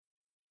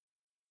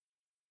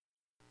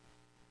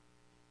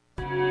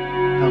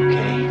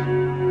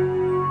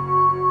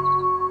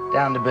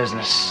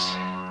business.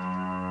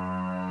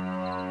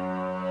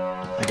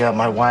 I got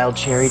my wild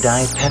cherry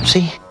Diet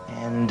Pepsi,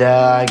 and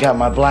I got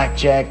my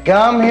blackjack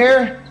gum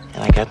here,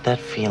 and I got that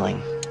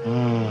feeling.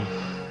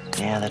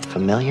 Yeah, that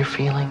familiar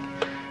feeling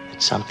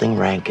that something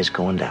rank is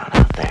going down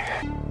out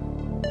there.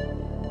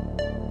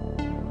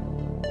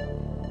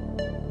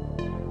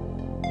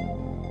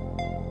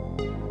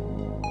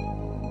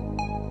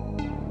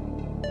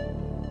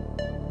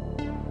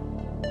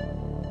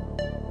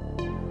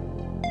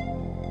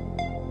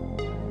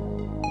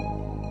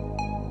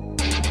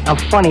 I'm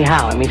funny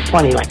how? I mean,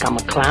 funny like I'm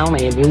a clown,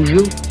 I amuse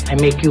you, I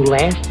make you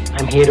laugh,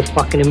 I'm here to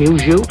fucking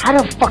amuse you.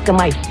 How the fuck am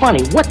I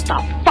funny? What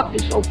the fuck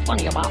is so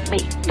funny about me?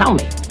 Tell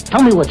me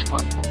what's fun.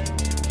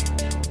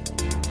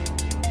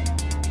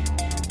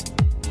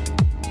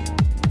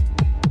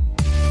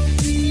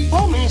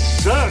 Oh, me,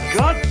 sir,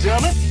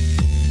 goddammit!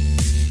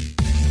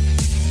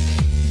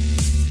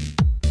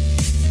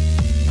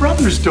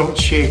 Brothers don't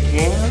shake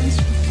hands.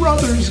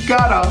 Brothers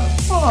gotta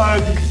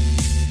hug.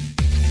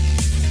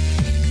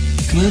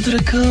 Come out to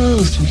the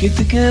coast, we'll get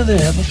together,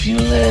 have a few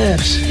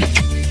laughs.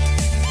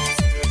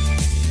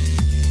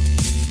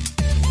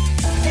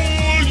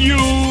 Oh,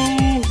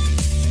 you!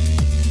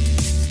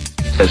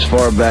 As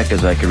far back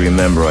as I can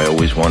remember, I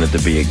always wanted to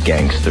be a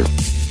gangster.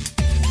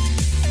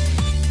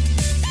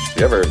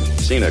 You ever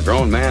seen a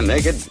grown man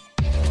naked?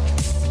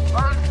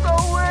 I'm so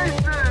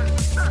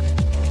racist!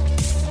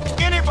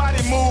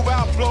 Anybody move,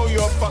 I'll blow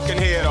your fucking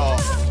head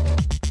off.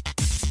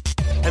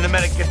 And the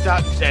medic gets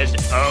out and says,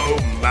 oh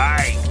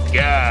my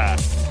God.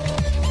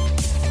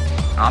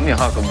 I'm your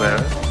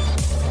huckleberry.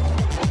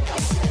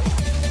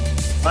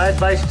 My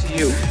advice to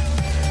you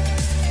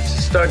is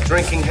to start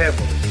drinking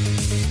heavily.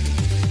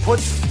 Put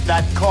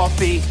that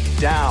coffee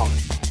down.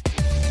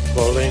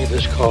 Pauline,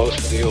 this calls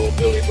for the old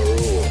Billy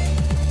Baroo.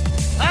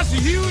 That's a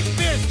huge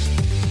bitch.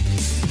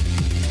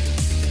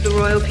 The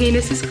royal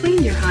penis is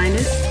clean, Your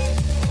Highness.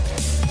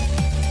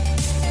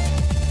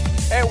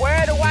 Hey, where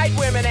are the white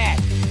women at?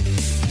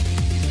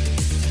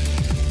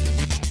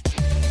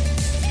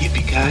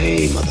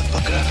 Yippee-ki-yay,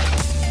 motherfucker.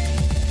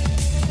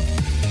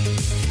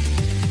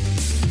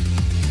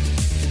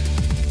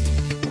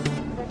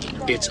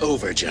 It's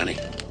over, Johnny.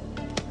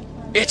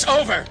 It's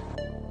over!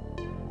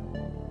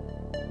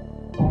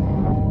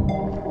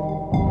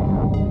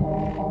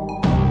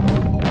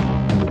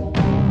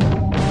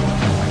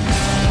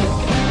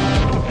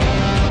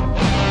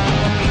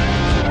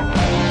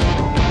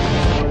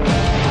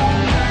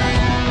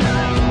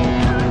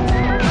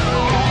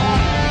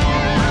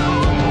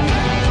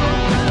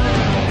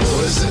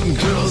 Boys and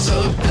girls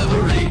of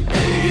every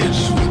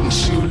age, wouldn't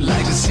you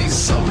like to see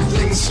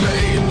something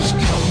strange?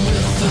 Come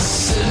with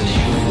us and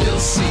you will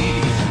see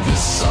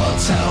this our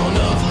town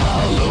of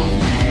Halloween.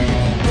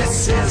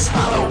 This is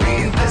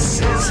Halloween,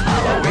 this is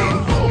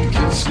Halloween.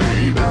 Pumpkins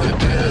scream in the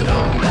dead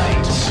of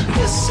night.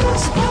 This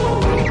is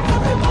Halloween,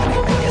 everybody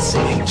make a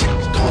scene. Trick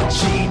or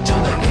treat,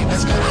 till the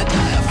neighbor's gonna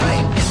die of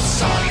fright.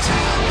 It's our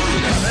town,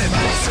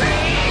 everybody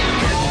scream.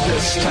 In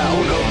this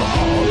town of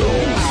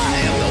Halloween, I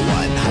am the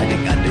one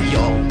hiding under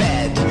your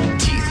bed.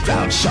 Teeth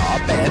ground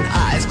sharp and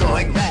eyes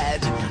glowing red.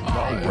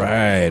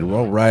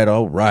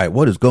 All right.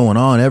 What is going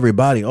on,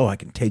 everybody? Oh, I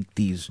can take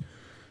these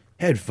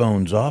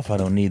headphones off. I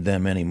don't need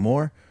them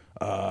anymore.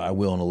 I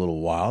will in a little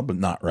while, but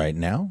not right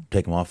now.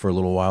 Take them off for a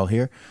little while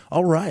here.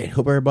 All right.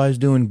 Hope everybody's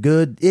doing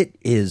good. It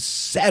is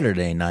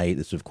Saturday night.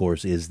 This, of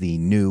course, is the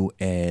new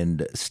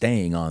and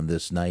staying on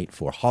this night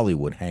for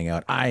Hollywood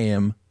Hangout. I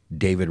am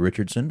David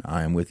Richardson.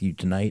 I am with you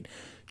tonight.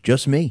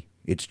 Just me.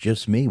 It's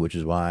just me, which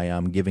is why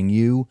I'm giving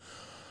you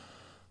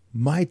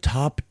my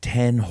top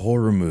 10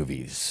 horror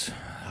movies.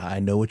 I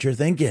know what you're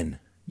thinking.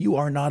 You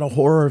are not a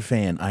horror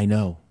fan. I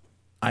know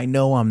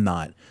I'm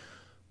not.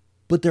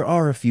 But there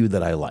are a few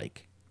that I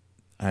like.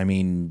 I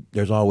mean,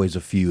 there's always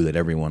a few that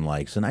everyone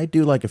likes. And I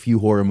do like a few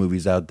horror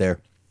movies out there.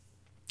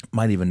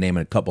 Might even name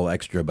a couple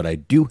extra, but I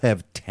do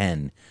have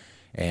 10.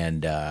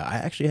 And I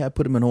actually have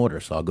put them in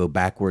order, so I'll go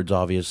backwards,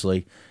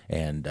 obviously,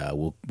 and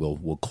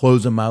we'll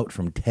close them out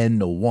from 10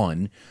 to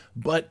 1.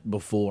 But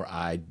before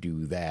I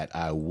do that,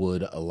 I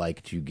would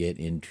like to get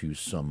into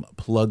some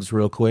plugs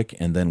real quick,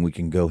 and then we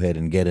can go ahead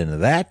and get into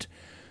that.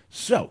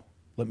 So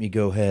let me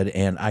go ahead,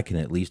 and I can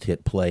at least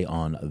hit play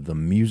on the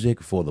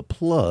music for the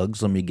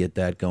plugs. Let me get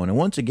that going. And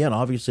once again,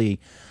 obviously,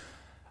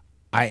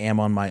 I am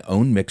on my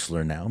own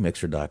Mixler now,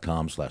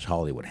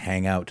 mixer.com/Hollywood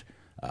Hangout.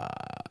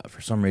 For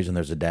some reason,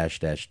 there's a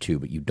 --2,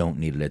 but you don't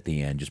need it at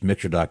the end. Just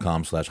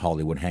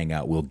mixer.com/Hollywood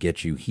Hangout will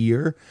get you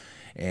here.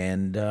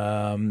 And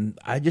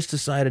I just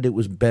decided it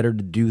was better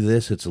to do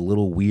this. It's a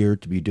little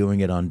weird to be doing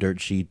it on Dirt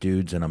Sheet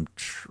Dudes, and I'm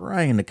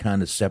trying to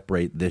kind of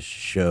separate this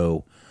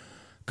show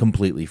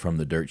completely from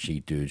the Dirt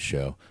Sheet Dudes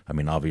show. I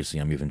mean, obviously,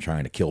 I'm even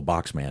trying to kill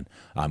Boxman.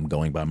 I'm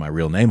going by my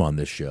real name on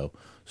this show.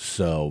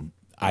 So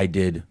I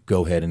did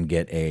go ahead and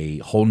get a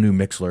whole new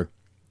Mixler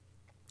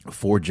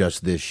for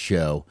just this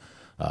show.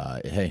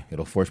 Hey,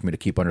 it'll force me to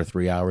keep under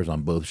 3 hours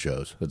on both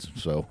shows.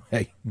 So,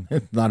 hey,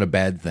 it's not a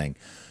bad thing.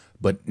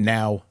 But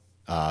now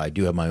I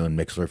do have my own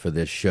Mixler for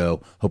this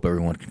show. Hope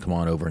everyone can come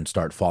on over and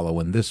start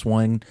following this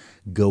one.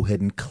 Go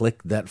ahead and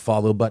click that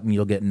follow button.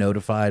 You'll get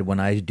notified when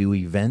I do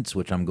events,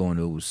 which I'm going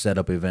to set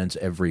up events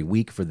every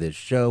week for this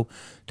show.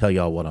 Tell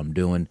y'all what I'm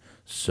doing.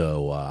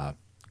 So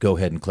go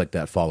ahead and click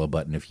that follow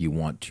button if you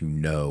want to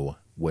know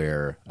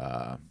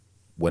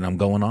when I'm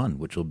going on,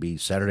 which will be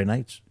Saturday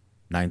nights,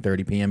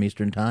 9:30 p.m.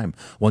 Eastern Time.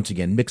 Once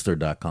again,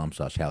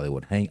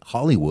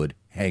 Mixler.com/Hollywood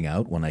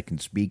Hangout. When I can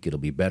speak, it'll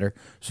be better.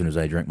 As soon as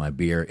I drink my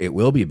beer, it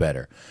will be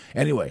better.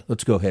 Anyway,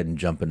 let's go ahead and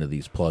jump into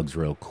these plugs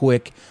real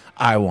quick.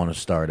 I want to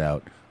start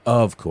out,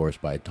 of course,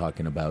 by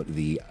talking about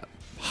the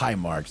high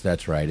marks.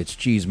 That's right. It's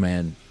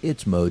Cheeseman,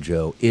 it's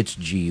Mojo, it's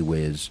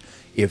G-Wiz.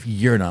 If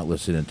you're not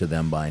listening to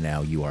them by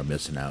now, you are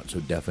missing out. So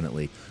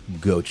definitely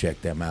go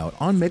check them out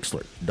on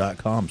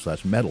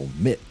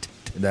Mixler.com/MetalMit.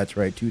 That's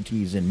right, 2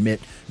 T's in Mitt.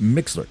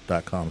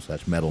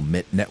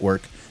 Mixler.com/MetalMit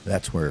Network.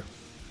 That's where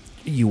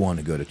you want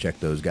to go to check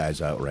those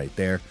guys out right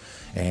there.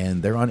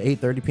 And they're on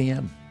 8:30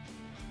 p.m.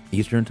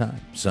 Eastern Time,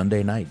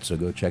 Sunday night, so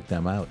go check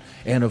them out.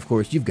 And, of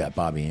course, you've got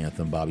Bobby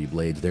Anthem, Bobby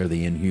Blades. They're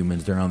the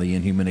Inhumans. They're on the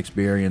Inhuman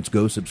Experience.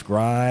 Go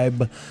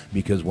subscribe,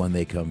 because when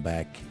they come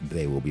back,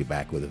 they will be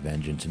back with a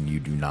vengeance, and you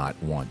do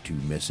not want to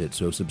miss it.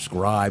 So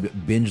subscribe,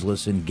 binge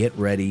listen, get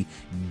ready,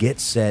 get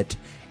set,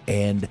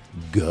 and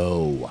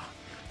go.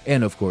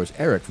 And, of course,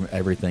 Eric from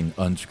Everything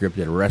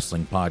Unscripted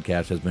Wrestling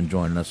Podcast has been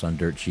joining us on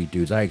Dirt Sheet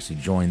Dudes. I actually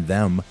joined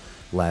them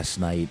last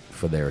night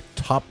for their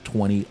Top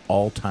 20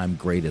 All-Time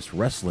Greatest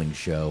Wrestling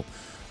show.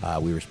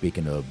 We were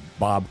speaking to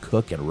Bob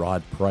Cook and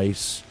Rod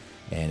Price,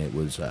 and it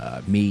was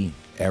me,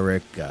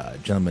 Eric, a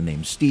gentleman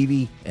named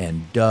Stevie,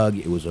 and Doug.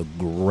 It was a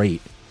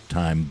great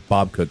time.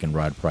 Bob Cook and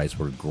Rod Price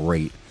were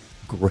great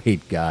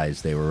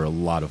guys. They were a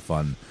lot of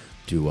fun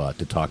to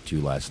talk to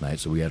last night,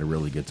 so we had a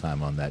really good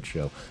time on that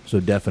show. So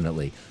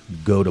definitely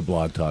go to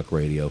Blog Talk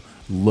Radio,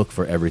 look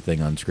for Everything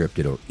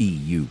Unscripted, or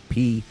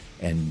EUP,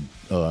 and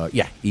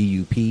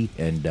EUP,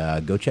 and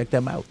go check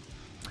them out.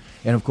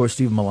 And of course,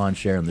 Stephen Milan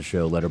sharing the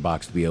show.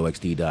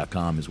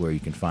 LetterboxedBoxD.com is where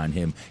you can find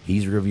him.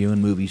 He's reviewing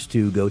movies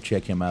too. Go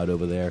check him out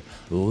over there.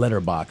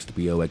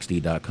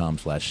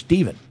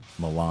 LetterboxedBoxD.com/Stephen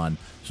Milan.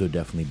 So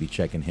definitely be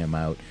checking him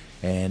out.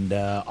 And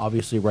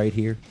obviously right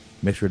here,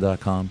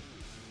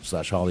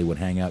 Mixer.com/Hollywood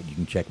Hangout. You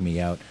can check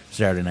me out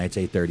Saturday nights,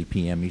 8:30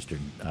 p.m.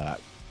 Eastern,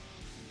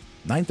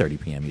 9:30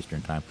 p.m.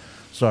 Eastern Time.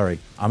 Sorry,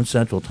 I'm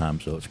Central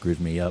Time, so it screws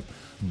me up.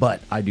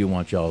 But I do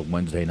want y'all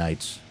Wednesday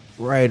nights,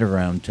 right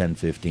around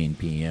 10:15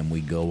 p.m.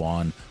 We go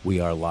on. We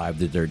are live,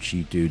 the Dirt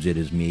Sheet Dudes. It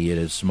is me. It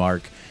is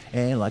Smark.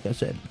 And like I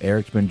said,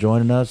 Eric's been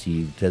joining us.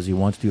 He says he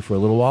wants to for a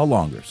little while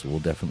longer, so we'll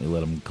definitely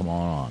let him come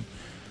on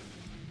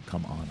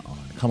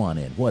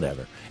in,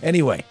 whatever.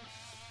 Anyway,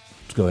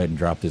 let's go ahead and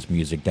drop this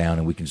music down,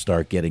 and we can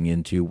start getting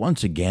into,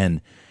 once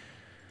again,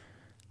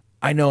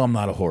 I know I'm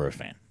not a horror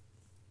fan,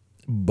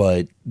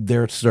 but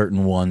there are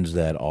certain ones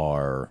that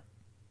are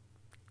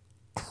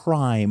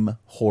crime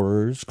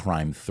horrors,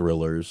 crime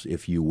thrillers,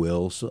 if you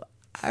will. So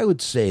I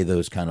would say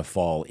those kind of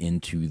fall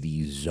into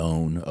the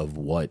zone of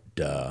what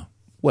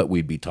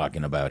we'd be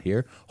talking about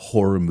here,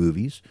 horror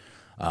movies.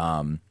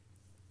 But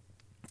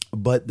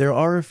there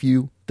are a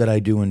few that I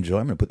do enjoy.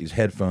 I'm going to put these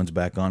headphones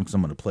back on because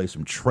I'm going to play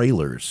some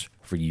trailers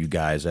for you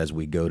guys as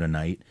we go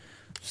tonight.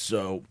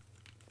 So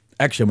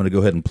actually, I'm going to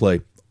go ahead and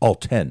play all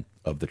 10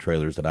 of the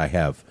trailers that I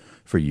have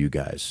for you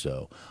guys.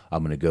 So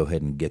I'm going to go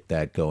ahead and get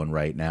that going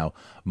right now.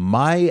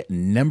 My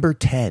number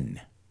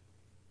 10.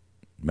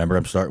 Remember,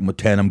 I'm starting with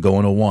 10. I'm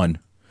going to 1.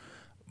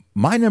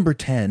 My number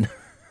 10,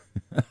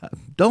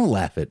 don't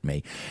laugh at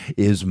me,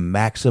 is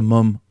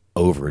Maximum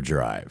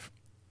Overdrive.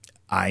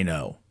 I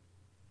know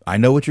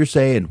what you're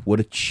saying. What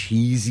a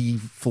cheesy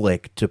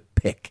flick to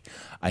pick.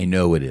 I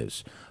know it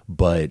is.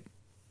 But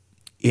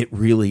it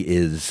really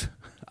is.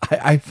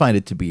 I find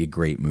it to be a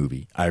great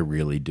movie. I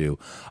really do.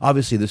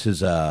 Obviously, this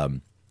is a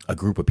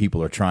group of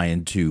people are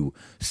trying to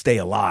stay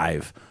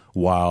alive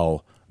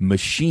while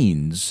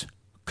machines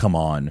come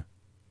on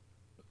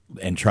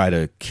and try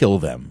to kill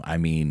them. I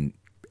mean,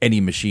 any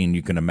machine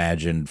you can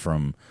imagine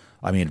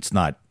it's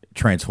not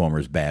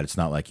Transformers bad. It's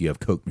not like you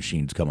have Coke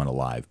machines coming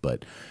alive,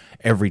 but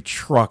every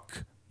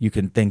truck you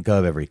can think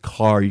of, every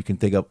car you can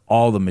think of,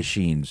 all the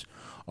machines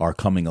are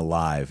coming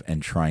alive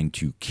and trying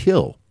to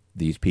kill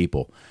these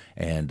people.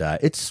 And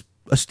it's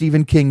a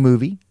Stephen King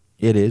movie.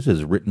 It is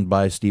written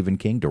by Stephen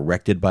King,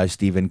 directed by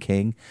Stephen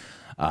King.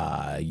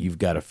 You've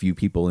got a few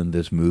people in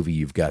this movie.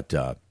 You've got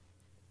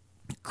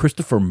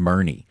Christopher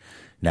Murney.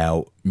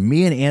 Now,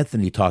 me and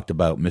Anthony talked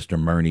about Mr.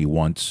 Murney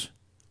once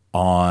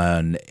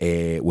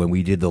when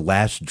we did The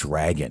Last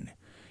Dragon.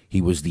 He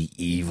was the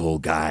evil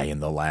guy in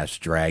The Last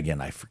Dragon.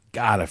 I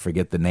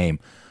forget the name,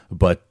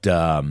 but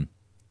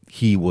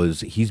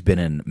he's been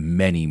in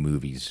many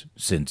movies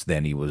since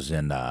then. He was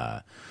in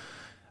The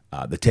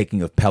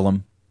Taking of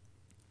Pelham,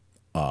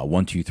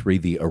 1, 2, 3,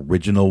 the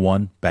original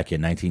one back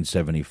in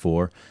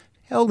 1974.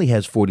 He only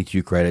has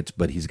 42 credits,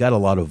 but he's got a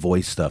lot of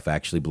voice stuff,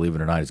 actually, believe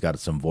it or not. He's got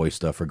some voice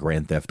stuff for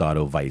Grand Theft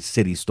Auto, Vice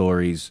City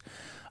Stories,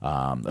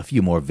 a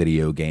few more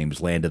video games,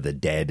 Land of the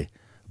Dead,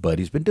 but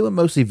he's been doing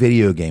mostly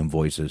video game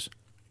voices.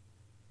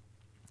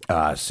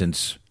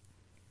 since,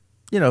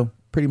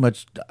 pretty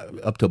much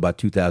up to about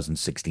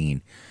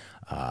 2016.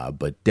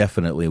 But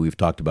definitely we've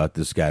talked about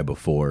this guy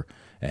before,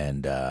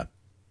 and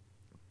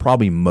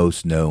probably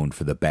most known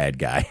for the bad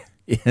guy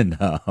in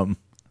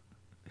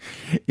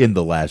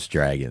The Last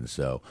Dragon.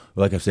 So,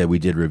 like I said, we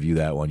did review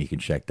that one. You can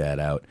check that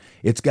out.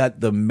 It's got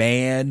the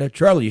man,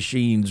 Charlie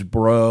Sheen's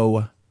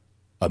bro,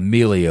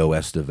 Emilio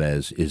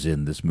Estevez is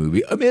in this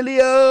movie.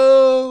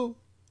 Emilio!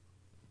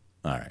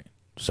 All right.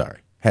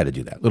 Sorry. Had to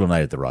do that. Little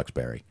Night at the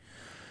Roxbury.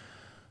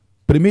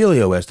 But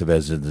Emilio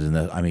Estevez is in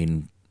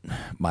the,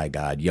 my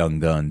God,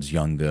 Young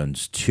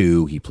Guns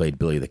 2. He played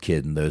Billy the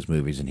Kid in those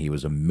movies, and he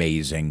was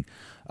amazing.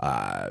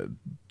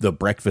 The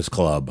Breakfast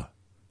Club.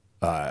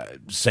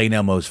 St.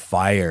 Elmo's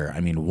Fire.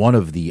 One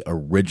of the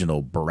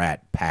original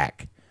Brat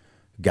Pack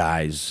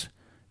guys.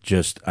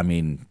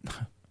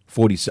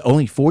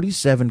 Only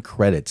 47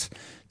 credits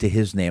to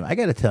his name. I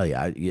got to tell you,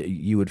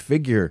 you would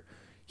figure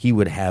he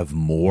would have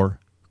more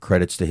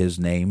credits to his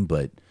name,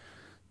 but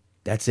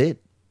that's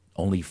it.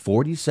 Only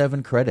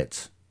 47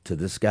 credits to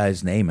this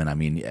guy's name.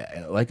 And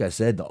like I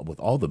said, with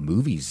all the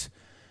movies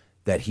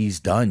that he's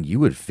done, you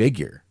would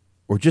figure,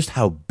 or just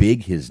how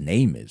big his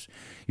name is,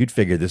 you'd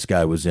figure this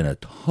guy was in a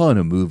ton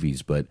of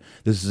movies. But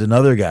this is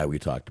another guy we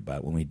talked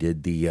about when we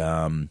did the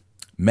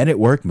Men at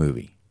Work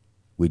movie.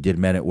 We did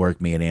Men at Work,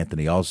 me and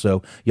Anthony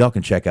also. Y'all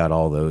can check out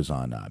all those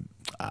on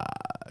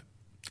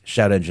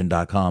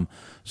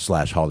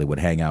shoutengine.com/Hollywood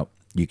Hangout.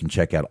 You can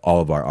check out all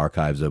of our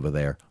archives over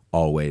there,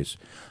 always.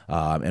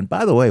 And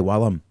by the way,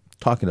 while I'm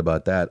talking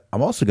about that,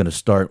 I'm also going to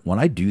start, when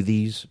I do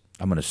these,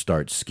 I'm going to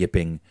start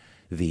skipping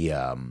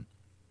the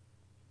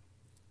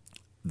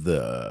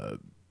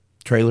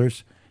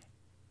trailers,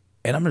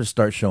 and I'm going to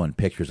start showing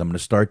pictures. I'm going to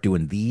start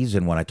doing these,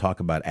 and when I talk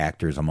about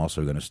actors, I'm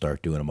also going to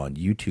start doing them on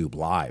YouTube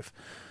Live.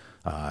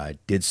 I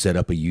did set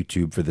up a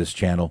YouTube for this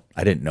channel.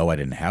 I didn't know I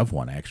didn't have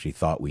one. I actually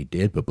thought we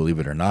did, but believe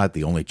it or not,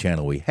 the only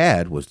channel we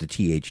had was the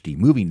THD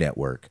Movie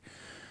Network.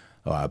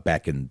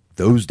 Back in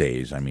those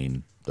days,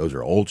 those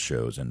are old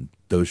shows, and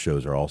those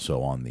shows are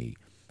also on the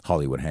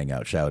Hollywood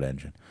Hangout Shout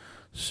Engine.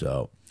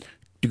 So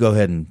to go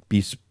ahead and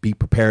be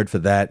prepared for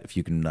that. If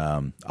you can,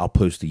 I'll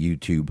post the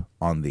YouTube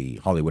on the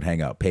Hollywood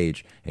Hangout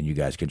page, and you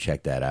guys can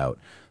check that out.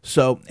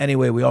 So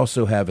anyway, we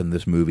also have in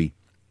this movie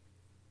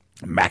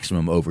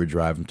Maximum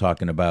Overdrive. I'm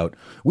talking about.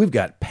 We've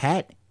got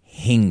Pat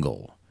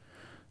Hingle.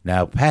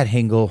 Now, Pat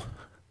Hingle,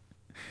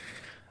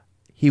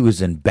 he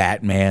was in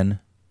Batman,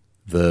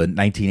 the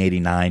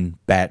 1989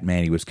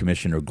 Batman. He was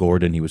Commissioner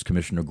Gordon. He was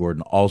Commissioner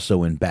Gordon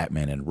also in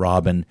Batman and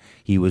Robin.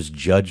 He was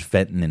Judge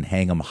Fenton in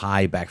Hang 'em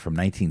High back from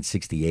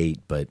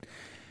 1968. But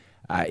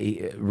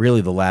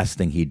really the last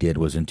thing he did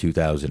was in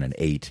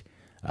 2008.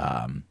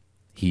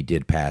 He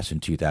did pass in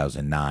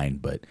 2009,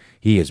 but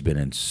he has been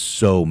in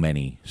so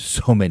many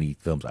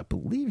films. I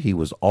believe he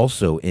was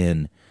also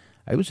in,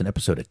 I was an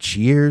episode of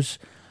Cheers.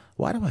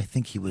 Why do I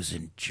think he was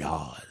in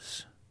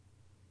Jaws?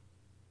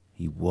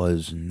 He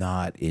was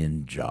not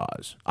in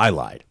Jaws. I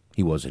lied.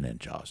 He wasn't in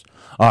Jaws.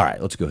 All right,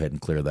 let's go ahead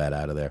and clear that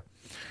out of there.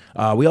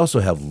 We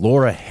also have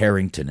Laura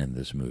Harrington in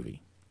this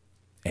movie.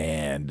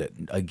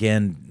 And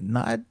again,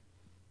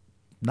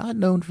 not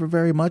known for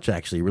very much,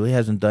 actually. Really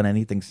hasn't done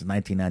anything since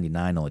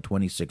 1999, only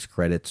 26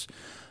 credits.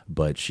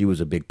 But she was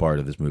a big part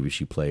of this movie.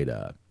 She played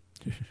Brett.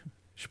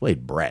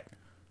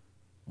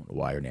 I don't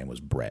know why her name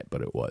was Brett,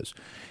 but it was.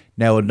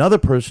 Now, another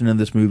person in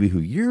this movie who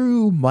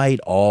you might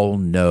all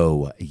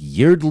know,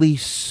 Yeardley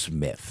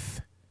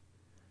Smith.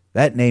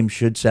 That name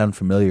should sound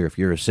familiar if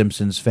you're a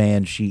Simpsons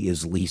fan. She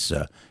is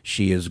Lisa.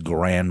 She is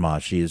Grandma.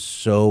 She is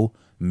so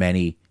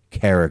many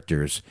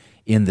characters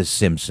in The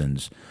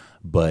Simpsons.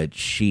 But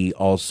she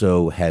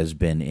also has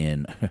been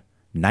in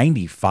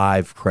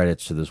 95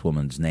 credits to this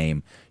woman's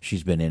name.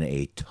 She's been in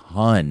a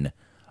ton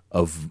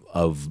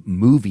of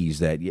movies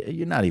that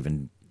you're not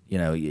even,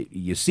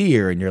 you see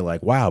her and you're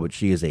like, wow, but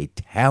she is a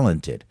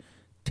talented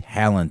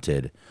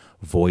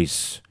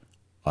voice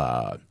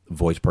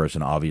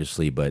person,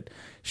 obviously, but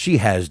she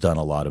has done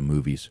a lot of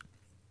movies.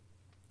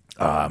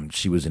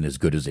 She was in As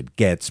Good as It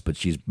Gets, but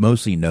she's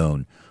mostly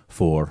known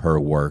for her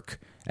work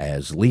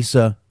as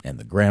Lisa and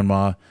the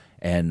Grandma.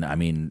 And,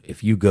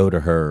 if you go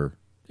to her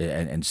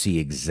and see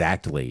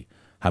exactly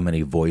how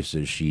many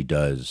voices she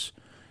does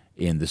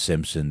in The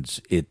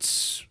Simpsons,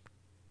 it's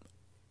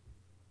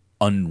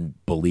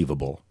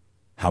unbelievable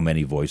how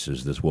many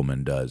voices this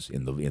woman does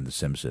in The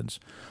Simpsons.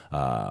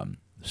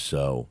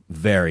 So,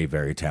 very,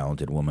 very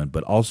talented woman.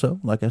 But also,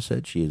 like I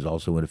said, she is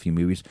also in a few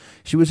movies.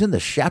 She was in The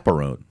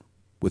Chaperone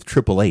with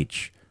Triple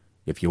H.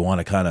 If you want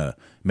to kind of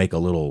make a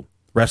little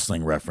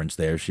wrestling reference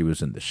there, she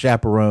was in The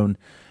Chaperone.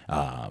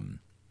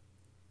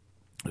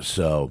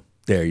 So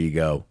there you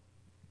go.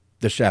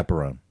 The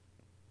Chaperone,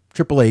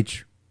 Triple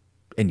H,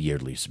 and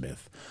Yeardley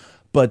Smith.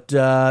 But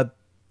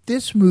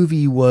this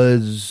movie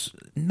was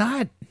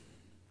not.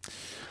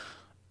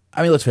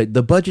 Let's face it,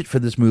 the budget for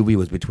this movie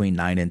was between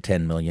 $9 and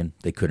 $10 million.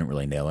 They couldn't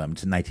really nail it.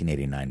 It's a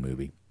 1989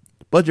 movie.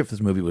 The budget for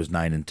this movie was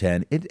 $9 and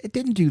 $10. It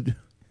didn't do.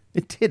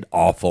 It did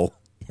awful.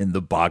 in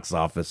the box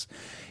office.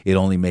 It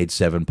only made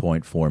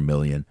 $7.4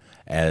 million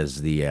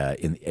as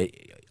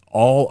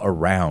all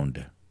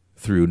around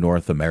through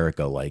North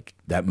America. Like,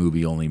 that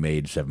movie only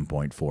made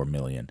 $7.4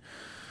 million.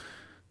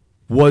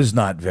 Was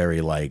not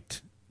very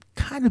liked.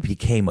 Kind of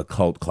became a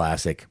cult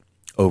classic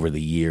over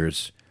the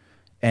years.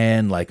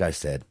 And like I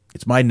said,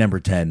 it's my number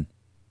 10.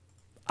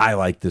 I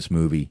like this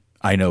movie.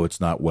 I know it's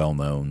not well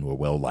known or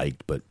well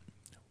liked, but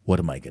what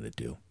am I going to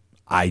do?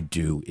 I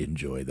do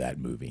enjoy that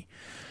movie.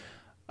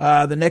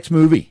 The next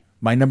movie,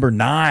 my number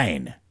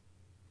 9.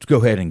 Let's go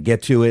ahead and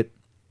get to it.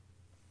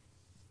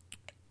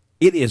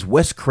 It is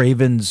Wes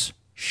Craven's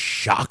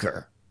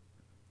Shocker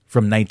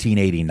from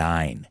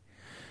 1989.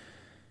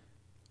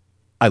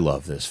 I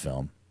love this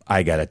film.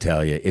 I got to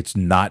tell you, it's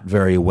not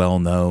very well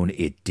known.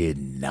 It did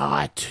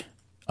not.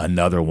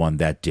 Another one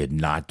that did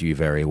not do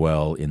very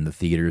well in the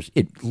theaters.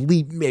 It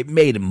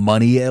made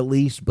money at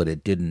least, but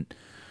it didn't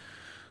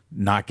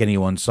knock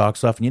anyone's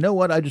socks off. And you know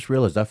what? I just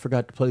realized I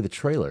forgot to play the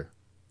trailer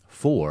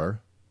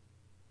for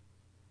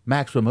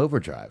Maximum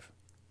Overdrive.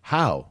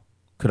 How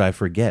could I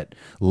forget?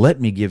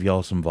 Let me give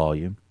y'all some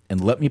volume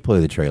and let me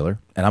play the trailer.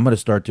 And I'm going to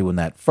start doing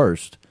that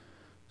first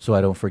so I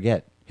don't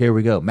forget. Here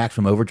we go.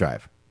 Maximum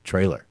Overdrive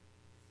trailer.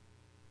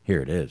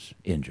 Here it is.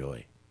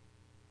 Enjoy.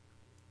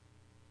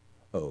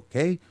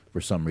 Okay. For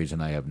some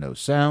reason, I have no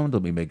sound.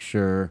 Let me make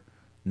sure.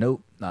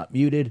 Nope. Not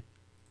muted.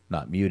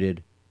 Not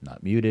muted.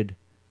 Not muted.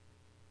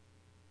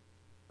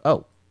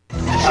 Oh.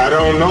 I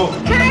don't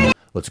know.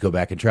 Let's go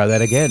back and try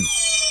that again.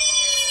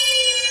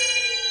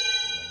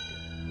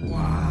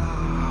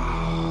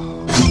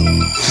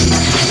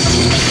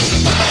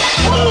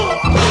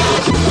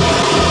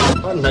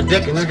 What in the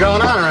dickens is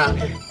going on around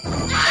here?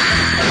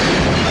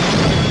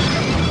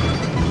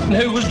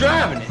 Who was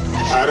driving it?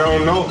 I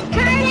don't know.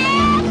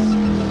 Curtis!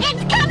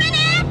 It's coming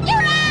after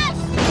us!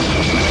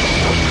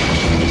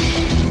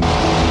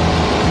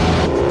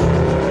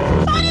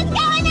 What is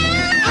going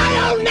on? I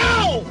don't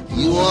know.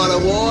 You want a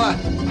war?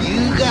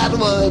 You got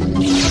one.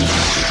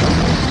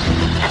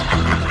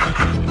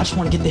 I just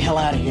want to get the hell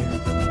out of here.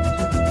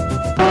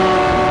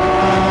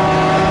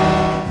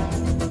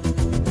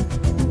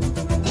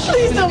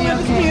 Please don't let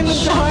us be in the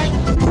dark.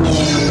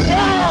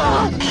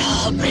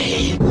 Help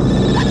me.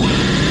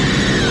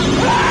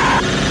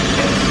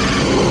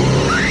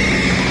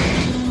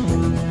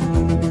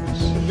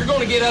 You're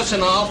going to get us in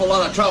an awful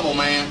lot of trouble,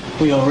 man.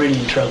 We already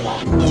in trouble.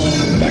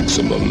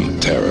 Maximum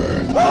terror.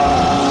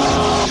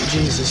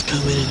 Jesus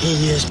coming and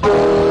he is.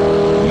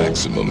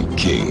 Maximum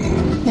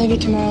King. Maybe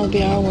tomorrow will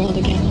be our world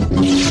again.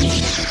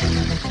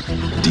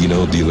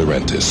 Dino De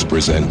Laurentiis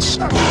presents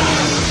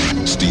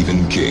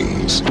Stephen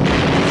King's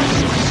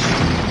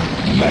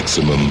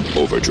Maximum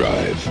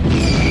Overdrive.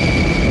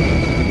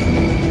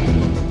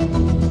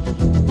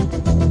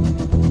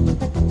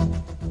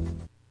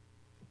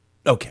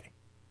 Okay.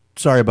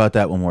 Sorry about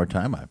that one more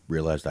time. I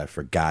realized I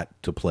forgot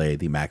to play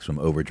the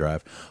Maximum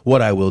Overdrive.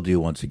 What I will do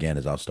once again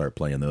is I'll start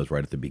playing those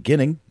right at the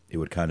beginning. It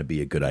would kind of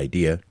be a good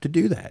idea to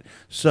do that.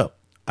 So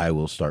I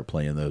will start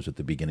playing those at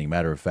the beginning.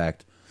 Matter of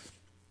fact,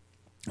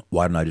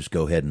 why don't I just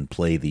go ahead and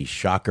play the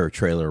Shocker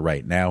trailer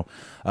right now?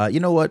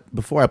 You know what?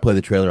 Before I play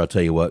the trailer, I'll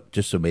tell you what,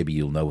 just so maybe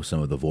you'll know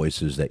some of the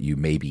voices that you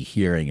may be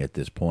hearing at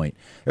this point.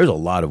 There's a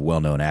lot of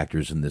well-known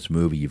actors in this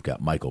movie. You've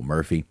got Michael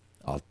Murphy.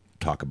 I'll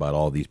talk about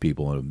all these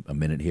people in a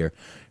minute here.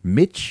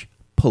 Mitch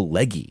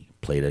Pileggi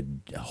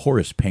played a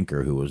Horace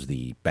Pinker, who was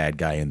the bad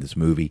guy in this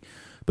movie.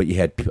 But you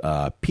had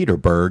Peter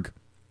Berg,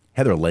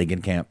 Heather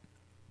Langenkamp,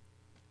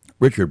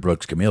 Richard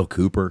Brooks, Camille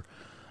Cooper,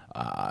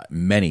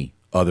 many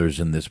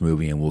others in this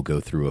movie, and we'll go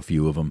through a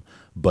few of them.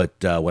 But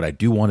what I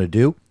do want to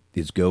do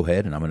is go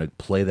ahead, and I'm going to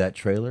play that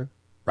trailer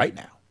right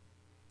now.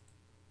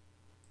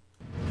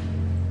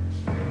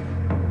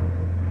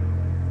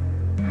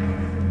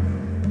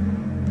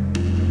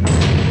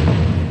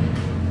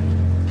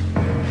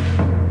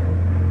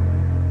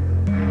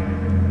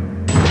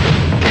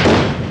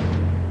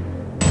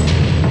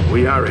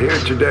 We are here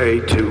today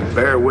to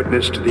bear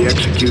witness to the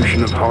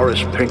execution of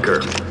Horace Pinker,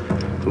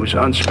 whose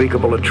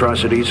unspeakable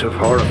atrocities have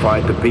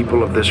horrified the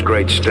people of this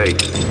great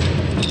state.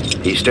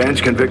 He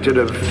stands convicted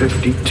of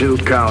 52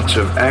 counts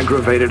of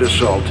aggravated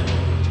assault,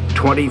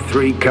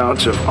 23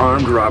 counts of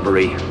armed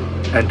robbery,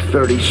 and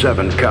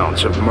 37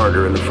 counts of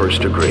murder in the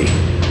first degree.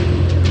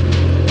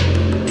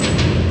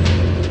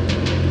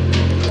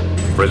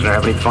 Prisoner,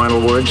 have any final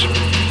words?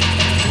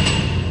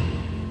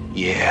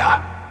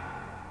 Yeah.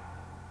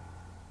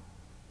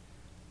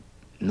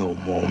 No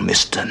more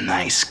Mr.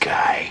 Nice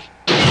Guy.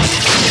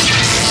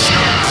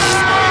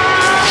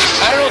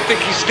 I don't think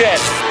he's dead.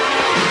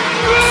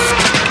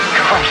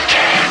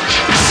 Contact.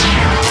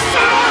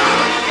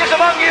 He's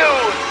among you.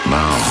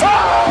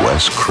 Now,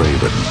 Wes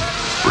Craven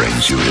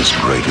brings you his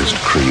greatest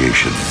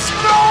creation.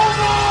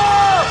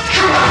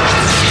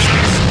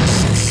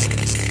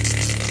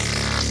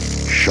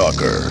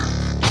 Shocker.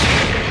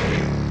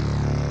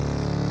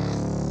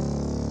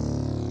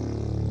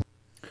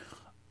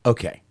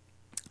 Okay.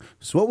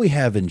 So what we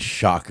have in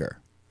Shocker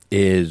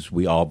is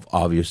we have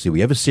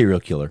a serial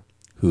killer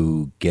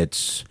who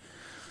gets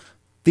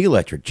the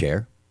electric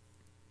chair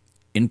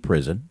in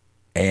prison.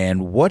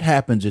 And what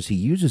happens is he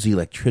uses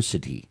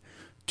electricity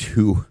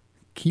to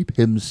keep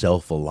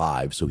himself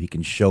alive so he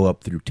can show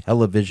up through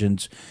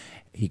televisions.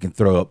 He can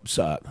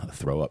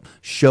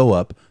show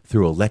up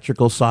through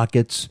electrical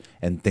sockets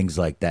and things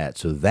like that.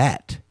 So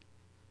that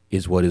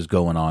is what is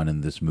going on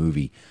in this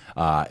movie.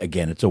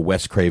 Again, it's a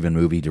Wes Craven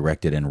movie,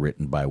 directed and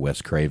written by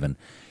Wes Craven.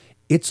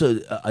 It's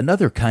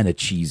another kind of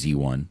cheesy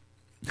one.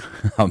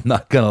 I'm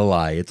not going to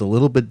lie. It's a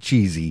little bit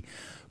cheesy,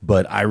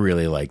 but I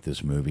really like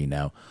this movie.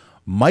 Now,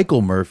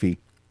 Michael Murphy,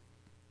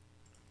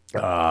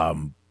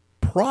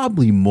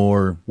 probably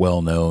more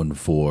well-known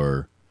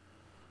for,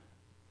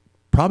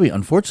 probably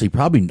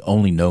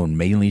only known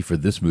mainly for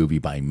this movie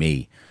by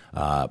me.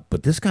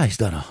 But this guy's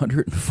done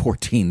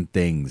 114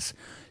 things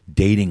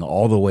dating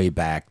all the way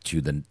back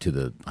to the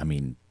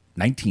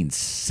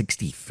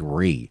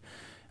 1963.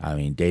 I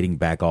mean, dating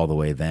back all the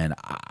way then.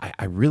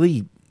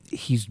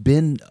 He's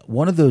been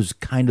one of those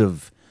kind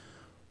of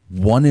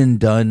one and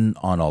done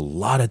on a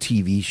lot of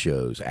TV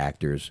shows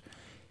actors.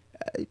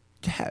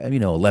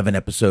 11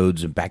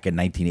 episodes back in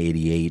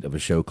 1988 of a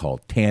show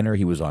called Tanner.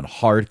 He was on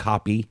Hard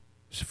Copy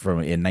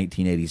in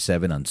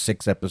 1987 on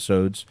 6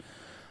 episodes.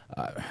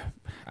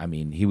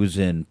 He was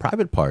in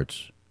Private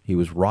Parts. He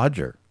was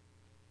Roger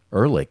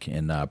Ehrlich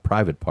in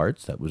Private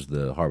Parts. That was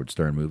the Howard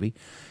Stern movie.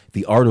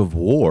 The Art of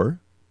War.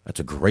 That's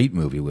a great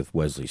movie with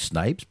Wesley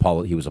Snipes.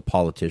 He was a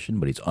politician,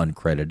 but he's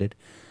uncredited.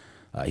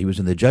 He was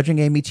in the Judging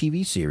Amy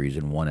TV series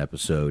in 1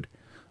 episode.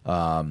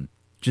 I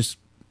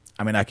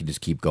could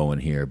just keep going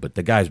here, but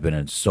the guy's been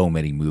in so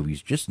many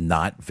movies, just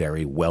not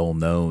very well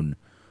known.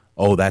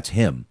 Oh, that's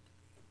him.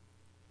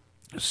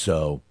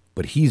 So,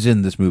 but he's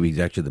in this movie. He's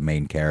actually the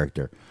main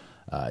character.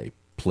 He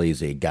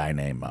plays a guy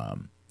named,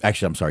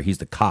 he's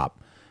the cop,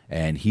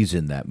 and he's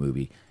in that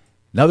movie.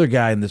 Another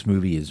guy in this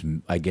movie is,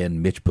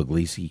 again, Mitch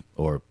Puglisi,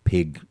 or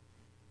Pileggi,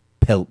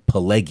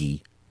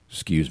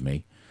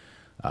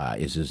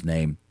 is his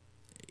name.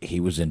 He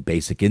was in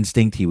Basic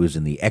Instinct. He was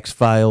in the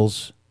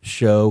X-Files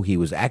show. He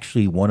was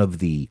actually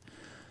he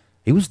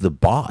was the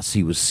boss.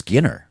 He was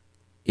Skinner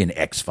in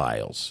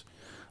X-Files.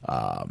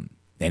 And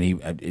he,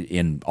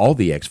 in all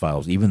the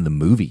X-Files, even the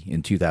movie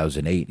in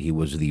 2008, he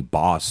was the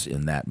boss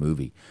in that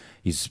movie.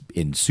 He's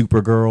in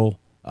Supergirl.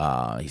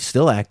 He's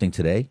still acting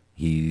today.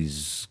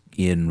 He's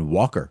in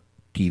Walker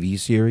TV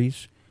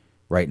series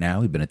right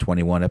now. He's been in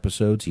 21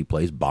 episodes. He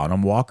plays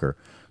Bonham Walker.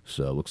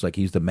 So it looks like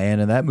he's the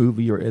man in that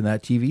movie or in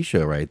that TV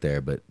show right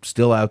there, but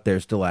still out there,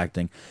 still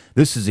acting.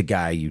 This is a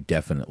guy you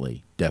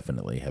definitely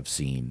have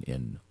seen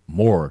in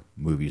more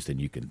movies than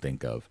you can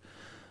think of.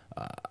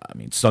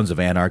 Sons of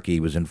Anarchy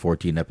was in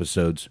 14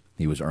 episodes.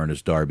 He was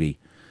Ernest Darby.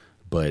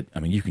 But,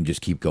 you can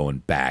just keep going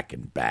back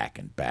and back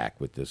and back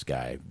with this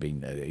guy.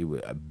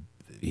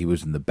 He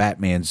was in the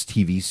Batman's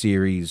TV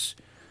series.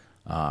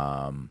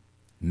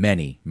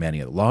 Many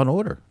Law and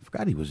Order. I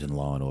forgot he was in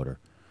Law and Order.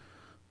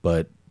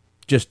 But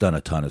just done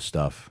a ton of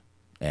stuff.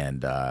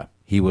 And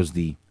he was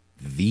the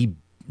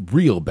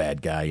real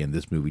bad guy in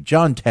this movie.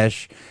 John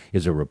Tesh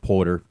is a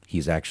reporter.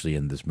 He's actually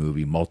in this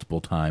movie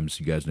multiple times.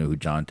 You guys know who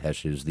John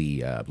Tesh is.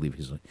 I believe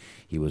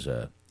he was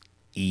a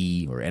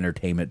E! Or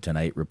Entertainment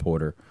Tonight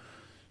reporter.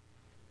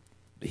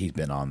 He's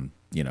been on,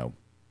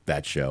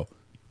 that show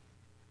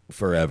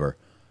forever.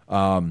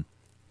 And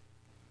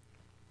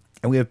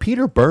we have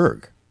Peter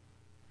Berg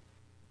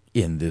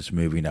in this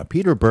movie. Now,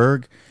 Peter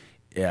Berg,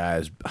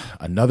 as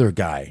another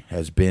guy,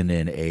 has been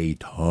in a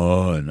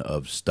ton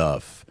of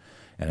stuff.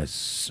 And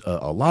it's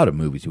a lot of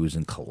movies. He was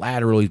in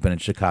Collateral. He's been in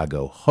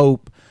Chicago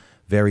Hope,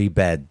 Very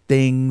Bad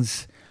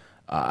Things.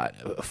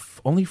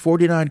 Only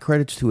 49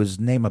 credits to his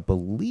name. I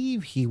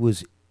believe he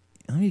was...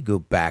 Let me go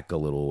back a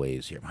little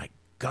ways here. My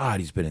God,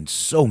 he's been in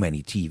so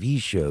many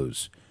TV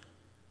shows.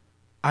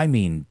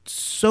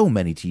 So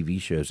many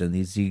TV shows. And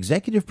he's the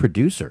executive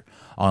producer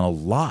on a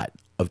lot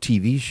of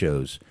TV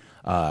shows.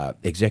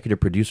 Executive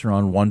producer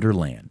on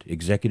Wonderland.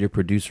 Executive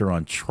producer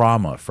on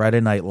Trauma, Friday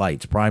Night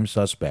Lights, Prime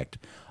Suspect,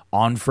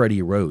 on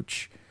Freddie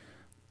Roach.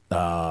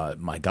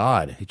 My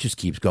God, it just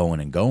keeps going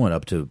and going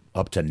up to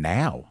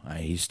now.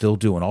 He's still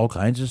doing all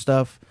kinds of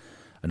stuff.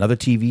 Another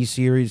TV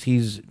series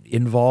he's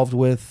involved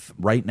with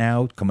right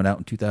now, coming out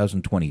in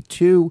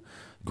 2022,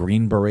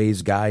 Green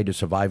Beret's Guide to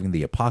Surviving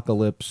the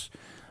Apocalypse.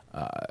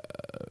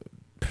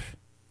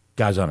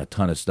 Guy's on a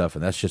ton of stuff,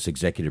 and that's just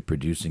executive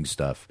producing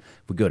stuff.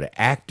 If we go to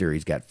actor,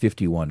 he's got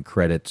 51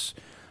 credits.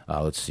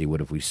 Let's see, what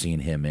have we seen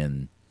him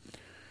in?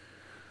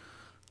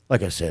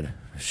 Like I said,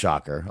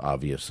 shocker,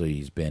 obviously,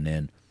 he's been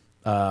in.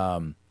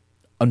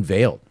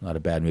 Unveiled, not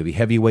a bad movie.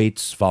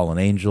 Heavyweights, Fallen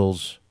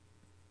Angels,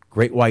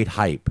 Great White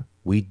Hype.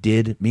 Me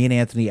and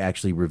Anthony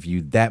actually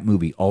reviewed that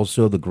movie.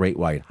 Also, The Great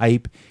White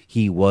Hype.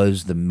 He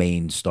was the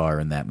main star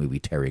in that movie,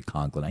 Terry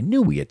Conklin. I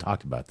knew we had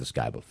talked about this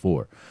guy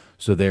before.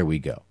 So there we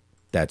go.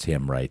 That's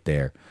him right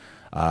there.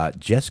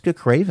 Jessica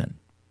Craven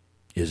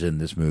is in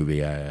this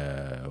movie.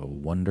 I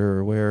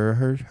wonder where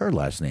her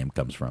last name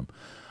comes from.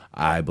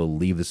 I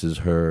believe this is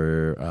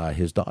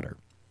his daughter.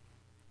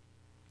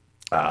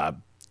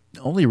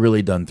 Only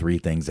really done 3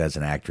 things as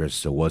an actress,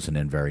 so wasn't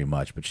in very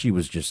much, but she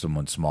was just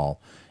someone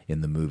small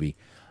in the movie.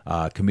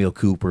 Camille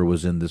Cooper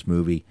was in this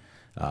movie.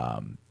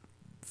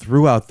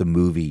 Throughout the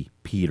movie,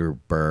 Peter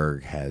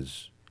Berg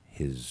has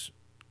his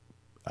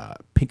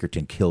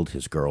Pinkerton killed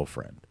his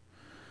girlfriend,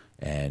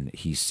 and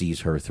he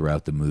sees her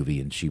throughout the movie,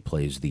 and she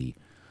plays the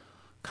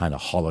kind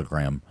of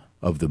hologram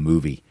of the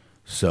movie.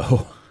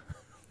 So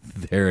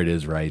there it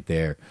is right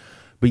there.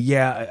 But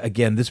yeah,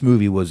 again, this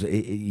movie was,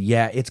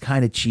 it's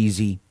kind of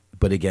cheesy,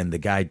 but again, the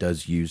guy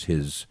does use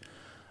his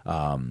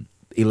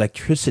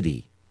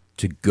electricity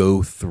to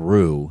go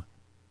through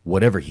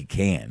whatever he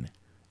can.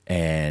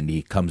 And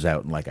he comes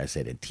out, like I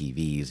said, in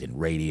TVs, in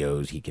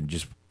radios. He can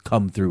just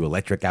come through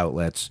electric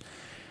outlets.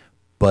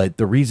 But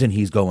the reason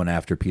he's going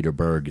after Peter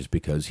Berg is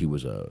because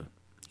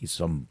he's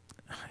supposed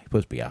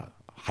to be a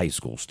high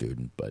school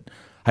student, but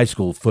high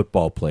school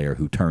football player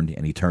who turned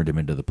him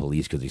into the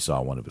police because he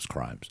saw one of his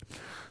crimes.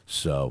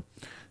 So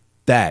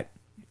that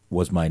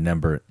was my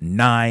number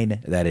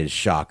 9. That is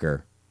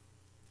Shocker.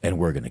 And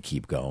we're going to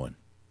keep going.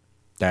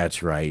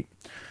 That's right.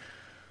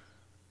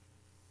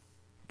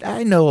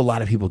 I know a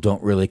lot of people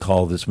don't really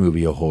call this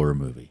movie a horror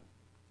movie.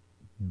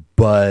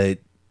 But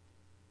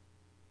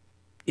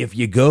if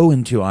you go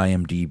into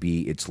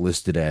IMDb, it's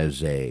listed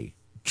as a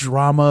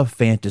drama,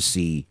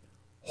 fantasy,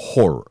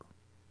 horror.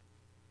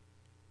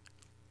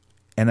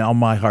 And on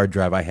my hard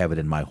drive, I have it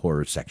in my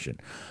horror section.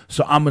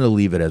 So I'm going to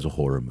leave it as a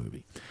horror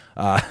movie.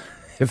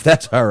 If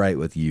that's all right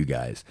with you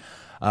guys.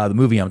 The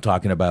movie I'm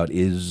talking about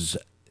is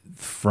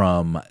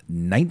from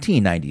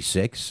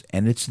 1996,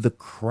 and it's The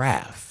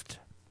Craft.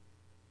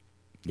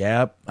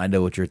 Yep, I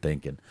know what you're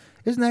thinking.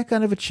 Isn't that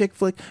kind of a chick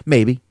flick?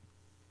 Maybe.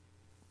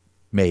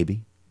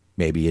 Maybe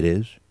it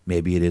is.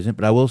 Maybe it isn't.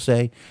 But I will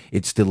say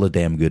it's still a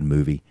damn good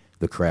movie.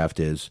 The Craft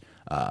is.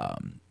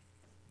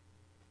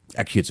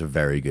 Actually, it's a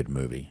very good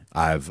movie.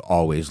 I've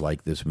always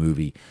liked this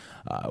movie.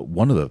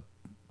 When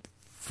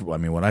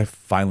I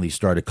finally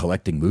started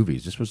collecting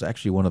movies, this was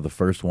actually one of the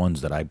first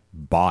ones that I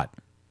bought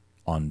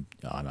on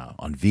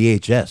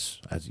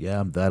VHS.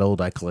 I'm that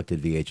old. I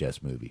collected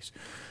VHS movies.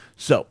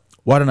 So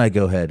why don't I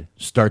go ahead,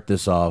 start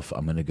this off.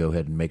 I'm going to go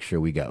ahead and make sure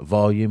we got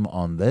volume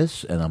on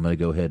this, and I'm going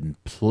to go ahead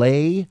and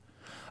play.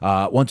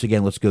 Once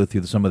again, let's go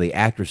through some of the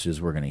actresses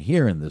we're going to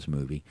hear in this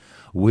movie.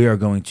 We are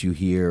going to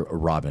hear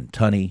Robin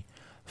Tunney,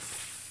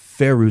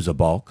 Fairuza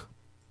Balk,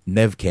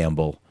 Neve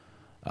Campbell,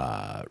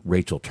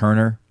 Rachel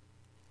Turner.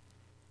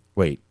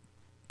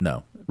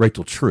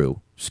 Rachel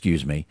True,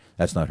 excuse me.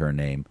 That's not her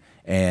name.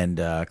 And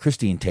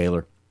Christine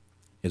Taylor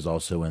is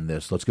also in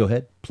this. Let's go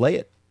ahead, play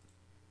it.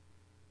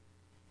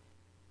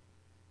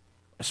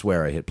 I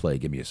swear I hit play.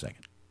 Give me a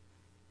second.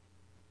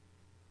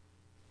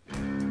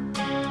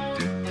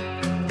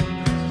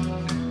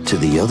 To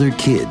the other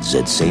kids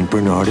at St.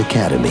 Bernard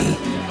Academy,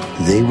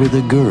 they were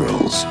the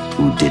girls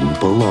who didn't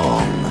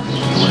belong.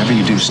 Whatever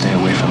you do, stay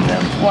away from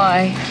them.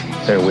 Why?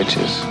 They're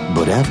witches.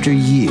 But after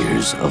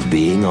years of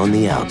being on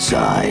the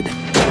outside...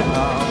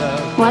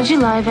 Why'd you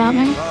lie about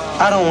me?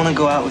 I don't want to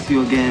go out with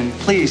you again.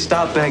 Please,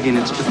 stop begging.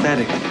 It's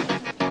pathetic.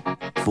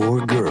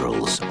 4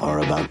 girls are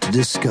about to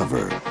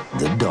discover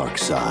the dark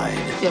side.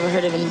 You ever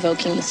heard of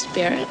invoking the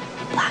spirit?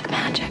 Black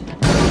magic.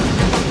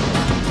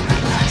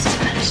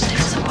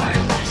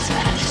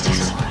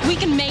 We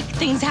can make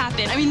things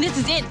happen. I mean, this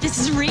is it. This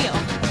is real.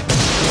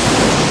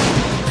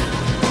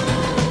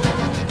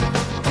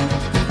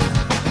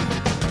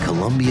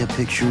 Columbia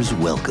Pictures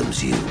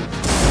welcomes you to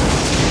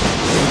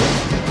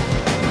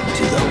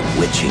the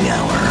witching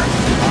hour.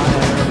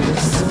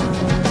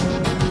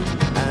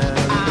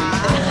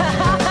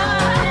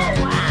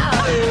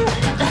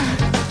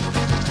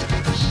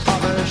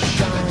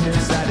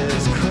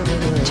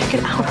 Check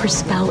it out. Her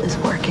spell is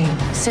working.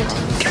 Sit.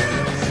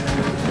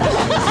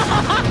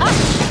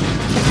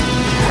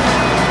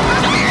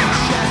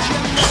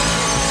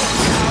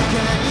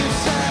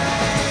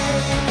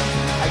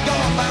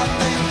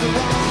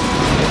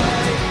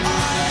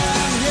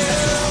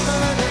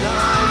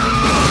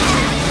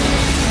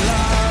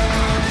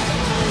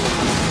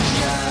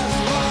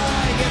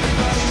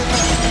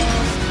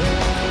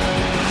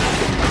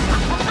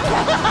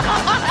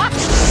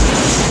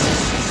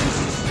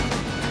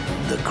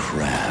 The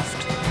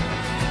Craft.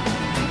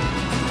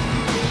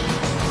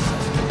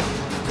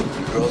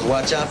 Girls,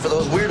 watch out for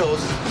those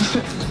weirdos.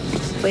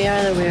 We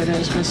are the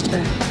weirdos,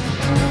 mister.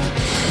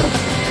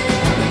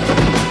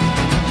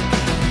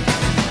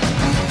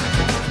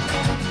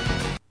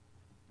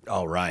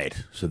 All right,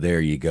 so there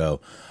you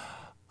go.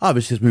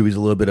 Obviously, this movie's a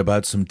little bit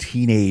about some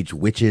teenage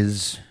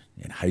witches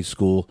in high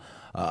school.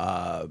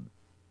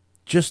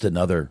 Just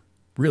another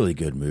really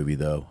good movie,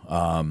 though.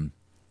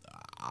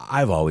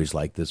 I've always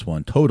liked this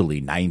one. Totally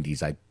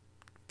 90s. I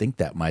think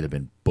that might have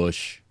been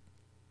Bush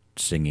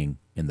singing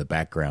in the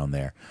background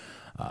there.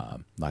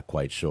 Not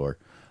quite sure.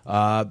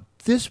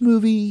 This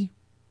movie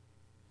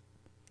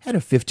had a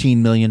 $15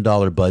 million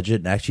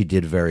budget and actually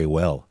did very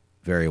well.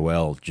 Very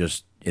well.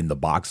 Just in the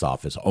box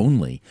office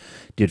only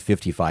did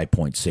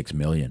 $55.6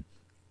 million.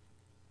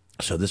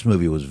 So this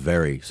movie was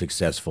very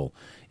successful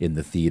in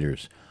the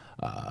theaters.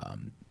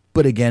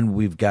 But again,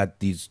 we've got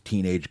these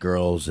teenage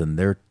girls and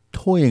they're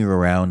toying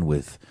around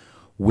with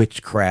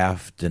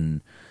witchcraft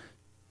and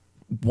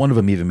one of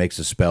them even makes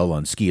a spell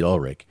on Skeet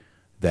Ulrich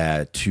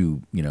that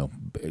to,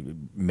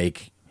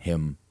 make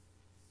him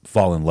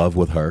fall in love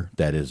with her.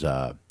 That is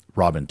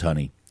Robin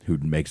Tunney, who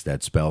makes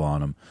that spell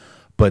on him.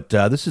 But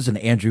this is an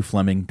Andrew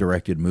Fleming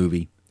directed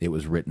movie. It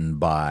was written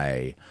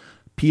by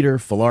Peter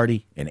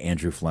Filardi and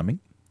Andrew Fleming.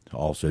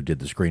 Also did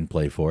the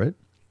screenplay for it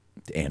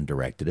and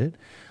directed it.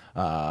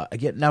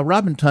 Again, now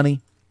Robin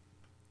Tunney,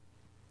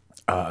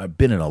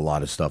 been in a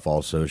lot of stuff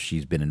also.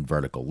 She's been in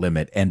Vertical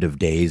Limit, End of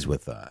Days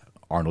with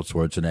Arnold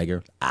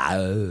Schwarzenegger.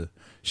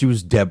 She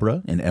was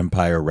Deborah in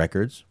Empire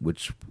Records,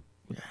 which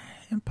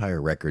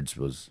Empire Records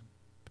was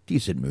a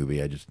decent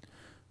movie. I just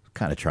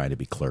kind of trying to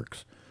be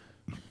Clerks,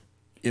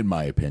 in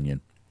my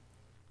opinion.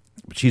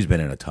 But she's been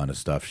in a ton of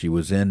stuff. She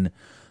was in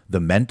The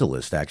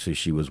Mentalist. Actually,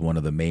 she was one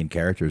of the main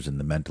characters in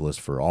The Mentalist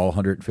for all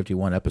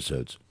 151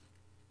 episodes.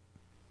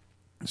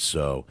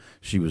 So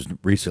she was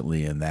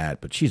recently in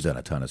that, but she's done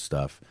a ton of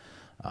stuff.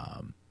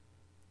 And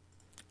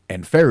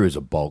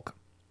Fairuza Balk,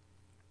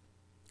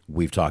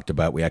 we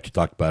actually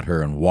talked about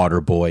her in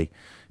Waterboy.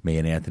 Me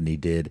and Anthony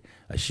did.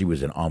 She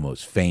was in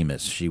Almost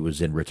Famous. She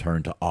was in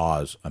Return to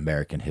Oz,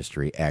 American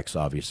History X.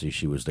 Obviously,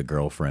 she was the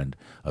girlfriend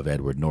of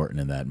Edward Norton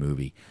in that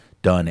movie.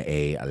 Done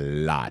a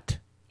lot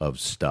of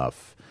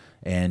stuff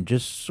and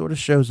just sort of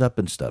shows up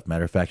and stuff.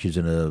 Matter of fact, she's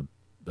in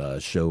a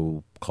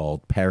show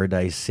called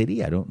Paradise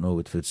City. I don't know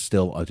if it's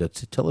still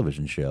it's a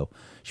television show.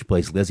 She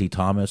plays Lizzie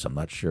Thomas. I'm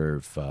not sure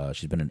if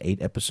she's been in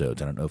 8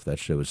 episodes. I don't know if that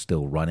show is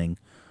still running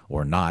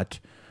or not,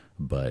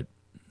 but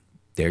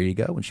there you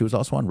go. And she was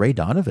also on Ray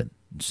Donovan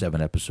in 7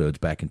 episodes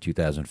back in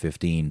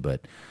 2015,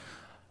 but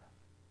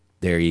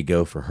there you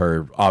go for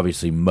her.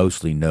 Obviously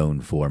mostly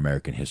known for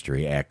American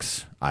History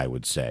X, I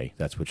would say.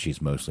 That's what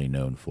she's mostly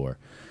known for.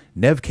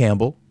 Neve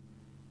Campbell,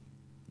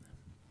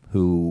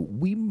 who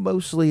we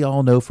mostly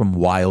all know from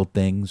Wild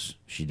Things.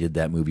 She did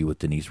that movie with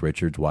Denise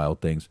Richards,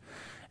 Wild Things,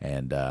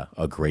 and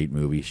a great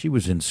movie. She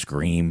was in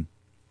Scream.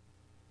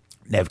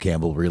 Neve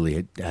Campbell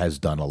really has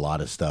done a lot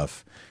of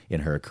stuff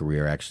in her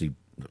career. Actually,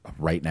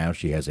 right now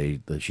she's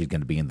going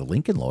to be in The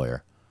Lincoln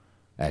Lawyer,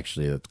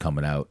 actually, that's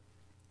coming out.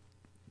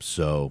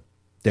 So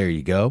there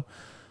you go.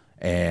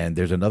 And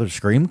there's another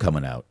Scream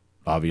coming out.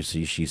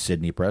 Obviously, she's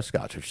Sidney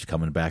Prescott, so she's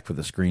coming back for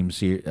the Scream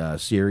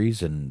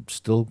series and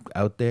still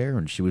out there.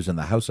 And she was in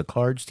the House of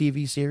Cards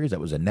TV series.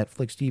 That was a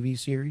Netflix TV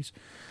series.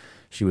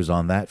 She was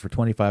on that for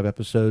 25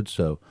 episodes,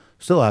 so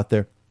still out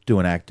there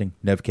doing acting.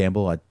 Neve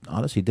Campbell, I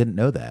honestly didn't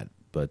know that,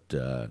 but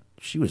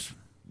she was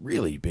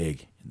really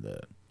big in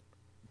the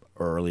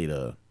early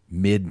to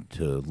mid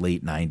to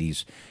late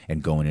 90s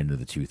and going into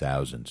the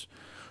 2000s.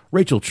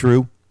 Rachel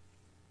True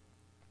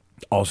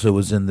also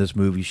was in this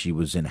movie. She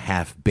was in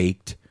Half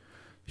Baked.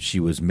 She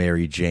was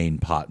Mary Jane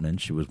Potman.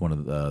 She was one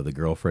of the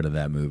girlfriend of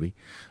that movie.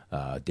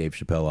 Dave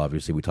Chappelle,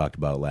 obviously, we talked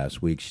about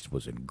last week. She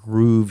was in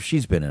Groove.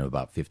 She's been in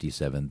about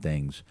 57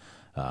 things.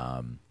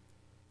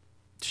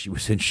 She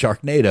was in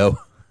Sharknado.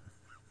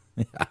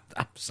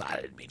 I'm sorry,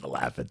 I didn't mean to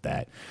laugh at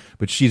that.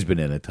 But she's been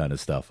in a ton of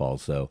stuff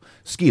also.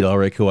 Skeet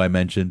Ulrich, who I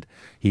mentioned,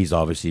 he's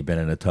obviously been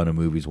in a ton of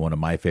movies. One of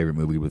my favorite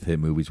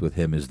movies with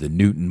him is The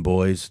Newton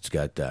Boys. It's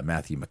got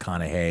Matthew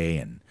McConaughey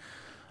and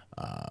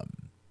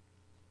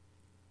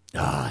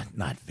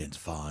not Vince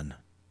Vaughn.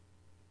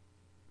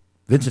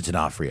 Vincent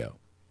D'Onofrio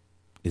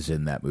is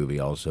in that movie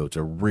also. It's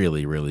a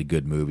really, really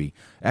good movie.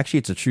 Actually,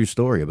 it's a true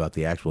story about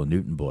the actual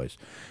Newton Boys.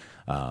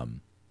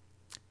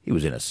 He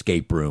was in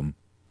Escape Room.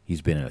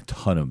 He's been in a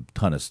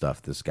ton of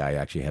stuff. This guy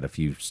actually had a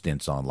few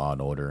stints on Law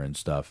and Order and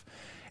stuff.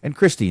 And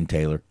Christine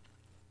Taylor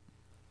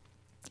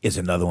is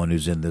another one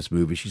who's in this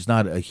movie. She's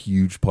not a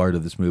huge part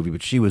of this movie,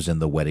 but she was in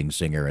The Wedding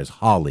Singer as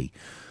Holly,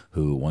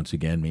 who, once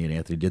again, me and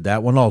Anthony did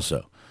that one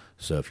also.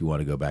 So if you want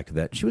to go back to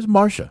that, she was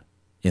Marcia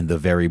in the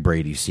Very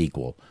Brady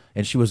sequel.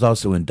 And she was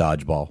also in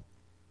Dodgeball.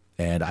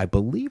 And I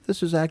believe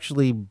this is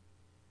actually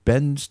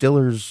Ben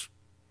Stiller's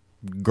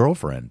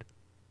girlfriend,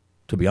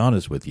 to be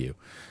honest with you.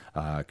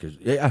 Because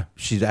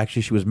she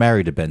was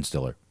married to Ben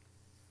Stiller.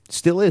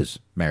 Still is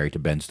married to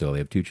Ben Stiller. They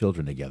have 2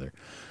 children together.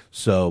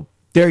 So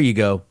there you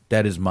go.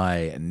 That is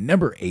my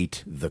number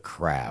 8, The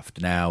Craft.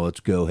 Now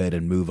let's go ahead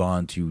and move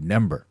on to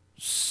number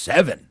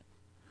 7.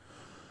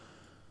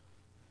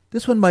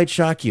 This one might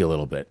shock you a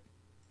little bit.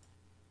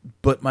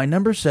 But my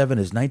number 7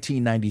 is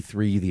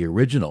 1993, the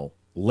original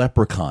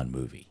Leprechaun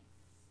movie.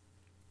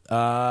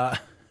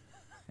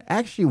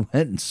 Actually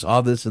went and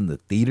saw this in the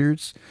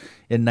theaters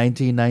in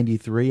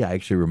 1993. I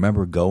actually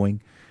remember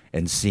going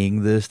and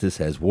seeing this. This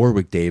has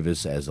Warwick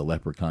Davis as a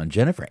leprechaun,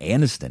 Jennifer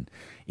Aniston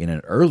in an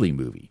early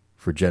movie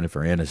for Jennifer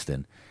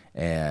Aniston.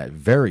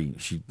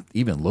 She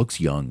even looks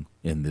young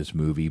in this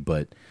movie,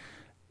 but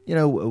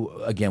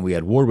again, we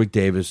had Warwick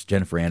Davis,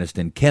 Jennifer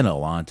Aniston, Ken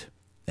Allant,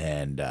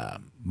 and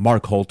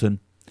Mark Holton.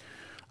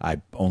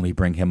 I only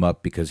bring him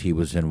up because he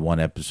was in one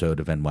episode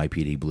of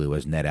NYPD Blue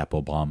as Ned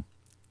Applebaum.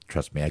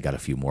 Trust me, I got a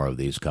few more of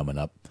these coming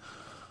up.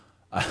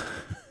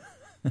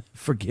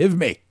 Forgive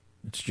me.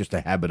 It's just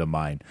a habit of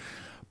mine.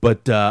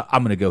 But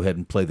I'm going to go ahead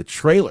and play the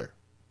trailer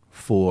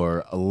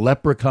for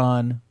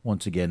Leprechaun.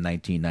 Once again,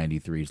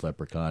 1993's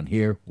Leprechaun.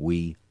 Here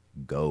we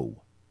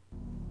go.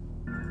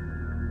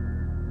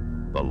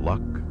 The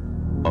luck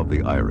of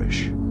the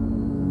Irish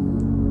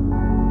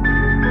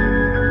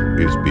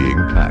is being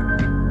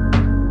packed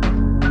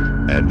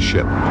and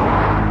shipped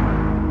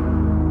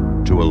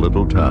to a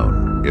little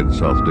town in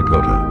South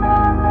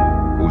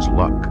Dakota whose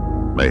luck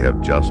may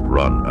have just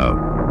run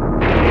out.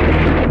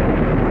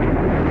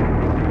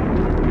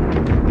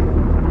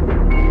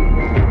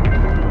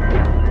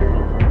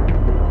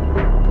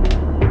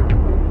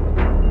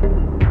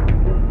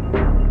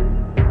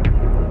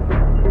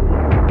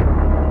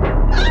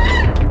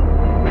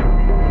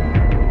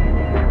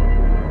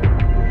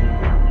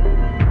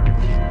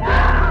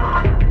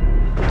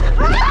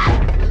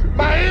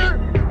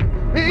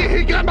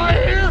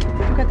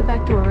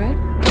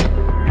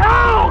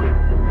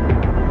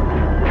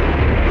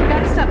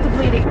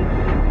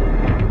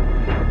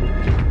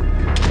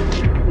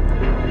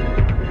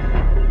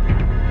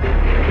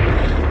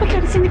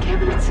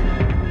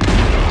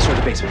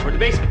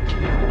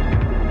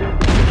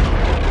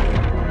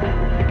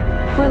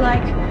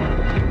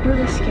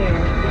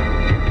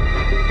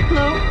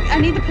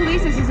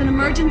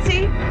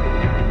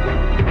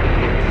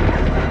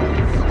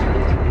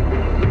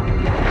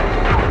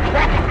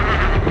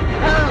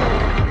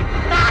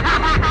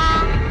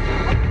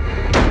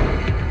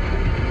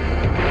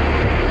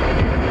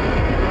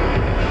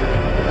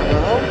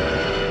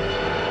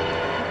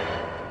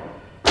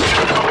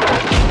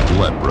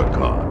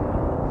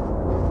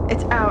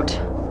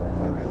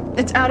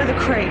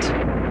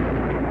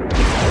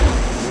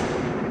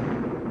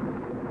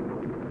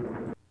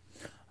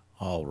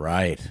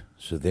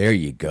 So there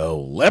you go,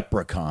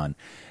 Leprechaun.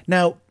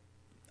 Now,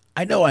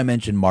 I know I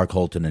mentioned Mark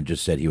Holton and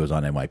just said he was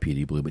on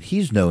NYPD Blue, but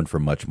he's known for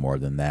much more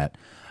than that.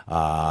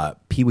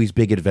 Pee-wee's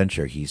Big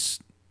Adventure, he's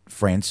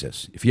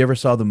Francis. If you ever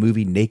saw the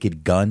movie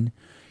Naked Gun,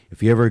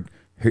 if you ever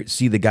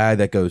see the guy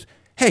that goes,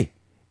 "Hey,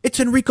 it's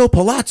Enrico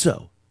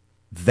Palazzo,"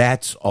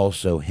 that's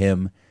also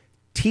him.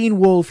 Teen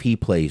Wolf, he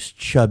plays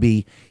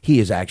Chubby. He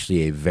is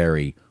actually a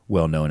very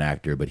well-known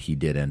actor, but he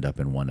did end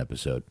up in one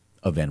episode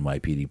of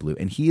NYPD Blue,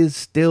 and he is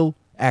still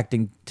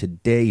acting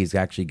today. He's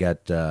actually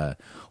got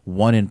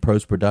one in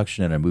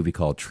post-production and a movie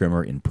called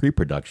Trimmer in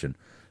pre-production.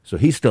 So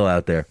he's still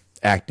out there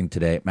acting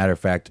today. Matter of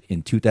fact,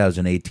 in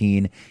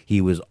 2018,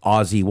 he was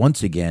Ozzy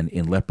once again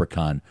in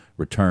Leprechaun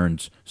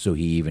Returns, so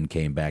he even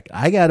came back.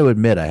 I got to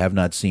admit, I have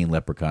not seen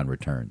Leprechaun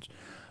Returns,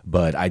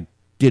 but I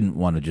didn't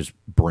want to just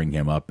bring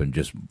him up and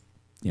just,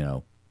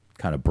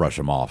 kind of brush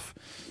him off.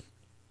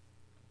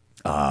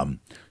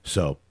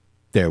 So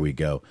there we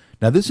go.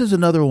 Now, this is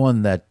another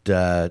one that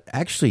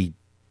actually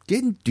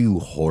didn't do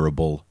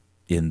horrible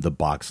in the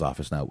box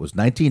office. Now, it was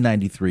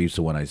 1993,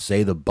 so when I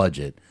say the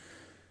budget,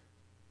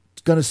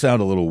 it's going to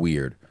sound a little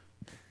weird.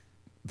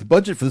 The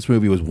budget for this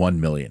movie was $1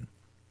 million.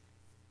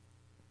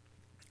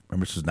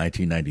 Remember, this was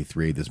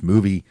 1993. This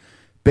movie,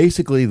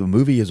 basically, the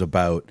movie is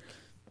about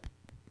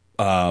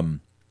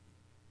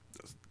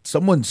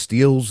someone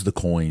steals the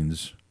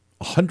coins,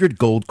 100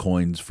 gold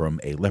coins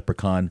from a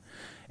leprechaun,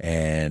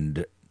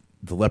 and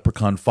the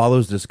leprechaun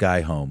follows this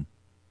guy home.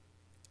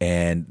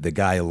 And the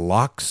guy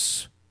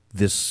locks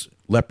this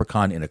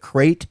leprechaun in a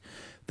crate.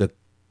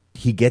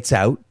 He gets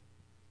out,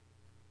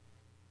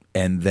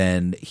 and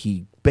then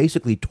he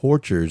basically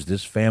tortures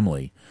this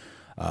family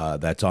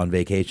that's on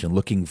vacation,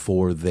 looking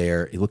for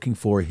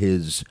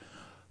his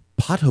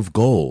pot of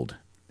gold,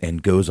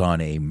 and goes on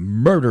a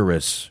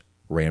murderous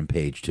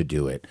rampage to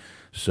do it.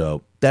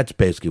 So that's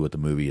basically what the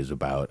movie is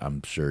about.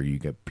 I'm sure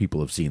people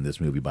have seen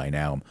this movie by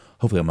now.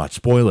 Hopefully, I'm not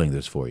spoiling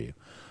this for you.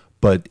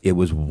 But it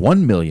was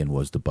 $1 million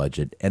was the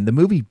budget, and the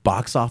movie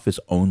box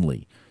office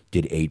only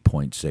did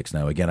 8.6.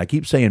 Now, again, I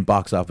keep saying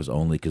box office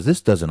only because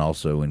this doesn't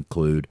also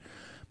include,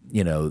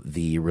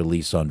 the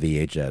release on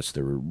VHS,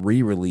 the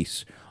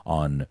re-release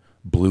on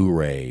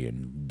Blu-ray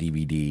and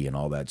DVD and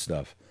all that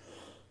stuff.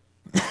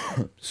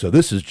 So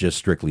this is just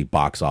strictly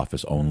box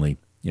office only,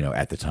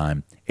 at the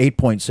time.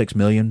 8.6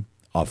 million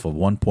off of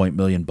 $1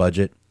 million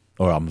budget,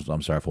 or I'm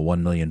sorry, for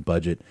 $1 million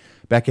budget.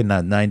 Back in the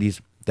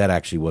 90s, that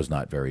actually was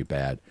not very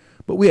bad.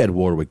 But we had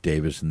Warwick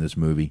Davis in this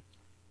movie,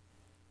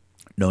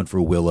 known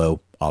for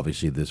Willow,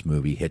 obviously this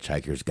movie,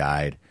 Hitchhiker's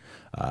Guide,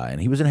 and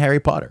he was in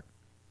Harry Potter.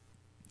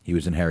 He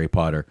was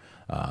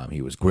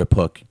Grip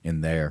Hook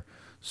in there,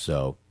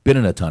 so been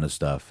in a ton of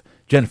stuff.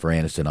 Jennifer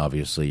Aniston,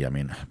 obviously,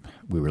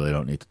 we really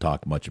don't need to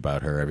talk much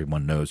about her.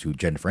 Everyone knows who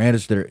Jennifer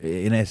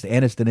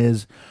Aniston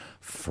is.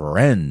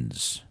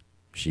 Friends.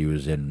 She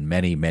was in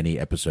many, many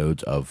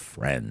episodes of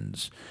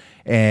Friends,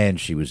 and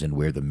she was in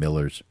We're the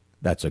Millers.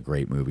 That's a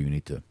great movie. We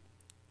need to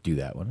do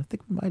that one. I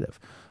think we might have.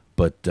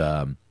 But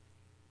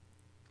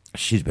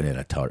she's been in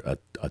a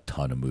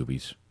ton of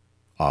movies,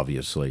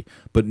 obviously.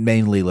 But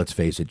mainly, let's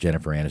face it,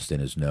 Jennifer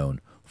Aniston is known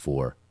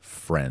for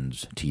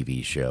Friends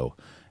TV show.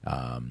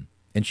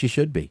 And she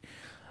should be.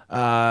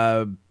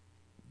 Now,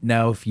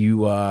 if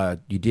you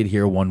did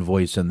hear one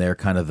voice in there,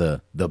 kind of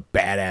the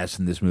badass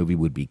in this movie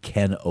would be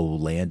Ken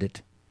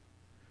Olandit.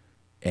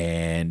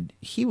 And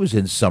he was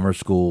in Summer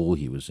School.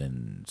 He was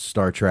in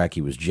Star Trek.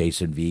 He was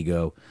Jason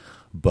Vigo.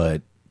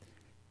 But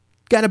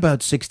got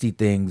about 60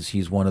 things.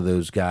 He's one of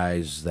those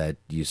guys that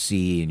you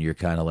see and you're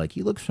kind of like,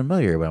 he looks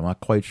familiar, but I'm not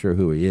quite sure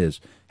who he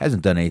is.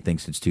 Hasn't done anything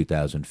since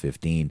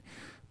 2015,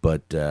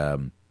 but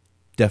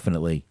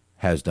definitely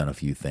has done a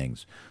few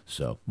things.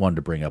 So wanted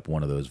to bring up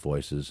one of those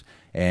voices.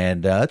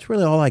 And that's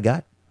really all I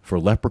got for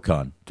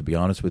Leprechaun, to be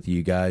honest with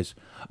you guys.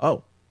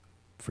 Oh,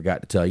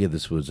 forgot to tell you,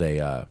 this was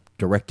a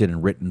directed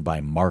and written by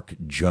Mark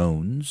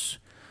Jones.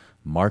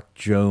 Mark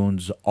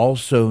Jones,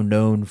 also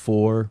known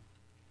for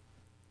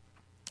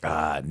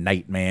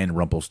Nightman,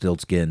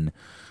 Rumpelstiltskin,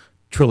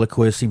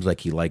 Triloquist. Seems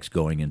like he likes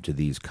going into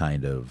these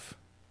kind of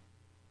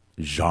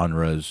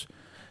genres.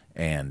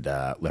 And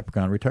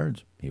Leprechaun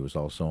Returns. He was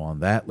also on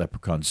that.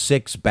 Leprechaun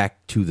 6,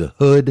 Back to the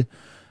Hood.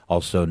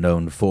 Also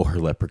known for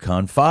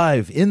Leprechaun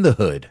 5, In the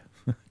Hood.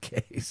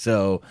 Okay,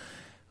 so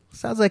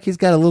sounds like he's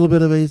got a little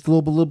bit of a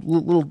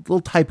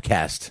little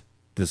typecast,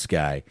 this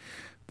guy.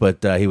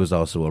 But he was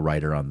also a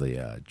writer on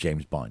the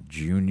James Bond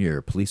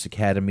Jr. Police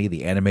Academy,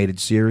 the animated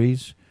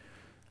series,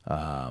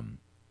 the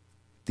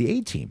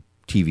A-Team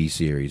TV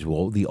series,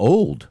 well, the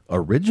old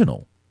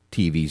original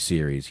TV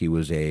series. He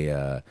was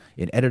an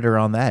editor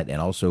on that and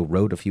also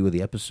wrote a few of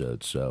the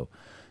episodes. So,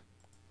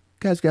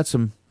 guys, that's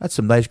some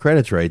nice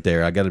credits right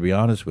there. I got to be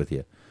honest with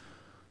you.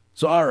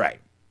 So, all right,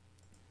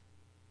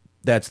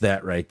 that's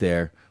that right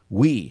there.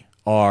 We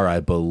are, I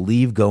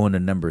believe, going to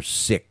number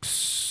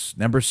 6.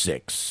 Number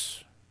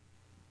 6.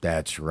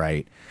 That's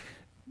right.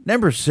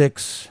 Number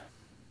 6.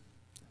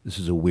 This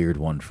is a weird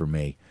one for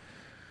me.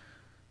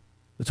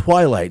 The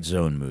Twilight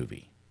Zone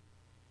movie.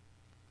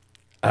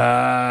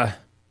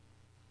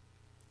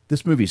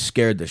 This movie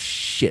scared the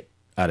shit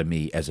out of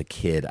me as a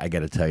kid. I got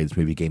to tell you, this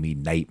movie gave me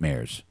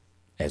nightmares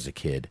as a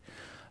kid.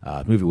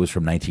 The movie was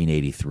from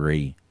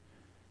 1983,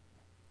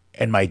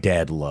 and my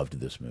dad loved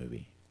this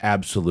movie.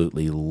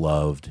 Absolutely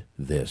loved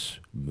this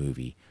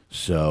movie.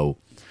 So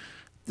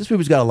this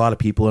movie's got a lot of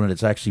people in it.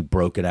 It's actually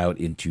broken out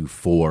into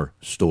 4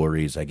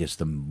 stories. I guess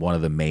one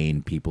of the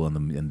main people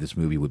in this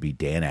movie would be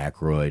Dan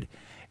Aykroyd.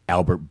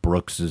 Albert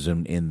Brooks is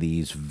in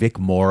these. Vic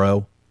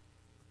Morrow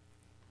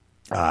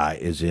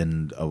is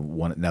in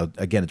one. Now,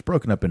 again, it's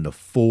broken up into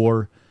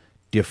 4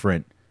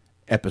 different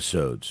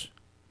episodes.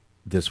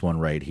 This one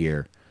right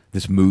here.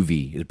 This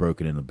movie is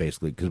broken into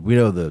basically, because we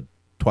know the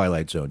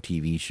Twilight Zone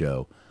TV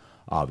show,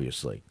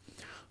 obviously.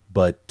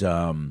 But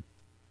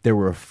there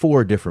were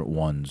 4 different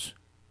ones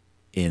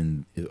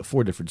in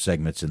 4 different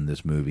segments in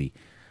this movie.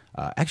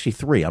 Actually,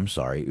 3, I'm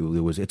sorry. It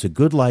was It's a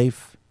Good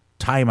Life,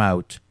 Time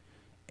Out,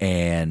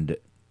 and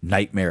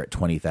Nightmare at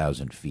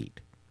 20,000 Feet.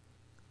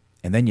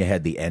 And then you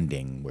had the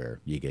ending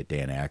where you get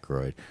Dan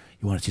Aykroyd.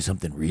 You want to see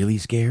something really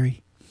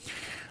scary?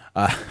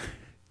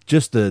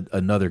 Just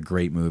another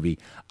great movie.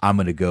 I'm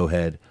going to go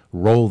ahead,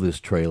 roll this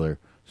trailer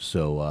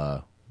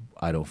so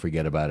I don't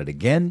forget about it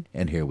again.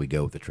 And here we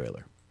go with the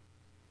trailer.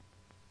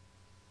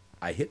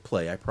 I hit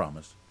play, I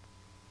promise.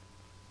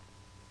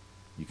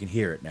 You can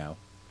hear it now.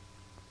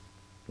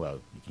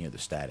 Well, you can hear the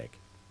static.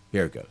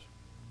 Here it goes.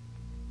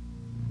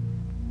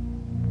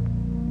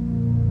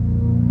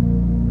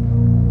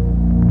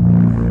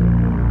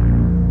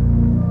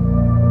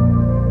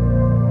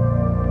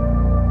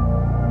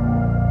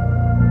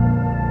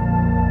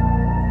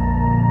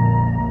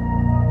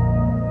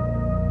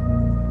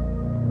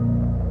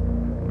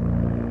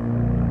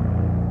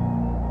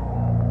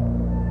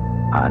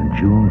 On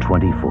June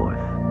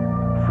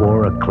 24th,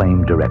 4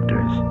 acclaimed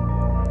directors,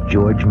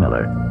 George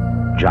Miller,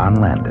 John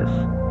Landis,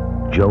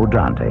 Joe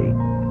Dante,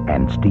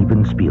 and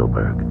Steven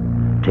Spielberg,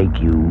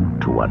 take you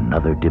to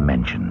another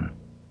dimension.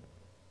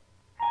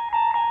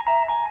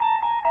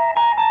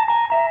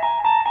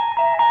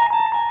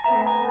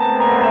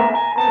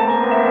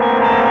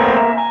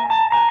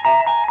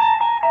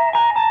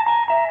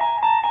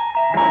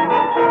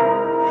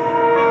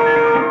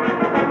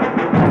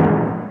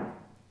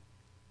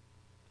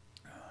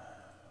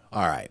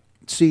 All right.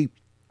 See,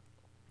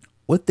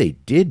 what they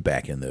did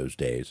back in those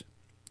days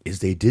is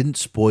they didn't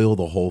spoil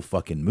the whole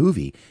fucking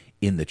movie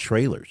in the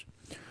trailers.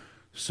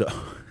 So,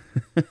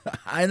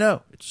 I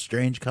know, it's a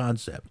strange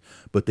concept,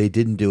 but they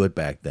didn't do it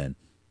back then.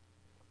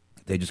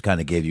 They just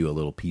kind of gave you a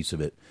little piece of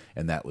it,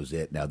 and that was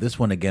it. Now, this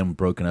one, again,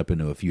 broken up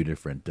into a few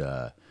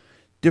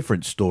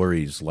different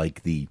stories,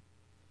 like the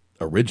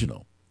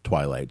original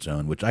Twilight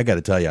Zone, which I got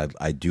to tell you,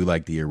 I do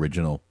like the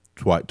original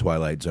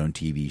Twilight Zone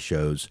TV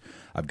shows.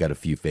 I've got a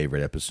few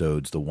favorite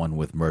episodes. The one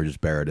with Burgess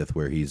Meredith,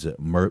 where he's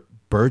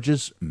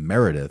Burgess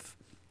Meredith,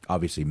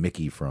 obviously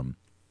Mickey from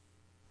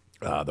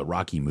the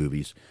Rocky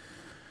movies.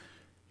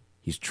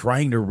 He's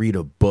trying to read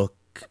a book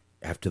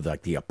after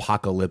the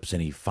apocalypse,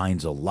 and he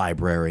finds a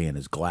library, and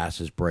his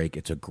glasses break.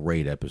 It's a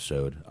great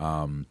episode.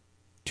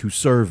 To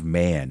Serve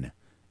Man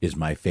is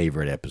my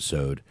favorite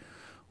episode,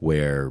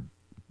 where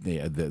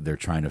they're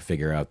trying to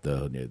figure out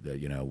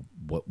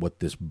what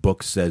this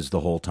book says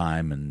the whole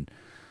time, and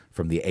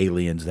from the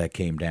aliens that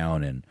came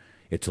down, and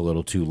it's a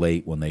little too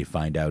late when they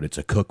find out it's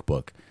a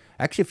cookbook.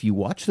 Actually, if you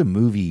watch the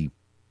movie,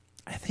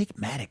 I think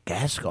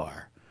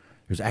Madagascar,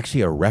 there's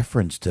actually a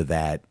reference to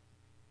that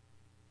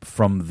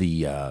from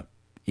the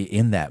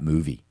in that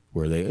movie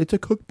where it's a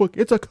cookbook,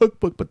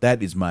 but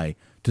that is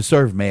To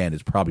Serve Man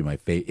is probably my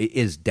favorite. It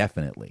is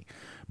definitely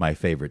my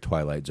favorite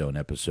Twilight Zone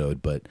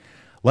episode. But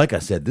like I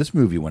said, this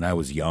movie when I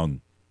was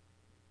young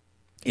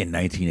in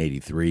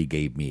 1983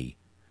 gave me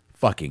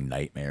fucking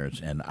nightmares,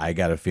 and I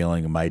got a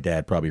feeling my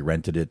dad probably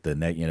rented it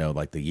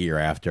the year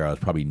after. I was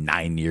probably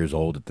 9 years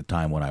old at the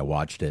time when I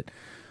watched it.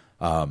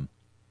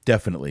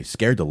 Definitely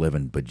scared the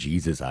living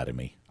bejesus out of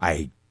me.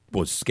 I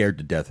was scared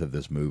to death of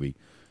this movie.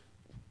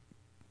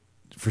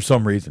 For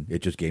some reason,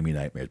 it just gave me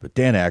nightmares. But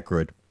Dan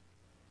Aykroyd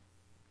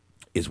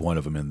is one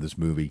of them in this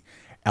movie.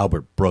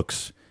 Albert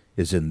Brooks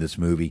is in this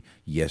movie.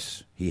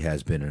 Yes, he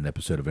has been in an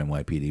episode of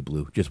NYPD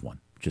Blue. Just one.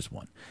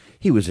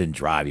 He was in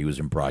Drive. He was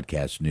in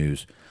Broadcast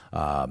News.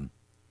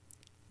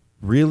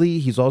 Really,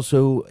 he's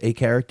also a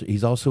character.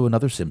 He's also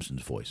another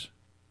Simpsons voice.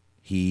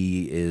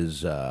 He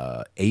is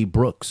A.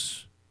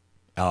 Brooks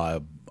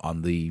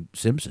on The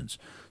Simpsons.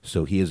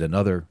 So he is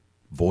another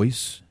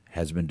voice,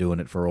 has been doing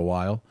it for a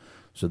while.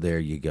 So there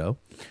you go.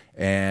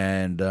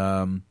 And,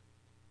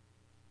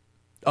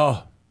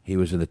 he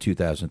was in the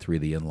 2003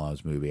 The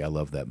In-Laws movie. I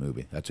love that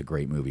movie. That's a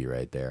great movie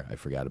right there. I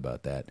forgot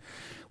about that.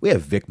 We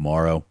have Vic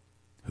Morrow,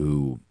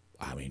 who,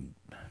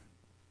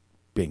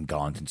 been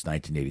gone since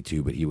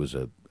 1982, but he was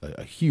a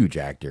huge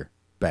actor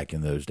back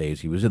in those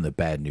days. He was in the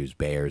Bad News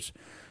Bears,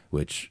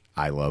 which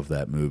I love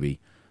that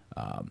movie.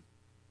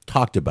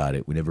 Talked about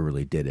it. We never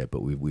really did it,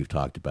 but we've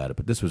talked about it.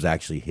 But this was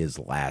actually his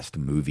last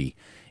movie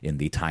in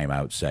the Time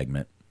Out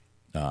segment.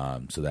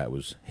 So that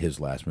was his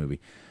last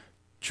movie.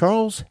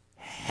 Charles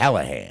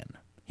Hallahan.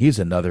 He's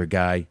another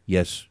guy.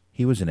 Yes,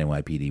 he was in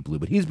NYPD Blue,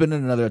 but he's been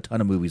in a ton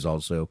of movies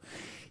also.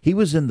 He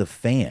was in The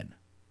Fan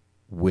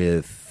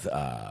with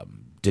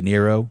De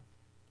Niro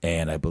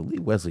and I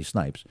believe Wesley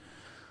Snipes.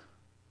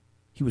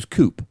 He was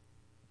Coop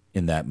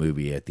in that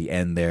movie at the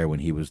end there when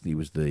he was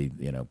the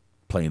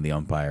playing the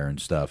umpire and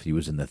stuff. He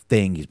was in The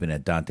Thing. He's been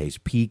at Dante's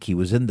Peak. He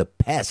was in The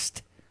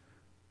Pest.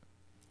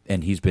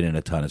 And he's been in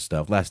a ton of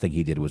stuff. Last thing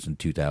he did was in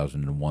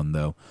 2001,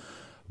 though.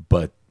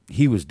 But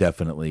he was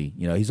definitely,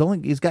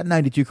 he's got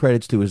 92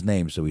 credits to his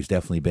name, so he's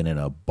definitely been in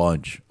a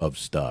bunch of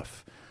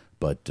stuff.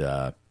 But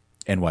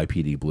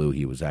NYPD Blue,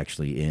 he was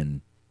actually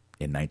in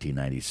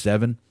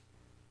 1997.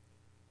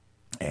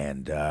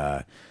 And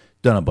done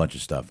a bunch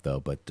of stuff, though.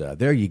 But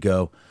there you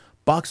go.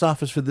 Box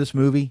office for this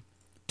movie,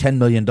 $10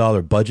 million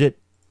budget,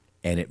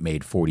 and it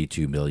made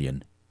 $42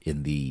 million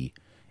in the...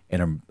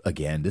 And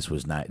again, this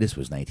was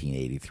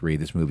 1983.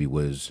 This movie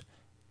was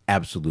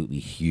absolutely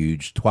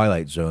huge.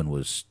 Twilight Zone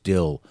was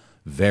still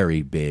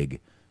very big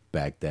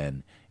back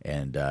then,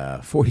 and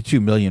 $42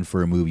 million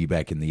for a movie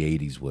back in the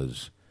 80s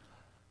was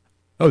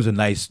a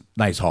nice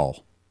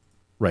haul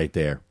right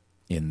there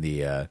in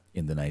the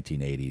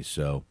 1980s.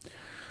 So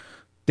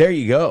there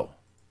you go.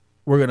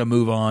 We're gonna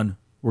move on.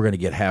 We're gonna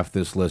get half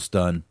this list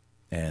done,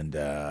 and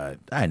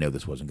I know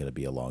this wasn't gonna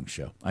be a long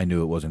show. I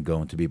knew it wasn't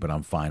going to be, but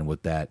I'm fine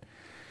with that.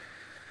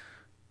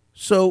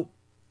 So,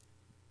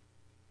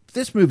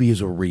 this movie is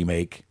a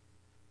remake.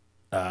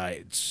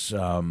 It's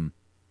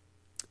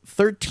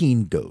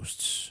 13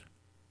 Ghosts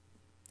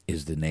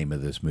is the name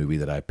of this movie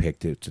that I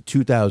picked. It's a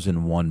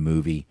 2001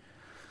 movie.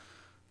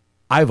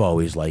 I've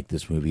always liked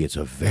this movie. It's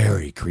a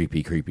very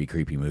creepy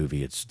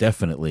movie. It's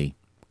definitely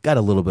got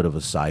a little bit of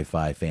a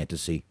sci-fi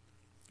fantasy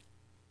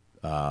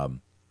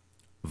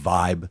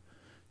vibe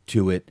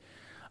to it.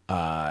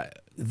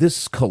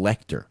 This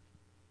collector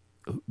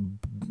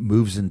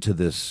moves into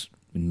this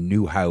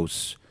new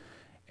house,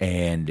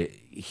 and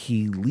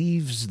he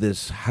leaves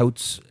this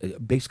house.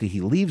 Basically,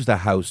 he leaves the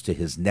house to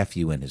his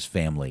nephew and his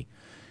family.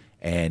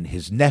 And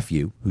his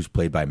nephew, who's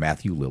played by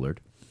Matthew Lillard,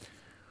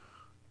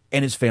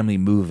 and his family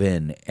move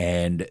in,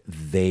 and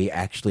they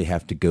actually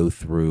have to go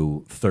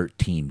through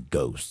 13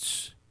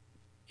 ghosts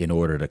in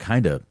order to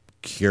kind of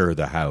cure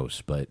the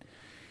house. But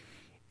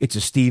it's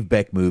a Steve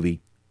Beck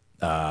movie.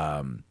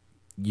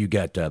 You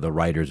got the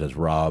writers as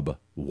Rob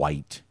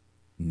White,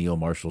 Neil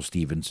Marshall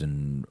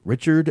Stevenson,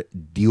 Richard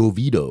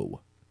Diovido.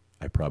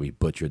 I probably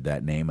butchered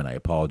that name, and I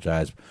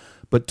apologize.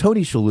 But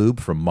Tony Shalhoub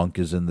from Monk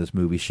is in this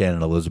movie.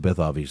 Shannon Elizabeth,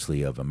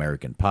 obviously, of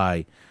American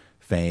Pie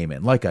fame.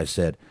 And like I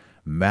said,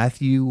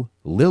 Matthew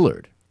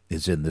Lillard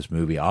is in this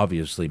movie.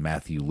 Obviously,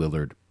 Matthew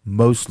Lillard,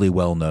 mostly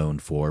well-known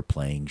for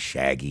playing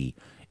Shaggy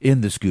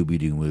in the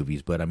Scooby-Doo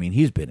movies. But, I mean,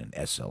 he's been in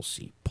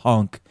SLC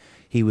Punk.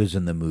 He was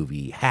in the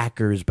movie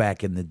Hackers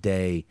back in the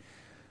day.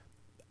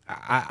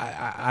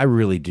 I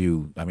really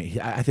do. I mean,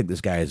 I think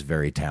this guy is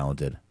very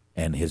talented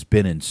and has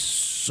been in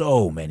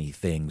so many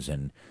things.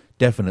 And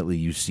definitely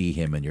you see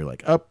him and you're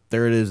like, oh,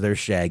 there it is. There's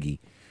Shaggy.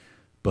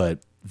 But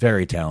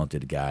very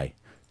talented guy.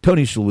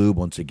 Tony Shalhoub,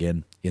 once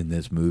again, in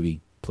this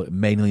movie,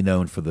 mainly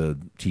known for the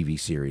TV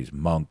series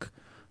Monk.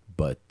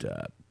 But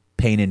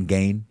Pain and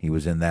Gain, he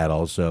was in that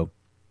also.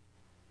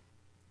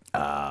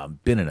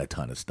 Been in a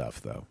ton of stuff,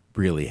 though.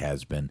 Really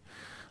has been.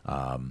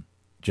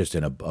 Just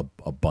in a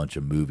bunch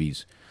of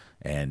movies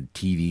and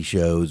TV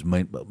shows,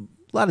 a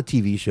lot of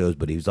TV shows,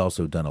 but he's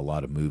also done a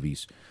lot of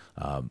movies.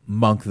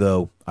 Monk,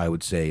 though, I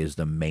would say is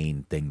the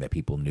main thing that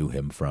people knew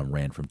him from.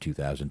 Ran from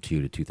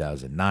 2002 to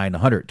 2009,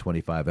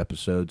 125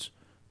 episodes.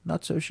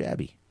 Not so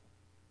shabby.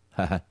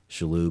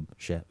 Shaloub.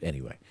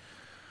 Anyway.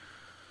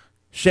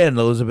 Shannon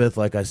Elizabeth,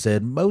 like I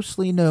said,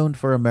 mostly known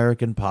for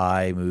American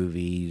Pie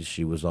movies.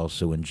 She was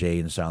also in Jay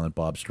and Silent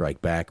Bob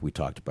Strike Back. We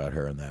talked about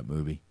her in that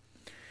movie.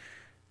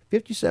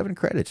 57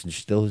 credits, and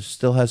she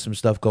still has some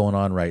stuff going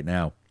on right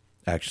now.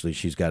 Actually,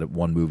 she's got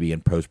one movie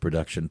in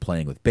post-production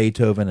playing with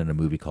Beethoven, and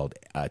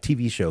a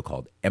TV show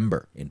called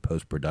Ember in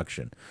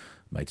post-production.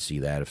 Might see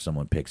that if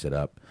someone picks it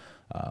up.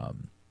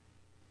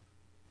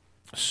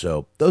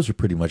 So those are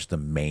pretty much the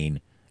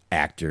main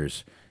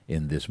actors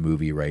in this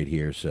movie right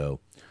here. So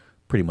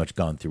pretty much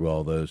gone through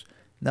all those.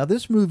 Now,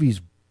 this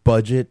movie's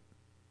budget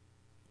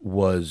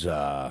was,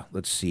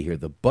 let's see here.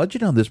 The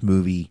budget on this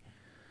movie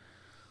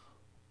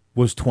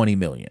was $20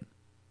 million.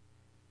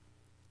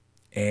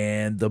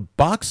 And the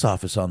box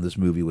office on this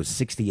movie was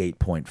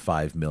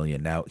 $68.5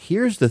 million. Now,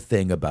 here's the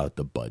thing about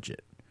the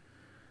budget.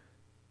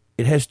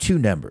 It has two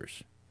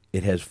numbers.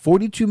 It has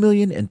 $42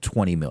 million and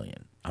 $20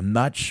 million. I'm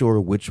not sure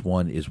which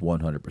one is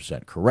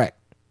 100% correct.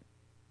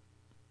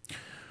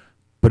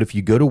 But if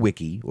you go to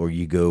Wiki or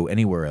you go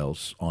anywhere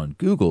else on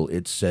Google,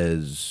 it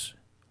says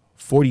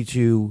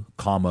 42,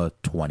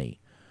 20.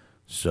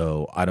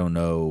 So I don't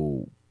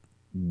know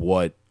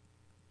what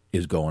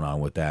is going on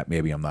with that.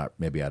 Maybe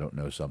I don't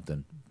know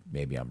something.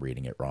 Maybe I'm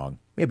reading it wrong.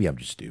 Maybe I'm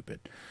just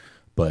stupid.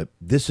 But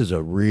this is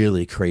a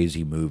really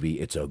crazy movie.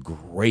 It's a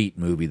great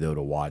movie, though,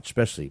 to watch.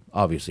 Especially,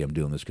 obviously, I'm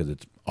doing this because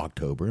it's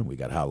October and we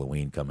got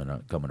Halloween coming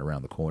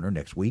around the corner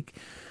next week.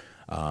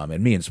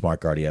 And me and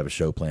Smart already have a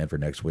show planned for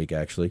next week,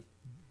 actually.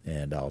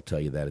 And I'll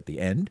tell you that at the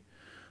end.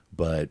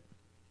 But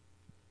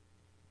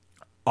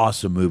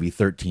awesome movie,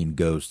 13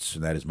 Ghosts,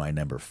 and that is my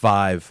number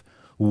 5,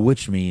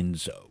 which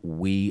means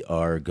we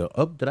are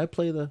did I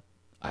play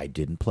I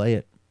didn't play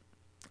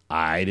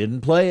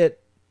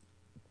it.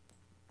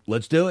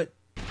 Let's do it.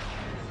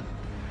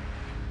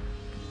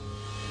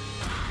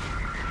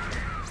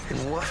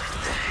 What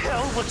the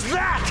hell was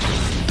that?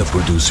 The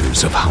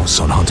producers of House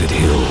on Haunted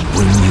Hill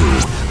bring you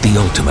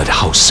the ultimate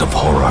house of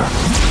horror,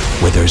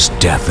 where there's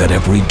death at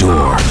every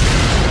door,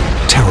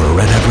 terror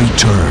at every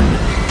turn.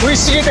 We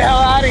should get the hell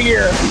out of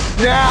here,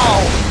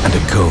 now! And a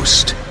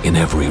ghost in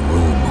every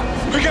room.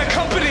 We got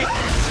company!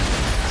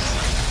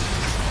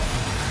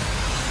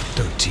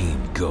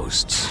 13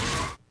 Ghosts.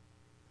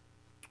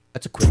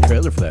 That's a quick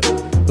trailer for that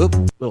movie. Oop,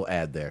 little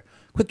ad there.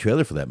 Quick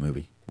trailer for that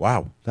movie.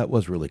 Wow, that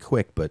was really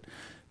quick, but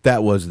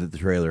that was the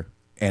trailer.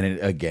 And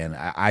again,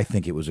 I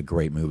think it was a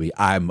great movie.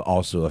 I'm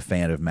also a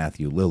fan of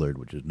Matthew Lillard,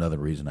 which is another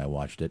reason I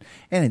watched it.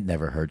 And it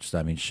never hurts.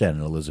 I mean,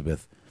 Shannon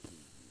Elizabeth,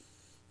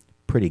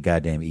 pretty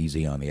goddamn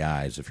easy on the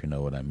eyes, if you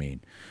know what I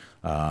mean.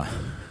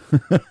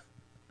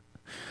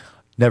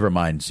 Never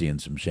mind seeing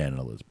some Shannon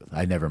Elizabeth.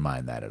 I never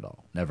mind that at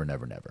all. Never,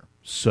 never, never.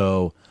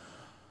 So,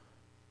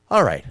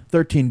 all right,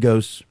 13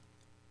 Ghosts.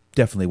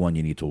 Definitely one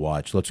you need to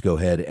watch. Let's go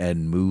ahead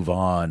and move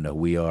on.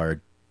 We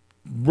are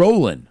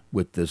rolling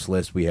with this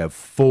list. We have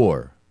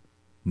 4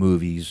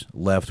 movies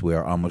left. We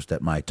are almost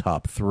at my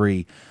top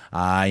 3.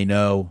 I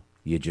know,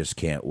 you just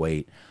can't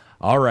wait.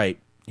 All right,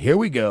 here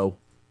we go.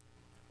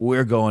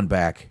 We're going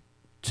back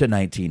to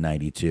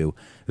 1992.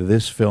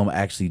 This film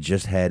actually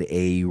just had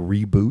a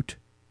reboot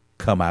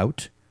come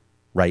out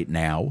right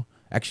now.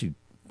 Actually,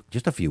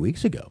 just a few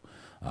weeks ago.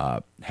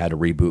 Had a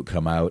reboot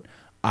come out.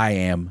 I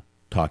am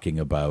talking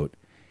about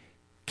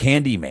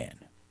Candyman.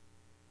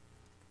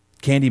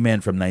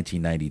 Candyman from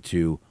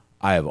 1992.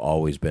 I have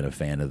always been a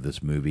fan of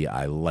this movie.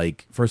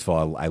 First of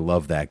all, I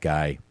love that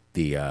guy,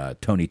 the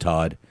Tony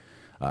Todd.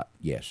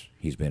 Yes,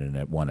 he's been in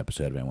one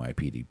episode of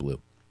NYPD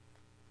Blue.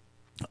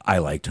 I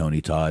like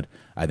Tony Todd.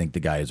 I think the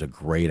guy is a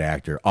great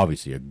actor.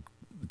 Obviously,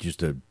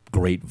 just a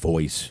great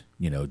voice,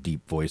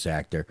 deep voice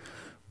actor.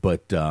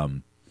 But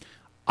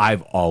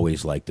I've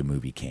always liked the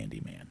movie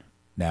Candyman.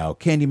 Now,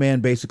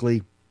 Candyman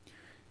basically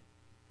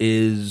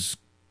is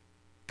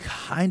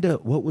kind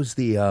of, what was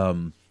the,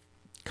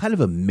 kind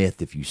of a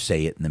myth. If you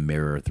say it in the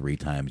mirror 3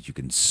 times, you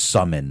can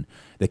summon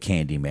the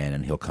Candyman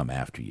and he'll come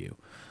after you.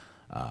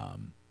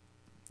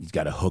 He's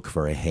got a hook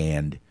for a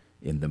hand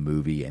in the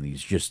movie, and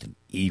he's just an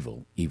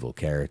evil, evil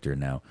character.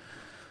 Now,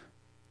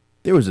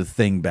 there was a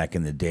thing back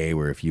in the day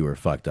where if you were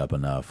fucked up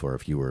enough, or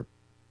if you were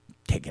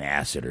taking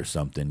acid or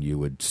something, you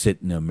would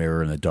sit in a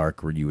mirror in the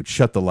dark where you would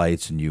shut the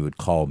lights and you would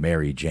call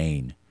Mary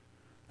Jane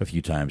a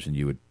few times, and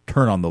you would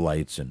turn on the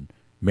lights, and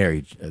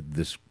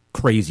this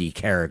crazy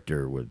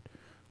character would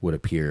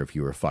appear if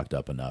you were fucked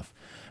up enough.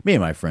 Me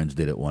and my friends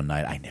did it one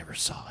night. I never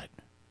saw it.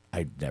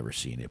 I'd never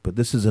seen it. But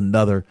this is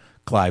another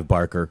Clive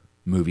Barker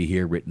movie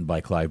here, written by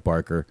Clive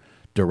Barker,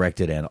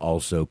 directed and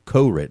also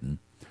co-written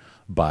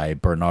by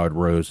Bernard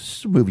Rose. This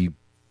is a movie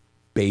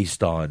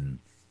based on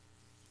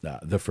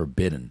The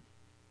Forbidden,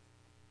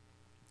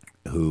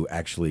 who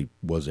actually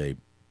was a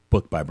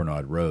book by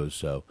Bernard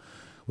Rose,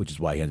 which is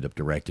why he ended up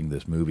directing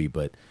this movie.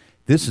 But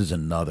this is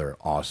another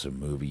awesome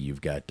movie.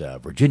 You've got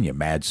Virginia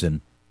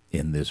Madsen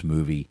in this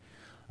movie,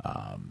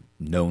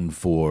 known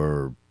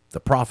for The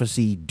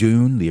Prophecy,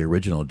 Dune, the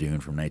original Dune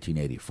from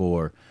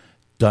 1984,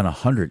 done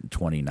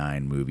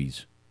 129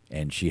 movies,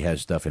 and she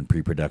has stuff in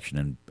pre-production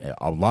and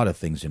a lot of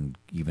things in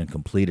even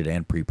completed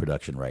and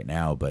pre-production right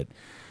now. But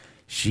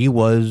she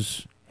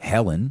was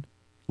Helen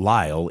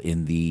Lyle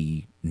in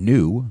the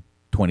new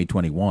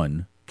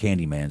 2021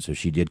 Candyman, so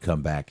she did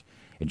come back,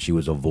 and she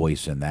was a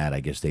voice in that.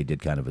 I guess they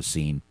did kind of a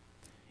scene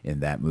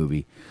in that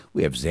movie.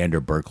 We have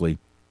Xander Berkeley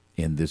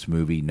in this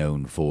movie,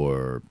 known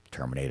for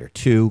Terminator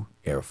 2,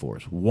 Air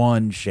Force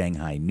One,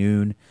 Shanghai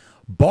Noon,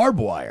 Barbed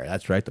Wire.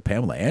 That's right, the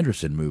Pamela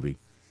Anderson movie.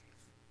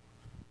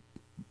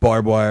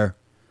 Barbed Wire.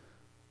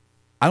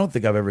 I don't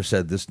think I've ever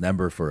said this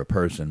number for a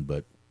person,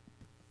 but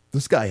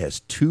this guy has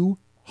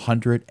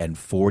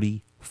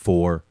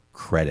 244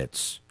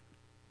 credits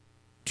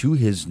to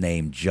his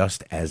name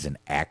just as an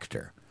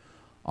actor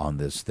on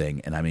this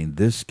thing. And I mean,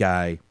 this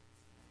guy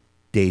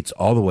dates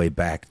all the way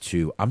back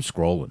to, I'm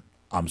scrolling.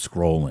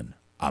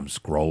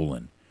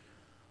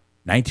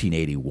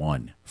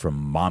 1981 from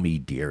Mommy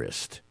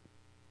Dearest.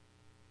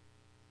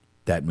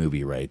 That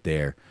movie right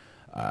there.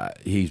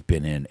 He's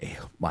been in,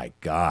 my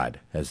God,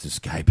 has this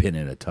guy been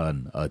in a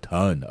ton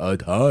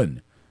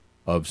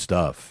of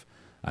stuff.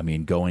 I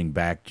mean, going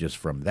back just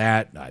from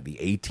that, the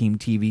A-Team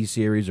TV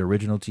series,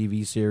 original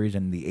TV series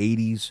in the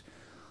 80s.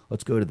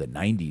 Let's go to the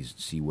 90s and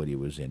see what he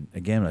was in.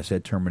 Again, I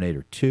said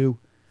Terminator 2,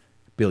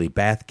 Billy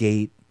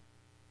Bathgate,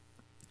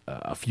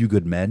 A Few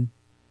Good Men.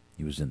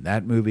 He was in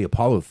that movie.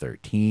 Apollo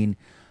 13.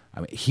 I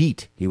mean,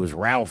 Heat. He was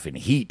Ralph in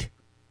Heat.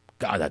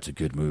 God, that's a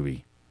good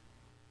movie.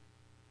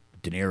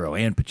 De Niro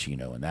and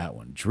Pacino in that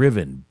one.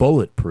 Driven,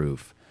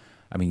 Bulletproof.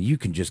 I mean, you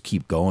can just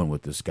keep going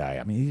with this guy.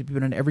 I mean, he's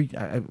been in every...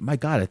 my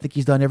God, I think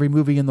he's done every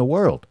movie in the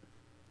world.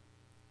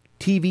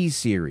 TV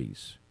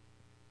series.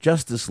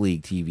 Justice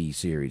League TV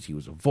series. He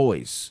was a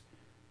voice.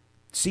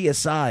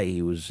 CSI,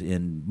 he was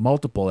in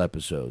multiple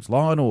episodes.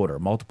 Law & Order,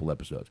 multiple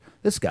episodes.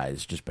 This guy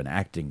has just been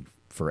acting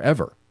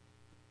forever.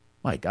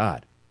 My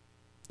God.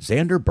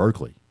 Xander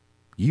Berkeley.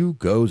 You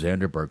go,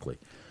 Xander Berkeley.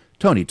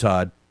 Tony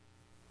Todd.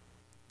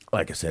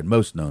 Like I said,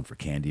 most known for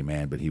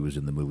Candyman, but he was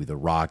in the movie The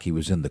Rock. He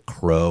was in The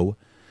Crow,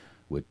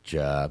 which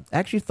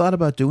actually thought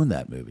about doing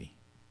that movie.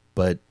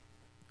 But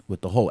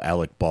with the whole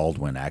Alec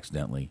Baldwin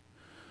accidentally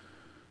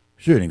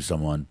shooting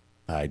someone,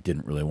 I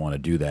didn't really want to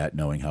do that,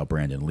 knowing how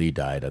Brandon Lee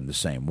died in the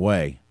same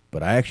way.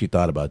 But I actually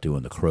thought about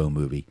doing The Crow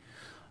movie.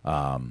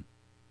 Man,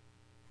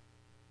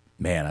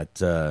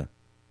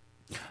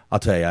 I'll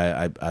tell you,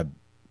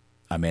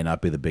 I may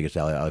not be the biggest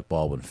Alec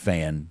Baldwin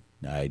fan.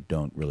 I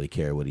don't really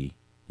care what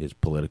his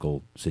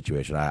political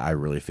situation. I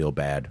really feel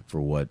bad for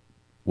what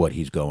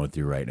he's going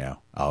through right now.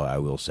 I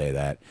will say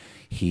that.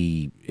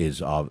 He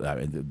is,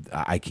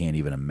 I can't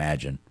even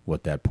imagine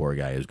what that poor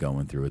guy is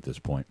going through at this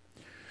point.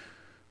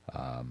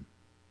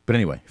 But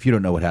anyway, if you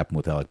don't know what happened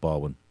with Alec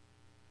Baldwin,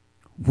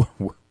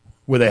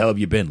 where the hell have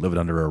you been? Living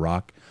under a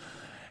rock?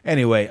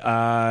 Anyway,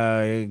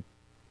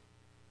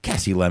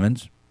 Cassie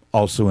Lemons,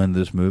 also in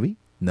this movie,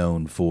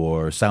 known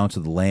for Silence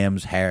of the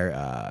Lambs,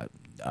 Harriet.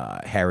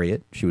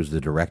 She was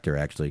the director,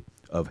 actually,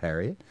 of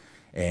Harriet.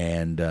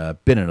 And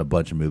been in a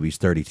bunch of movies,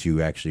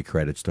 32 actually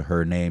credits to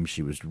her name.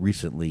 She was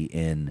recently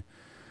in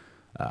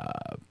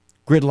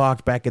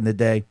Gridlocked back in the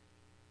day.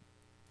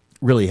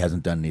 Really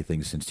hasn't done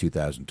anything since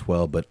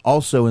 2012, but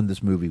also in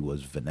this movie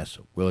was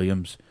Vanessa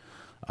Williams,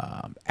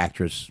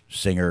 actress,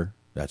 singer.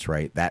 That's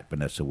right, that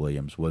Vanessa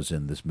Williams was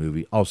in this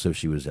movie. Also,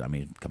 she was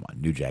in, come on,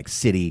 New Jack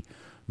City,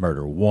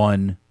 Murder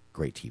One,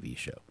 great TV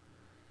show.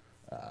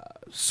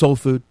 Soul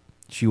Food,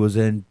 she was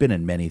in, been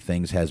in many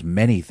things, has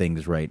many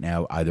things right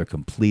now, either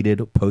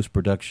completed,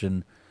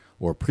 post-production,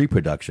 or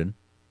pre-production,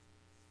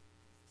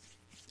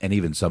 and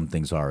even some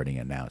things already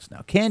announced.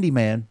 Now,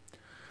 Candyman,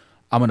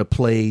 I'm going to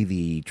play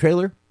the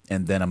trailer,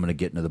 and then I'm going to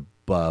get into the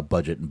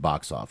budget and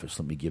box office.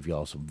 Let me give you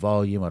all some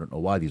volume. I don't know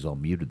why these all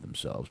muted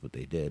themselves, but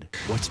they did.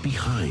 What's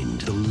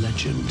behind the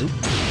legend?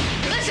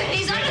 Listen,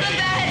 he's under the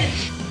bed!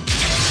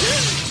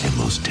 And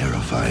most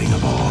terrifying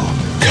of all,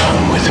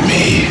 come with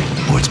me.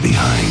 What's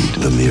behind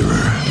the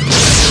mirror?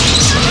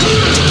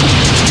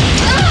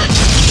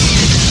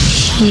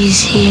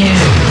 He's here.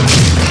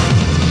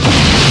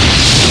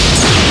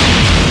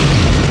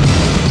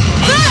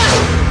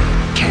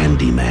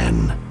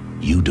 Candyman.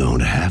 You don't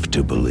have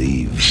to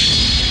believe.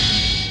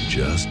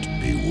 Just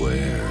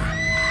beware.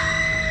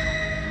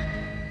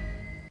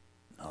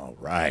 All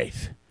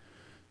right.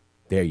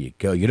 There you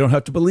go. You don't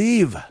have to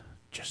believe.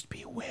 Just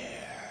beware.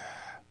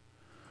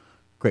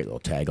 Great little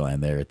tagline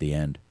there at the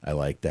end. I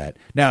like that.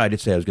 Now, I did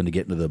say I was going to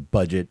get into the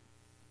budget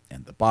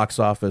and the box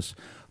office.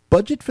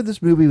 Budget for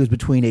this movie was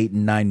between $8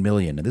 and $9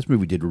 million, and this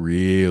movie did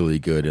really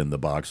good in the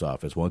box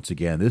office. Once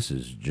again, this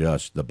is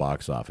just the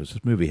box office.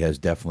 This movie has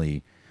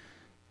definitely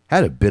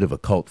had a bit of a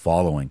cult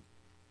following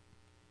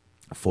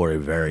for a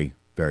very,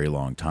 very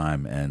long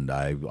time, and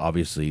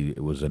obviously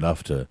it was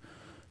enough to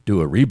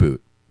do a reboot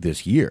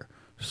this year.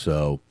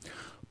 So,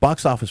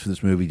 box office for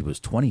this movie was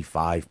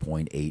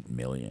 $25.8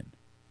 million.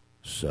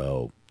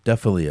 So,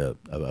 definitely a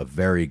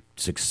very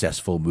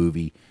successful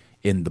movie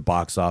in the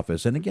box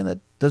office. And again, that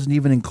doesn't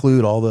even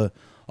include all the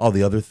all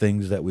the other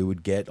things that we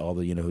would get, all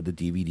the, the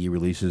DVD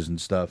releases and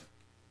stuff.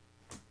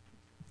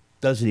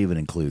 Doesn't even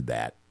include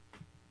that.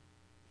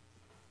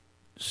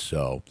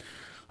 So,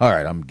 all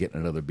right, I'm getting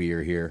another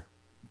beer here.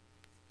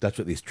 That's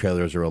what these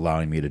trailers are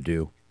allowing me to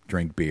do.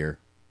 Drink beer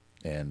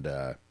and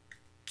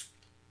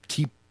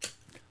keep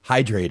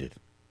hydrated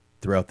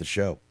throughout the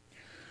show.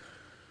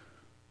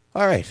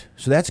 All right,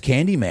 so that's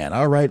Candyman.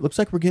 All right, looks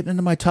like we're getting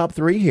into my top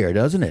 3 here,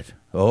 doesn't it?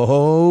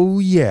 Oh,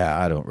 yeah.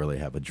 I don't really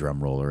have a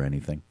drum roll or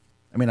anything.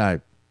 I mean,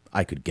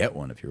 I could get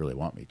one if you really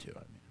want me to.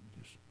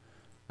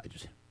 I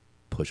just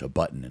push a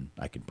button and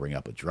I can bring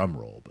up a drum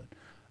roll, but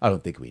I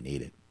don't think we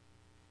need it.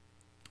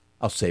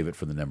 I'll save it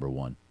for the number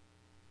 1.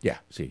 Yeah,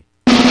 see.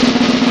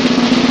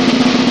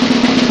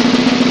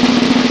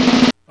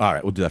 All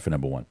right, we'll do that for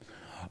number 1.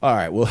 All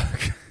right, well,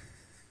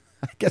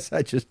 I guess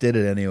I just did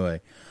it anyway.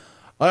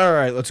 All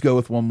right, let's go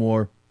with one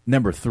more.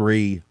 Number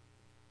 3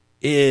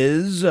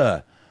 is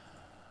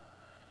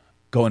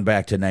going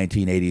back to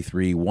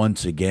 1983.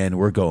 Once again,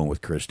 we're going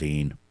with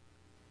Christine.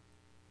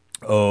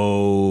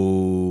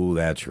 Oh,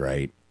 that's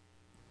right.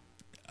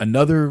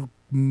 Another,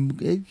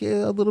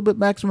 a little bit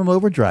Maximum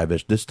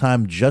Overdrive-ish. This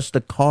time, just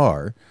a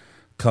car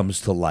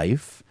comes to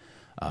life.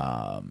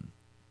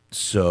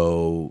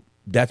 So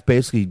that's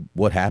basically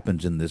what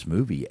happens in this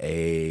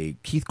movie.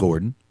 Keith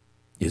Gordon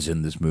is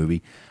in this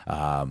movie.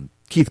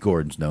 Keith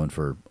Gordon's known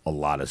for a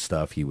lot of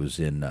stuff. He was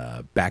in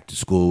Back to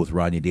School with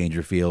Rodney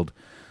Dangerfield.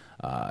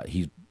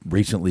 He's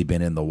recently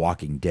been in The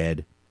Walking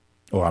Dead.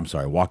 Or, I'm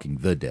sorry, Walking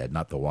the Dead,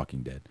 not The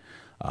Walking Dead.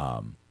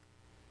 Done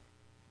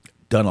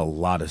a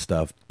lot of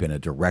stuff. Been a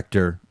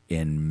director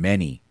in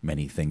many,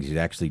 many things. He's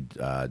actually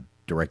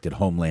directed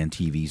Homeland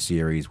TV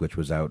series, which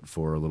was out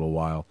for a little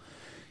while.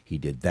 He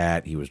did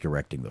that. He was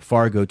directing the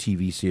Fargo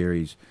TV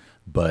series.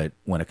 But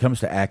when it comes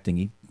to acting,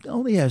 he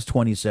only has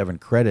 27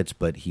 credits,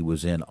 but he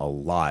was in a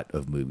lot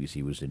of movies.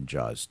 He was in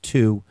Jaws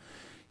 2.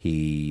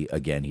 He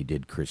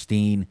did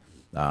Christine.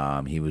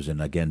 He was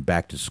in, again,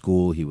 Back to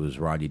School. He was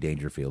Rodney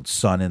Dangerfield's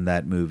son in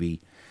that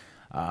movie.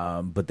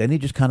 But then he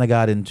just kind of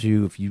got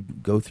into, if you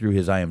go through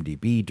his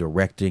IMDb,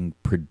 directing,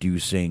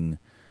 producing,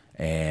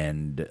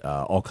 and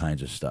all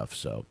kinds of stuff.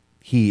 So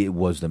he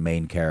was the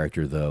main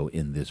character, though,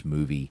 in this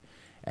movie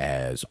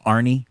as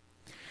Arnie.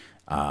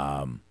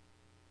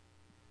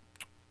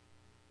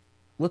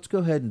 Let's go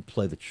ahead and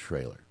play the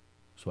trailer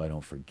so I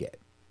don't forget.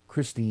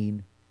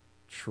 Christine,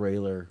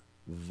 trailer,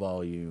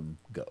 volume,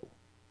 go.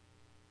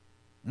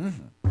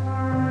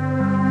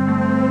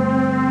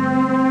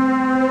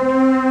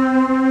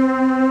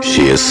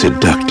 She is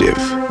seductive.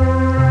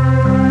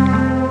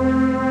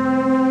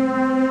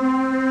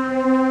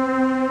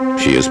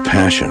 She is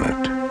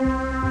passionate.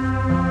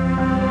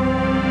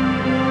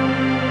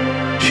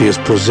 She is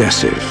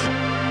possessive.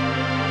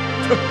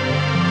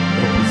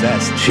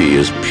 Possessed. She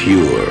is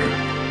pure.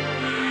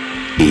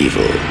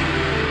 Evil.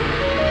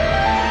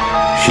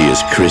 She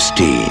is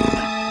Christine,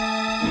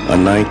 a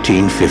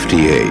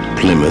 1958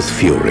 Plymouth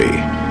Fury,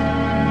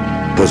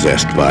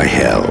 possessed by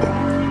hell.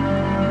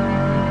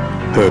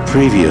 Her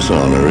previous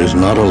owner is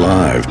not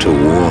alive to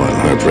warn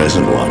her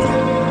present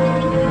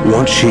one.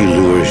 Once she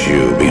lures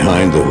you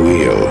behind the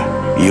wheel,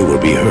 you will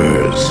be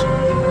hers,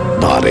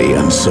 body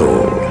and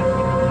soul.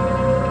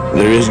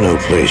 There is no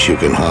place you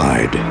can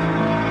hide,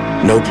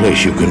 no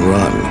place you can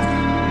run,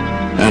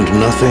 and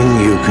nothing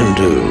you can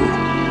do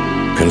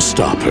can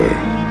stop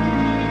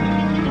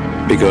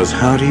her. Because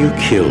how do you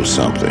kill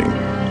something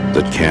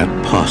that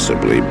can't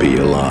possibly be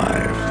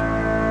alive?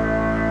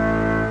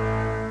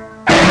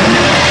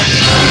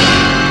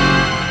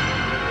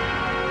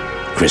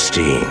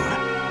 Christine,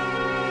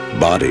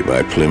 body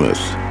by Plymouth,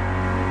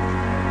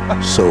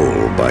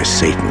 soul by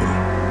Satan.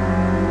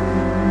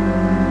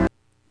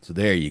 So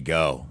there you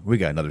go. We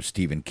got another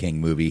Stephen King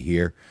movie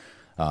here,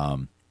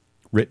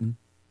 written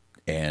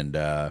and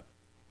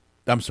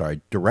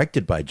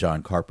directed by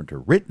John Carpenter,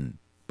 written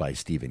by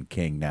Stephen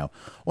King. Now,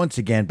 once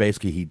again,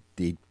 basically he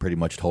pretty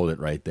much told it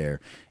right there.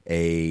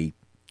 A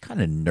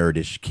kind of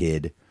nerdish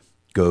kid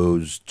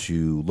goes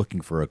to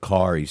looking for a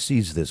car. He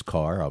sees this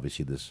car,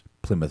 obviously this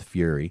Plymouth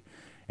Fury,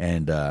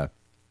 and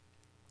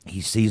he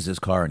sees this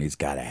car and he's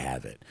got to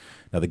have it.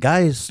 Now, the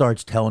guy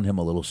starts telling him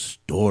a little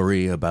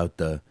story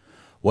about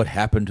what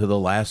happened to the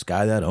last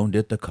guy that owned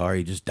it, the car.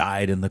 He just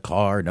died in the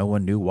car. No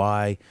one knew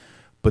why.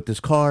 But this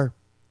car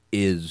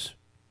is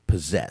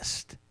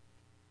possessed.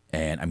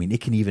 And, I mean, it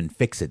can even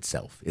fix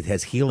itself. It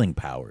has healing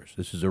powers.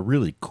 This is a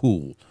really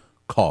cool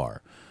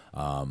car.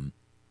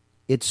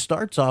 It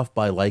starts off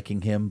by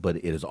liking him, but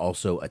it is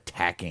also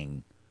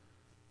attacking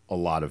a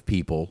lot of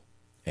people.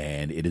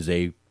 And it is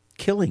a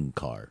killing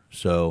car.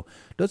 So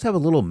it does have a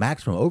little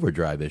Maximum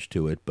Overdrive-ish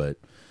to it, but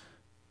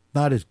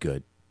not as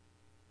good.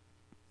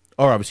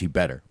 Or obviously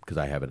better, because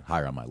I have it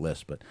higher on my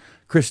list. But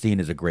Christine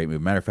is a great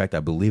movie. Matter of fact, I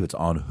believe it's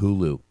on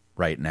Hulu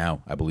right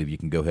now. I believe you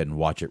can go ahead and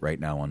watch it right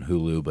now on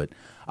Hulu. But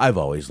I've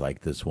always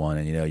liked this one.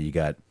 And, you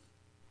got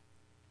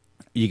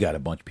a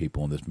bunch of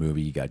people in this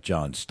movie. You got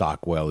John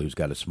Stockwell, who's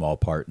got a small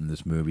part in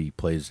this movie. He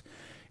plays,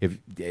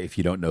 if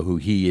you don't know who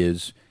he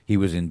is, he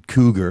was in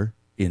Cougar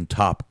in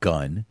Top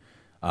Gun.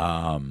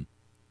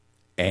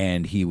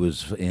 And he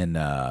was in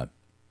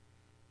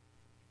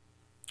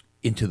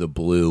Into the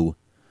Blue.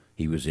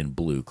 He was in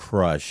Blue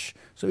Crush.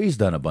 So he's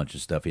done a bunch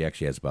of stuff. He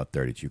actually has about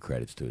 32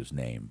 credits to his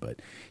name.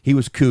 But he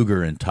was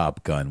Cougar in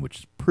Top Gun, which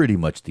is pretty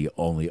much the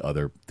only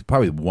other,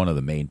 probably one of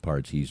the main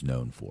parts he's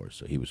known for.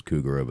 So he was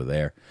Cougar over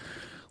there.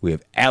 We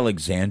have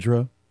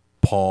Alexandra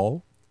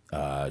Paul.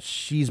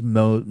 She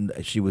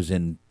was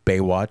in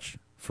Baywatch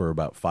for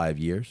about 5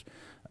 years.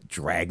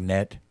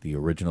 Dragnet, the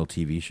original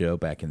TV show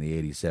back in the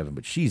 87.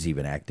 But she's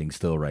even acting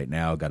still right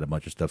now. Got a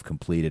bunch of stuff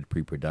completed,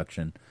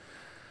 pre-production.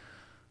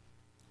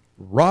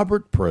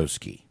 Robert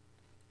Prosky.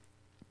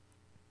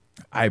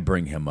 I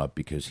bring him up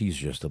because he's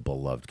just a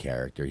beloved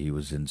character. He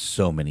was in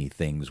so many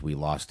things. We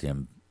lost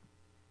him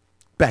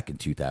back in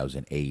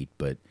 2008,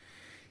 but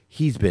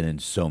he's been in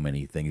so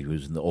many things. He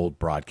was in the old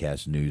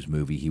broadcast news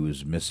movie. He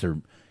was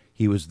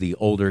the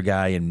older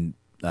guy in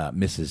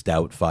Mrs.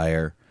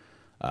 Doubtfire.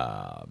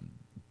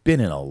 Been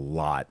in a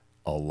lot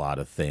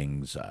of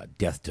things.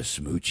 Death to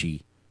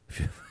Smoochie.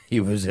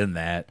 He was in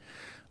that.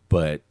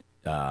 But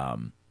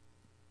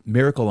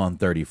Miracle on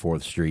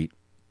 34th Street,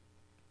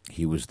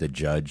 he was the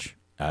judge.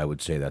 I would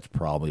say that's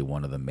probably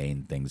one of the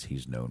main things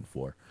he's known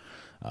for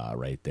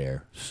right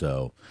there.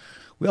 So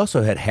we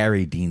also had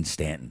Harry Dean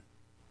Stanton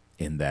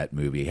in that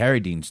movie.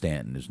 Harry Dean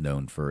Stanton is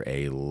known for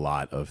a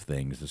lot of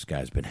things. This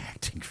guy's been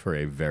acting for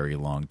a very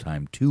long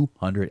time.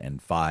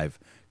 205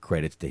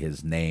 credits to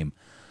his name.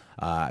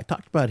 I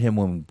talked about him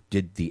when we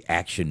did the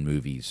action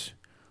movies,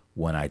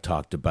 when I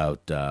talked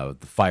about The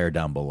Fire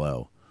Down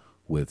Below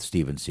with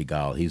Steven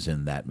Seagal. He's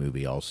in that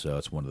movie also.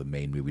 It's one of the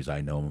main movies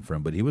I know him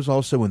from. But he was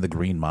also in The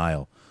Green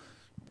Mile.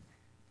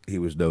 He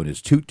was known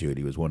as Toot Toot.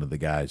 He was one of the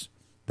guys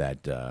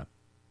that,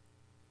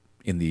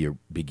 in the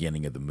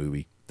beginning of the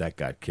movie, that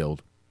got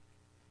killed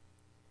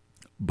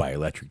by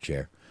electric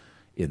chair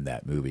in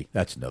that movie.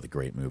 That's another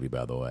great movie,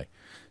 by the way.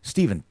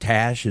 Stephen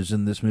Tash is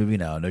in this movie.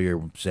 Now, I know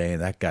you're saying,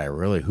 that guy,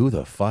 really, who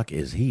the fuck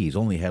is he? He's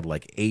only had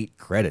like 8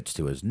 credits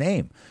to his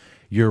name.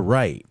 You're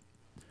right.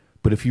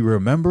 But if you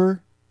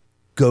remember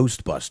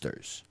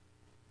Ghostbusters,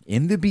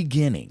 in the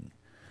beginning,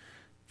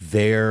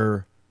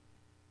 they're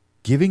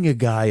giving a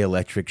guy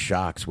electric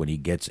shocks when he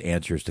gets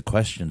answers to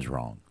questions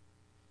wrong.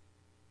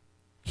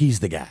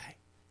 He's the guy.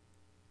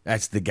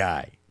 That's the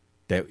guy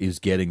that is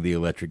getting the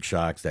electric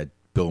shocks that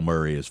Bill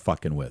Murray is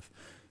fucking with.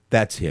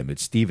 That's him.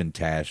 It's Stephen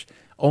Tash.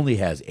 Only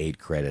has 8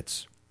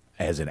 credits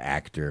as an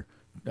actor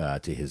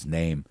to his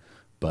name.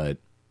 But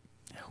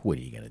what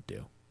are you going to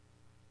do?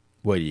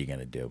 What are you going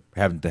to do?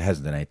 Hasn't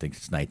done anything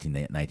since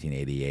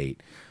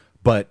 1988.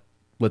 But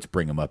let's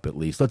bring him up at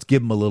least. Let's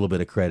give him a little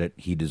bit of credit.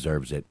 He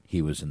deserves it.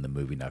 He was in the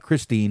movie. Now,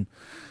 Christine,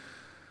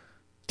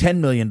 $10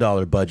 million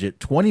budget,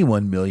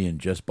 $21 million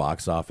just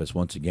box office.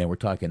 Once again, we're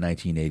talking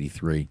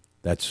 1983.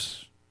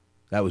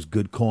 That was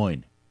good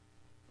coin.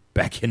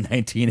 Back in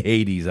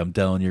 1980s, I'm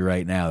telling you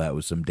right now, that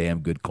was some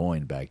damn good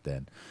coin back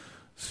then.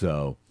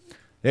 So,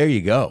 there you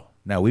go.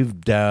 Now,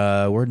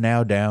 we're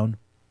now down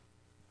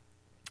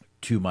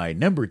to my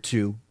number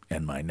 2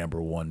 and my number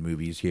 1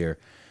 movies here.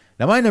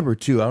 Now, my number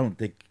 2, I don't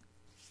think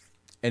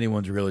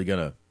anyone's really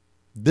going to...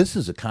 This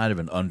is a kind of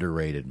an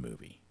underrated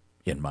movie,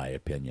 in my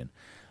opinion.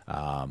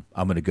 I'm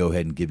going to go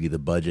ahead and give you the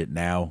budget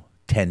now.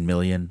 $10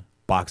 million.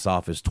 Box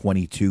office,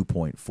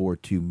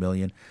 $22.42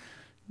 million.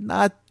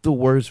 Not the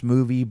worst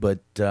movie, but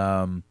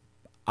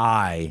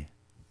I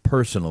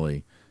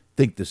personally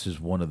think this is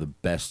one of the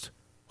best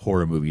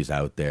horror movies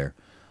out there.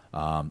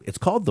 It's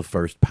called The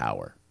First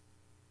Power.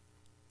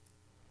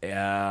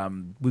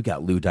 We've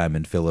got Lou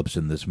Diamond Phillips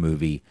in this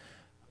movie.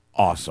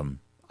 Awesome.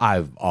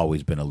 I've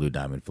always been a Lou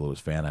Diamond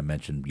Phillips fan. I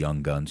mentioned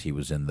Young Guns. He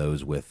was in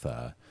those with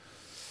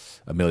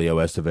Emilio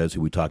Estevez,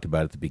 who we talked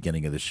about at the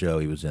beginning of the show.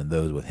 He was in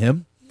those with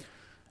him.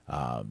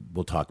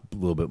 We'll talk a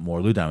little bit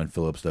more. Lou Diamond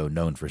Phillips, though,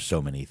 known for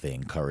so many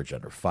things. Courage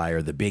Under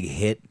Fire, The Big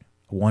Hit,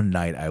 One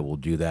Night I Will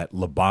Do That.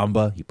 La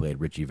Bamba, he played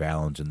Richie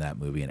Valens in that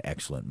movie, an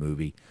excellent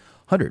movie.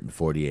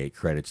 148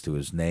 credits to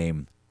his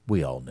name.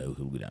 We all know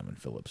who Lou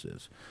Diamond Phillips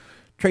is.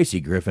 Tracy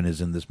Griffin is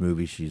in this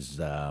movie. She's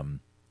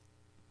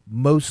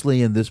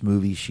mostly in this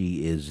movie.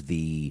 She is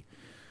the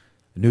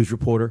news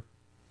reporter.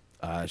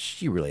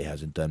 She really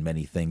hasn't done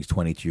many things.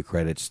 22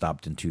 credits,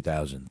 stopped in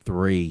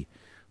 2003.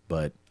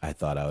 But I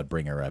thought I would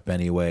bring her up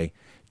anyway.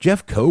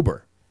 Jeff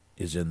Kober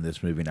is in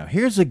this movie. Now,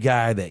 here's a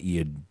guy that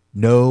you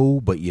know,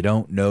 but you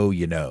don't know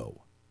you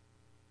know.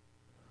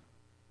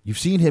 You've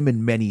seen him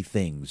in many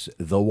things.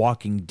 The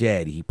Walking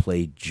Dead, he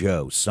played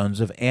Joe. Sons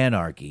of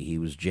Anarchy, he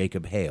was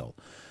Jacob Hale.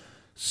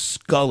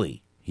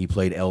 Scully, he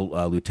played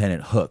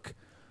Lieutenant Hook.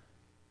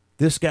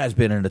 This guy's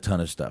been in a ton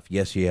of stuff.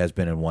 Yes, he has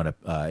been in one.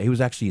 He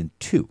was actually in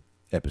 2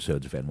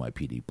 episodes of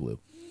NYPD Blue.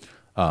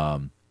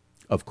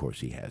 Of course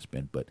he has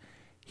been, but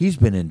he's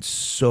been in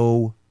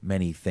so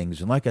many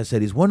things. And like I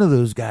said, he's one of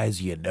those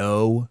guys you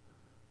know,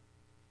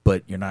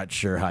 but you're not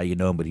sure how you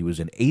know him. But he was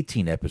in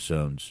 18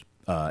 episodes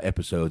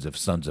of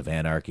Sons of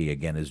Anarchy,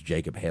 again, as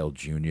Jacob Hale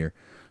Jr.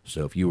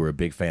 So if you were a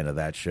big fan of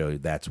that show,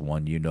 that's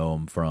one you know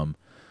him from.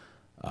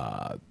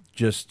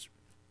 Just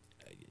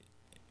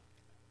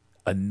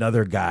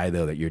another guy,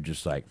 though, that you're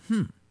just like,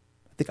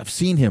 I think I've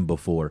seen him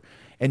before,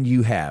 and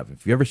you have.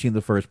 If you've ever seen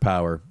The First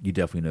Power, you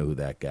definitely know who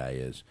that guy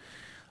is.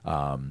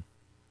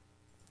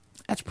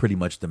 That's pretty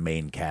much the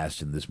main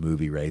cast in this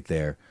movie right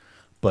there.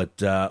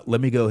 But let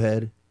me go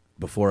ahead,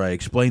 before I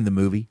explain the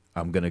movie,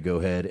 I'm going to go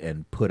ahead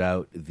and put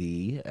out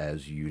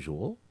as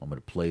usual, I'm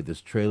going to play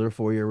this trailer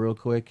for you real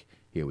quick.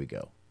 Here we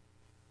go.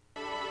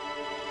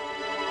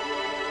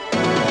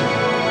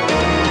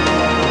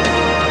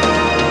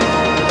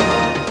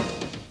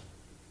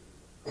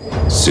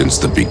 Since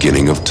the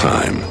beginning of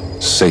time,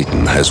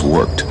 Satan has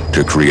worked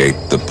to create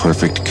the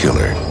perfect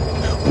killer.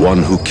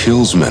 One who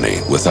kills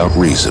many without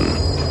reason.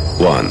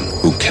 One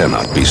who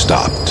cannot be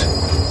stopped.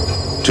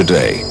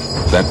 Today,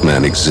 that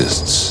man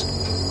exists.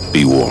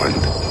 Be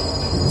warned.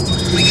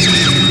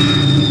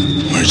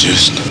 We're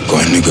just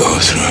going to go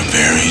through a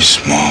very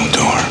small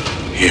door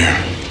here.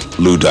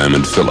 Lou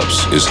Diamond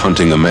Phillips is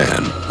hunting a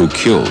man who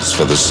kills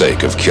for the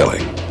sake of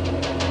killing.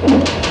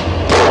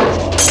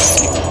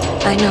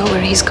 I know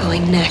where he's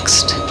going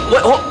next.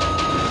 What? Oh.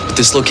 But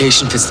this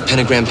location fits the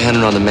pentagram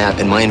pattern on the map,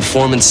 and my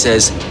informant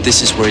says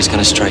this is where he's going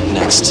to strike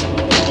next.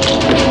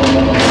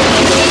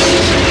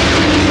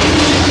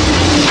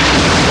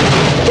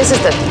 This is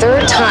the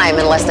third time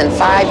in less than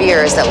 5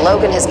 years that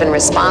Logan has been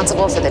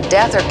responsible for the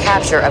death or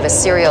capture of a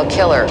serial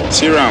killer.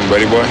 See you around,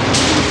 buddy boy.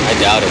 I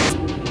doubt it.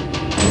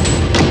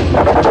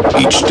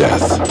 Each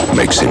death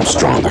makes him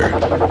stronger.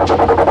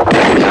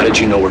 How did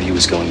you know where he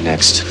was going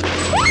next?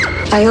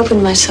 I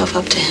opened myself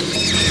up to him.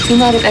 He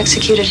might have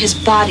executed his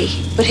body,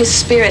 but his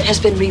spirit has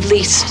been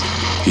released.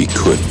 He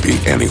could be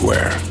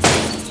anywhere.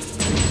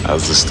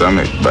 How's the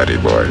stomach, buddy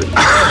boy?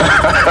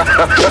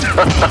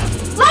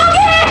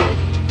 Logan!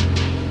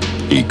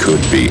 He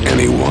could be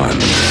anyone.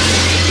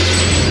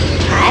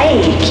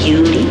 Hi,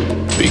 cutie.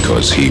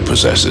 Because he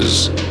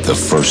possesses the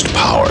first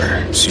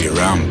power. See you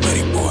around,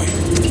 buddy boy.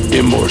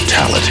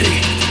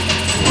 Immortality.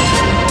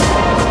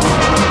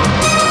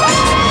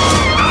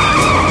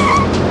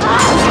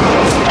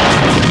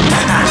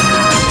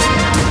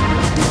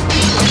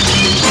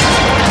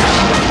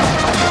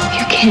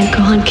 You can't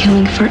go on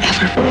killing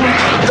forever.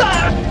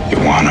 You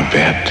want to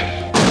bet?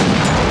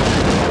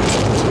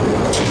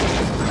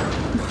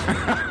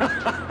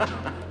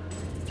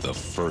 The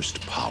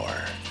first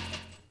power.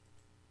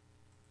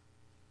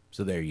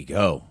 So there you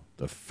go.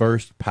 The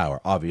first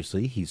power.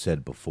 Obviously, he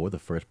said before, the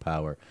first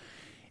power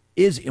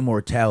is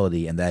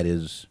immortality, and that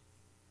is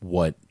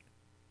what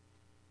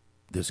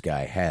this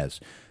guy has.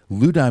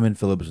 Lou Diamond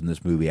Phillips in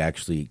this movie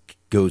actually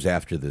goes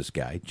after this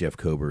guy. Jeff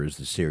Kober is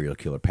the serial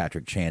killer.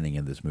 Patrick Channing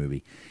in this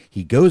movie.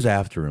 He goes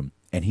after him,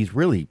 and he's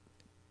really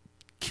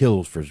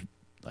kills for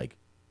like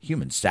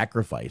human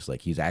sacrifice.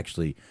 Like he's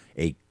actually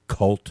a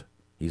cult.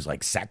 He's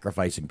like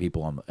sacrificing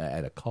people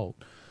at a cult.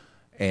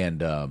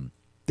 And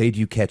they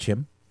do catch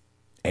him,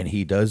 and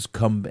he does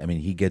come. I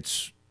mean, he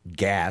gets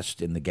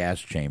gassed in the gas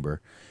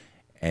chamber.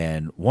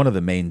 And one of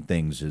the main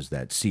things is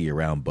that "see you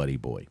around, buddy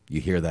boy." You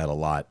hear that a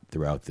lot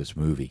throughout this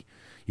movie.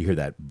 You hear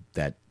that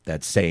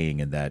saying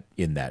and that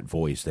in that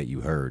voice that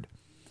you heard.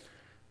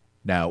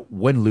 Now,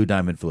 when Lou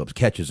Diamond Phillips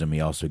catches him,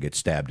 he also gets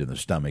stabbed in the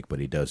stomach, but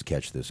he does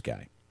catch this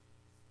guy,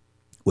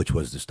 which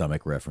was the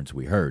stomach reference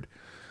we heard.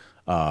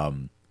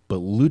 But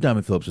Lou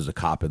Diamond Phillips is a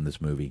cop in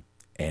this movie,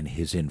 and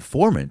his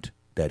informant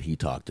that he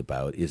talked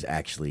about is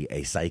actually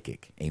a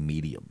psychic, a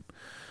medium,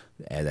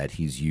 that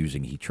he's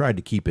using. He tried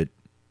to keep it,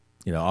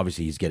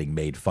 obviously he's getting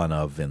made fun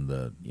of in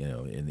the,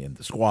 in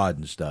the squad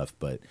and stuff,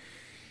 but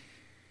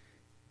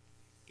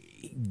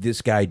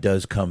this guy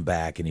does come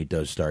back and he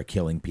does start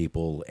killing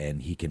people,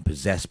 and he can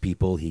possess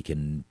people. He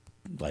can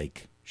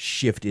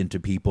shift into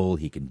people.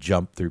 He can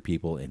jump through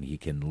people, and he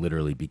can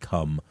literally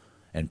become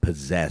and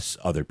possess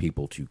other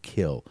people to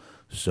kill.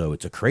 So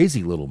it's a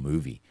crazy little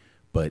movie,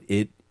 but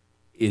it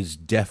is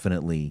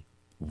definitely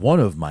one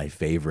of my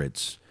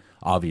favorites.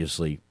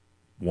 Obviously,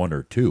 one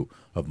or two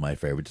of my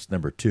favorites. It's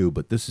number 2,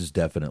 but this is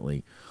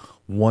definitely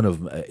one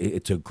of.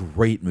 It's a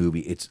great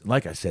movie. It's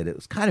like I said,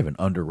 it's kind of an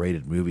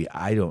underrated movie.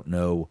 I don't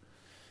know.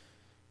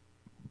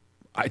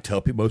 I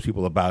tell most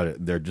people about it,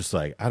 and they're just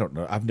like, I don't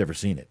know. I've never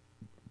seen it,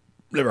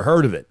 never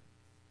heard of it.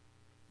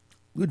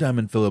 Lou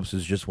Diamond Phillips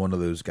is just one of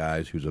those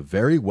guys who's a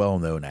very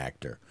well-known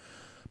actor,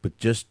 but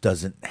just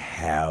doesn't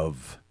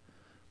have,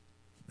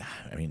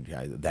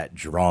 that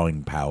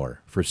drawing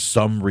power for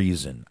some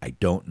reason. I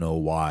don't know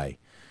why.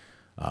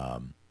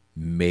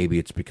 Maybe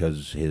it's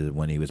because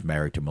when he was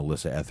married to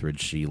Melissa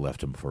Etheridge, she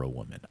left him for a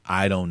woman.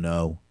 I don't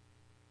know.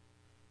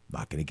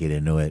 Not going to get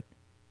into it.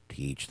 To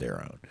each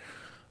their own.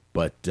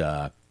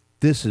 But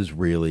this is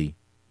really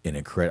an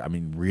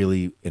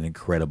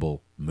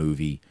incredible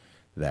movie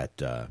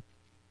that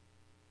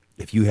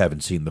if you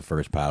haven't seen The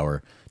First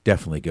Power,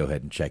 definitely go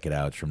ahead and check it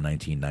out. It's from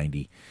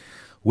 1990,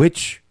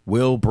 which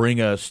will bring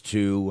us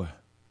to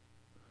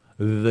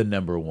the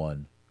number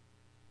 1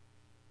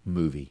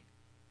 movie.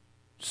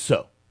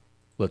 So,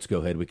 let's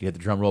go ahead. We can hit the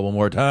drum roll one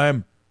more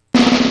time.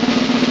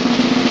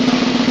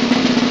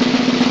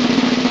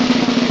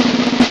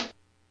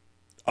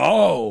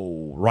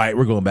 Oh, right.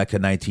 We're going back to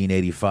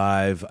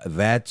 1985.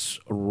 That's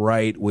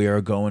right. We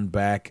are going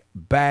back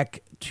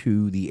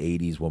to the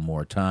 80s one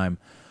more time.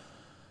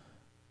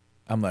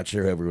 I'm not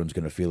sure how everyone's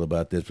going to feel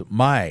about this, but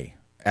my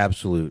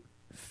absolute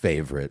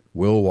favorite,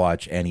 will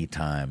watch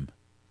anytime.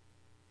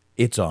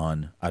 It's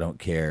on. I don't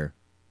care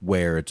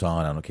where it's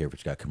on. I don't care if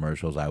it's got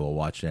commercials. I will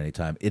watch it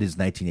anytime. It is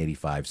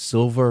 1985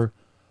 Silver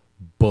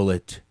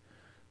Bullet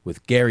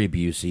with Gary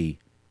Busey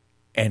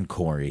and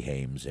Corey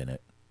Haim in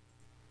it.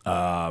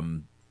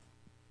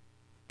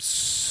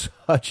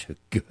 Such a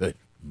good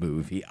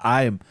movie.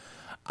 I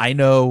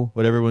know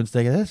what everyone's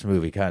thinking. This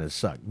movie kind of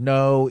sucked.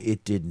 No,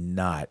 it did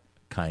not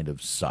kind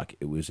of suck.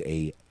 It was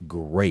a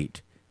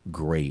great,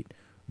 great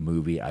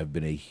movie. I've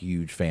been a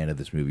huge fan of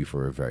this movie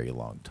for a very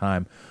long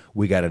time.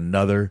 We got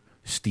another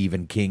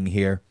Stephen King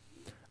here.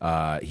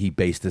 He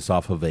based this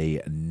off of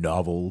a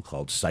novel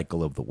called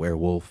Cycle of the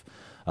Werewolf.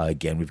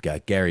 Again, we've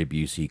got Gary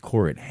Busey,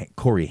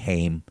 Corey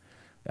Haim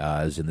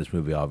is in this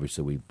movie.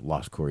 Obviously, we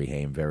lost Corey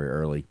Haim very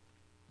early.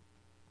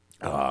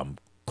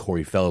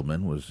 Corey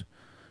Feldman was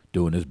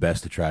doing his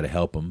best to try to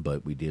help him,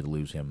 but we did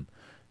lose him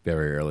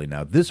very early.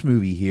 Now, this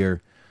movie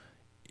here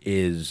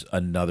is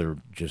another,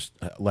 just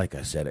like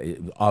I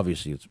said,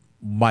 obviously it's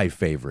my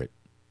favorite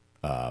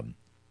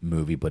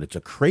movie, but it's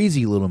a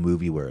crazy little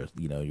movie where,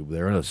 you know,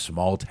 they're in a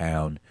small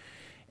town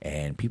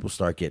and people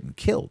start getting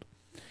killed.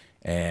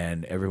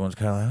 And everyone's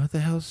kind of like, what the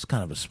hell? It's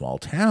kind of a small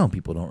town.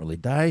 People don't really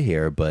die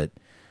here. But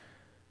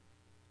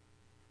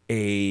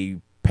a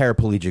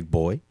paraplegic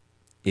boy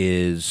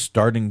is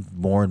starting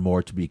more and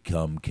more to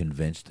become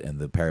convinced, and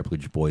the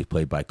paraplegic boy is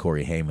played by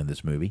Corey Haim in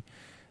this movie,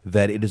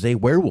 that it is a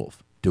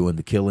werewolf doing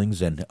the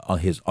killings, and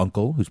his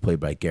uncle, who's played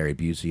by Gary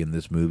Busey in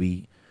this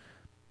movie,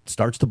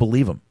 starts to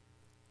believe him.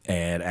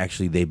 And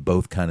actually, they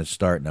both kind of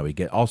start. Now, we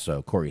get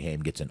also, Corey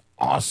Haim gets an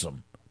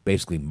awesome,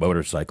 basically,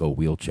 motorcycle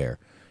wheelchair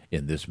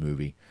in this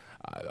movie.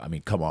 I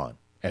mean, come on.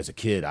 As a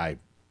kid, I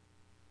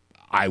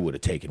would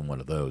have taken one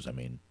of those. I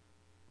mean,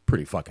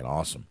 pretty fucking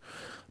awesome.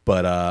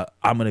 But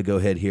I'm going to go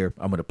ahead here.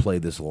 I'm going to play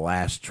this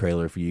last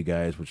trailer for you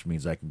guys, which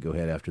means I can go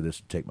ahead after this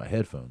and take my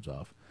headphones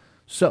off.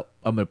 So,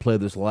 I'm going to play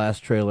this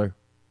last trailer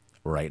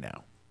right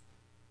now.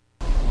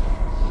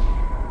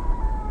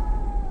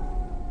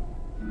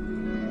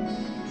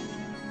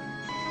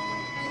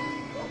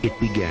 It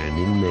began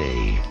in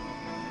May.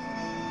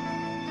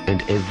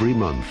 And every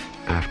month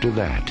after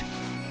that,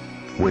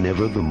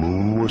 whenever the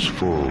moon was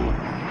full,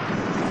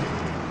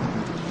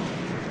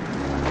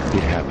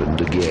 it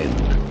happened again.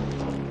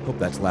 Hope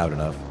that's loud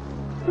enough.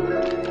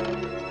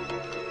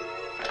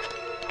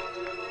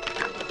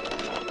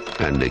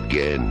 And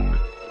again.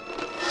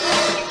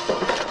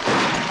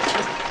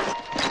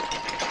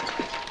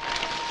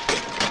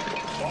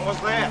 What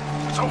was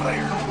that? It's over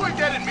there. Don't point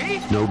that at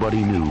me.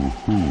 Nobody knew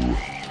who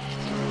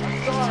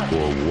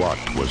or what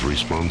was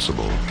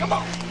responsible. Come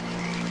on.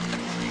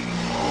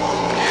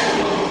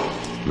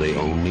 They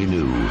only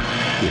knew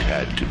it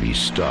had to be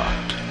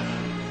stopped.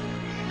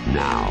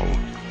 Now,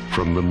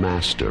 from the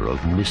master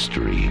of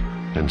mystery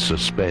and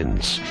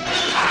suspense,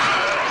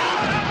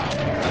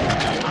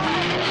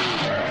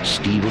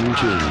 Stephen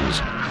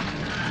King's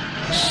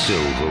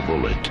Silver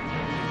Bullet.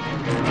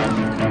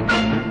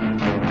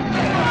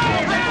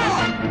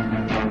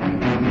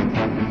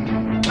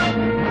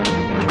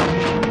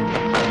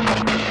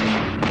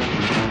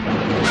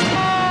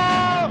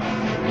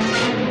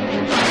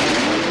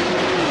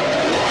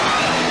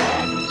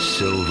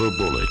 Silver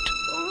Bullet,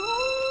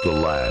 the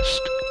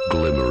last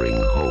glimmering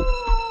hope.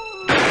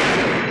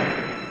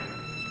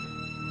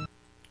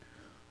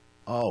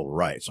 All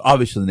right. So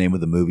obviously the name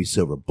of the movie,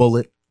 Silver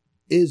Bullet,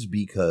 is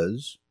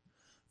because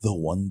the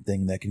one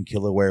thing that can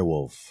kill a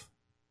werewolf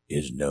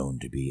is known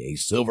to be a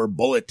silver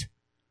bullet.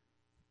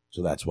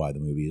 So that's why the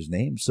movie is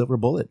named Silver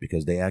Bullet,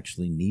 because they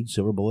actually need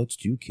silver bullets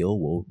to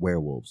kill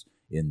werewolves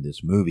in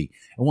this movie.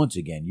 And once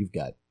again, we've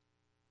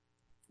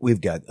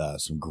got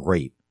some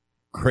great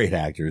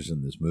actors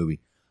in this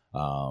movie.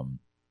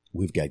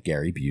 We've got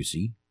Gary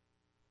Busey,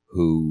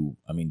 who,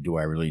 I mean, do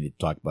I really need to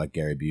talk about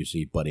Gary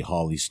Busey? Buddy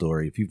Holly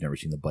story. If you've never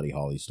seen the Buddy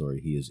Holly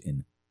story, he is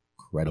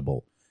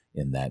incredible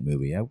in that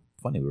movie.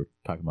 Funny, we were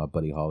talking about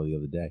Buddy Holly the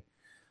other day.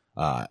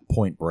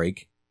 Point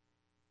Break,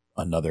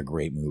 another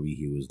great movie.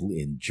 He was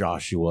in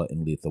Joshua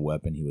and Lethal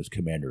Weapon. He was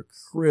Commander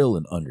Krill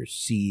in Under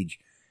Siege.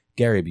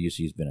 Gary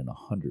Busey has been in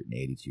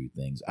 182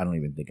 things. I don't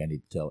even think I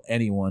need to tell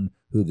anyone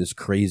who this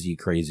crazy,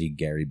 crazy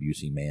Gary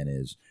Busey man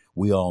is.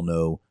 We all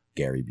know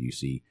Gary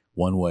Busey,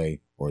 one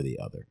way or the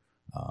other.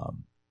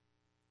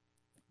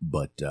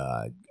 But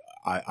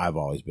I've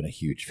always been a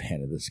huge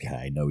fan of this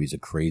guy. I know he's a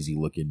crazy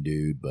looking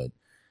dude, but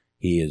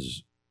he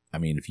is, I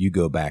mean, if you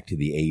go back to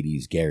the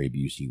 80s, Gary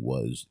Busey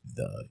was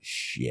the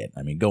shit.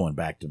 I mean, going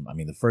back to, I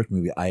mean, the first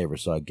movie I ever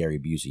saw Gary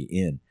Busey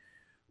in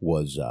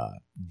was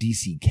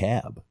DC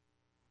Cab.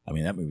 I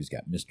mean, that movie's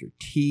got Mr.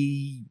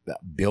 T.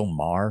 Bill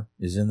Maher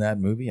is in that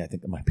movie. I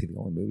think that might be the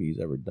only movie he's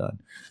ever done.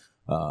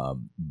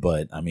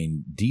 But, I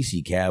mean,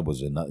 DC Cab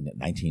was in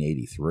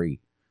 1983.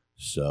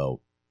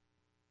 So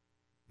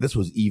this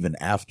was even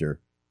after,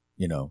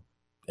 you know,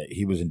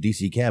 he was in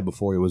DC Cab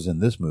before he was in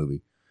this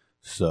movie.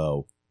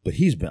 So, but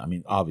he's been, I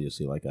mean,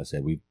 obviously, like I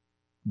said,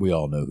 we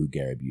all know who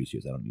Gary Busey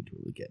is. I don't need to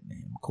really get into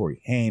him.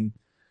 Corey Haim.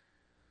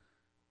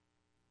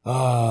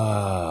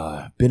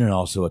 Been in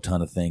also a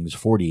ton of things.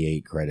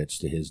 48 credits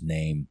to his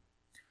name.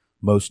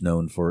 Most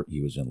known for,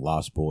 he was in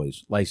Lost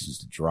Boys, License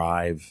to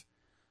Drive,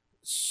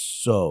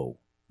 so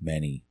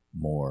many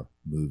more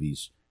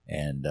movies.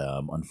 And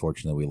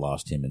unfortunately, we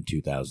lost him in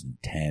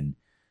 2010.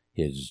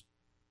 His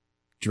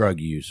drug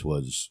use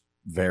was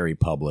very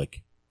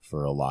public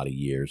for a lot of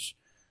years.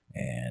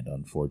 And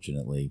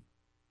unfortunately,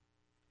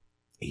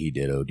 he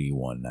did OD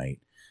one night.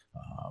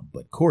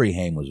 But Corey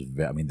Haim was,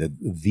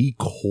 the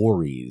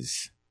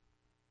Coreys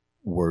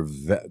were,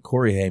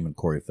 Corey Haim and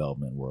Corey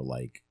Feldman were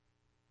like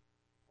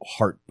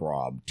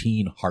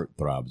teen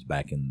heartthrobs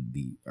back in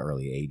the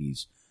early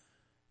 80s.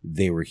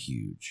 They were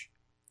huge.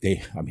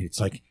 It's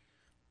like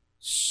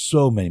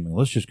so many.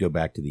 Let's just go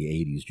back to the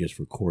 80s just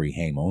for Corey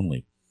Haim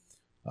only.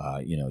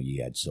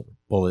 You had Silver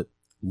Bullet,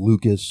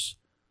 Lucas,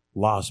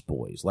 Lost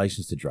Boys,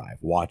 License to Drive,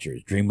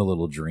 Watchers, Dream a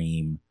Little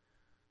Dream,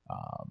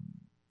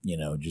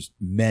 just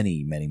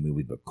many, many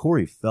movies. But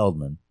Corey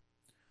Feldman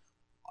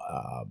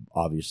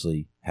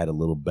obviously had a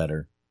little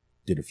better,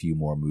 did a few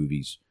more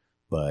movies,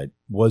 but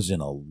was in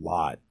a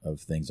lot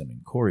of things. I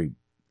mean, Corey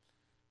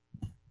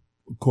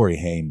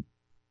Haim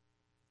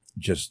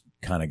just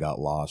kind of got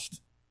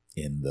lost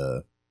in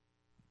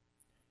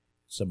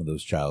some of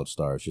those child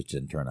stars just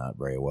didn't turn out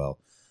very well.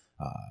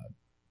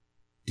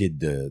 Did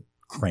the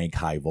Crank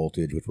High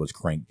Voltage, which was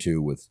Crank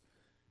 2 with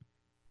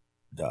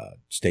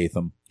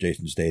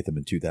Jason Statham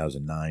in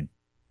 2009.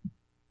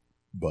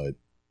 But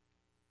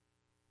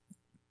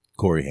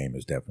Corey Haim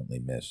is definitely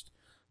missed.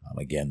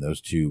 Again,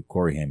 those two,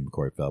 Corey Haim and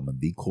Corey Feldman,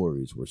 the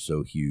Coreys were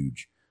so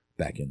huge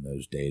back in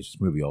those days.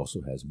 This movie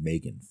also has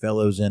Megan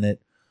Fellows in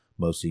it,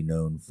 mostly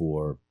known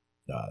for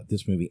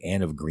this movie,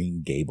 Anne of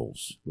Green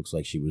Gables. Looks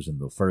like she was in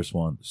the first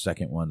one, the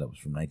second one, that was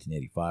from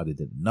 1985. They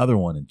did another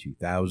one in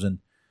 2000.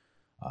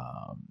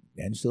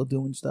 And still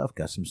doing stuff.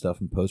 Got some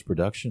stuff in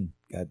post-production.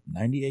 Got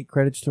 98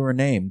 credits to her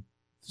name.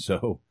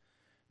 So,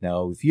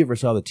 now, if you ever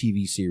saw the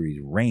TV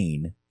series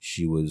Reign,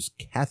 she was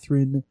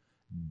Catherine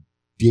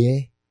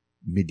de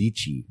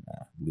Medici.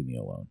 Leave me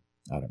alone.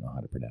 I don't know how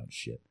to pronounce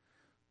shit.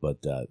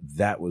 But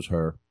that was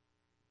her.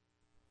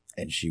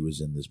 And she was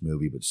in this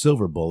movie. But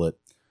Silver Bullet,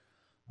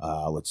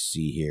 let's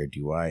see here.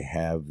 Do I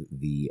have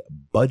the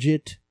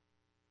budget?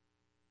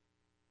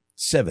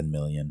 $7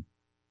 million.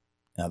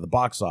 Now, the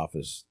box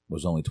office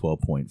was only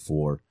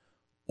 12.4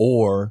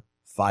 or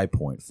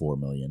 5.4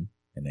 million.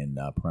 And in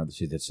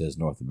parentheses, it says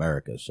North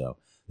America. So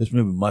this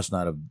movie must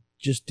not have,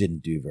 just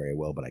didn't do very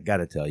well. But I got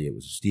to tell you, it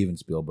was Steven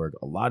Spielberg.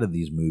 A lot of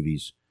these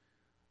movies,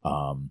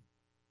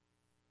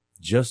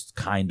 just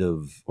kind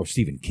of, or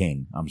Stephen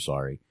King, I'm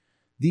sorry.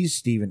 These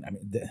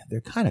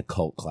they're kind of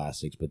cult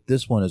classics, but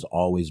this one has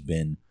always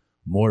been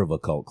more of a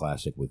cult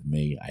classic with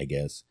me, I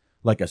guess.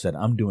 Like I said,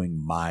 I'm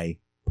doing my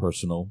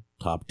personal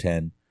top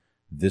 10.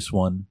 This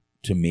one,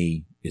 to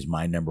me, is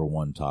my number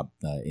one top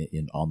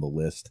on the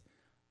list.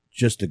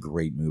 Just a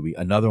great movie.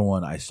 Another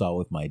one I saw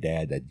with my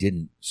dad that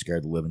didn't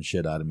scare the living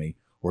shit out of me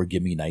or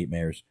give me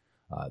nightmares.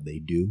 They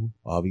do,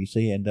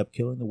 obviously, end up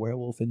killing the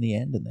werewolf in the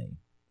end, and they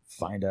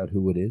find out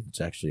who it is.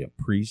 It's actually a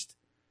priest.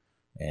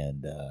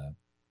 And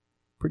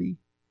pretty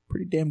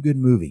damn good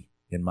movie,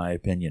 in my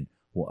opinion.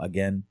 Well,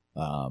 again,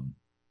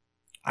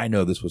 I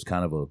know this was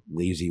kind of a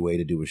lazy way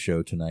to do a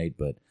show tonight,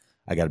 but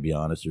I got to be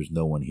honest, there's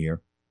no one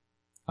here.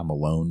 I'm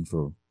alone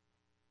for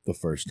the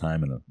first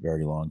time in a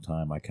very long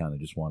time. I kind of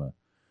just want to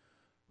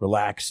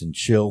relax and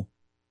chill.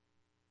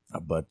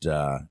 But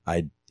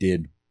I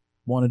did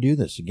want to do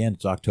this. Again,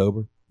 it's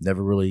October.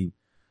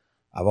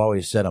 I've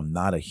always said I'm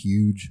not a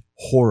huge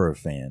horror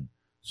fan.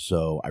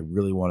 So I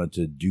really wanted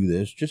to do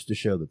this just to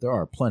show that there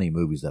are plenty of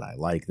movies that I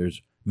like.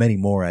 There's many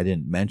more I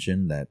didn't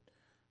mention that,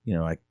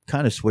 I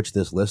kind of switched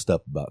this list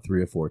up about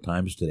 3 or 4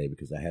 times today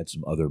because I had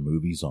some other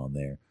movies on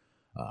there.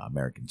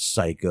 American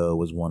Psycho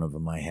was one of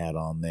them I had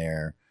on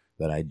there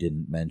that I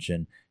didn't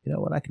mention. You know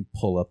what? I can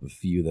pull up a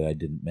few that I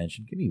didn't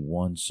mention. Give me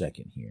 1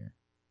 second here.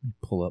 Let me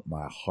pull up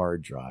my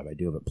hard drive. I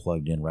do have it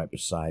plugged in right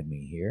beside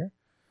me here.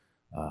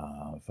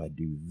 If I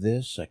do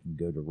this, I can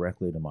go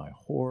directly to my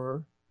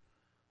horror.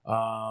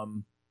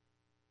 Body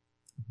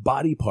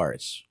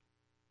Parts.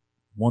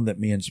 One that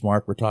me and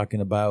Smark were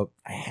talking about.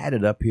 I had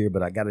it up here,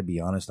 but I got to be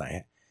honest,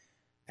 I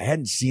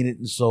hadn't seen it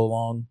in so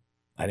long.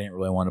 I didn't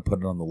really want to put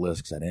it on the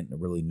list because I didn't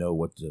really know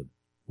what to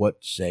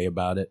say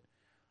about it.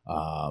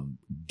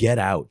 Get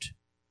Out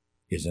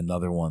is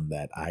another one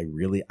that I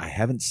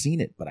haven't seen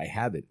it, but I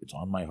have it. It's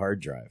on my hard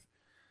drive.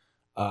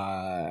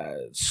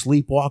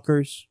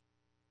 Sleepwalkers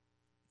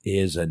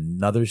is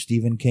another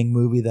Stephen King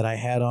movie that I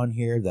had on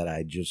here that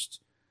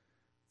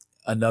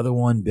another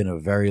one, been a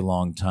very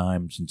long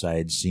time since I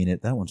had seen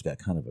it. That one's got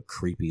kind of a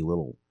creepy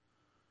little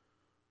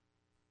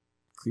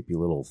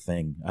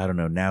thing. I don't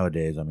know.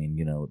 Nowadays,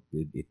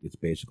 it's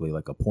basically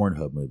like a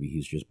Pornhub movie.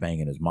 He's just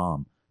banging his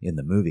mom in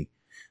the movie.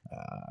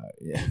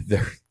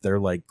 They're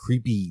like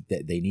creepy.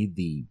 They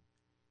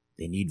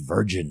need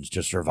virgins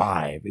to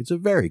survive. It's a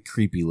very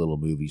creepy little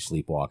movie.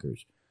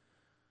 Sleepwalkers.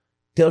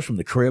 Tales from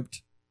the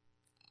Crypt.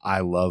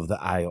 I love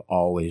that. I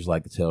always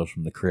like the Tales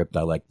from the Crypt.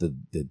 I like the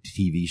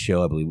TV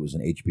show. I believe it was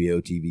an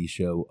HBO TV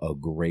show, a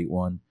great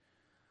one.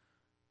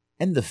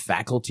 And The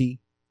Faculty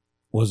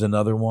was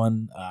another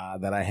one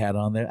that I had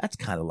on there. That's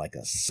kind of like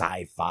a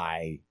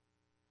sci-fi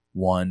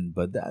one,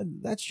 but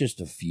that's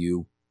just a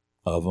few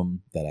of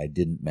them that I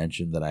didn't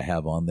mention that I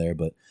have on there.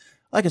 But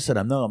like I said,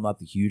 I'm not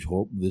the huge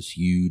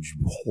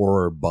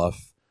horror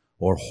buff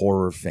or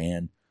horror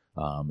fan.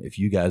 If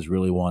you guys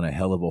really want a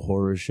hell of a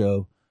horror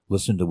show,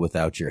 listen to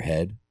Without Your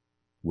Head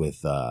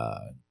with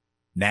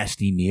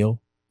Nasty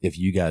Neil. If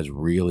you guys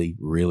really,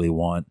 really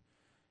want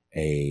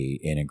an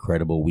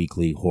incredible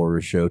weekly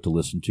horror show to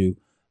listen to,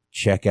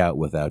 check out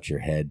Without Your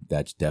Head.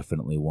 That's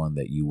definitely one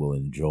that you will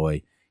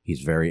enjoy.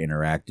 He's very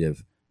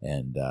interactive,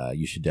 and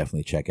you should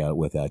definitely check out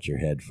Without Your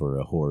Head for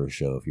a horror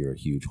show if you're a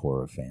huge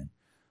horror fan.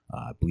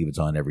 I believe it's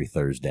on every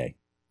Thursday,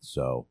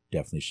 so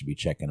definitely should be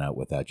checking out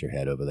Without Your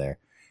Head over there.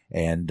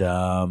 And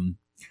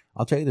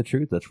I'll tell you the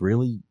truth, that's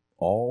really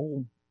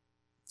all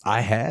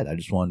I had. I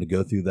just wanted to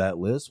go through that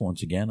list.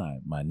 Once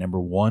again, my number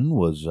one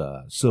was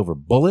Silver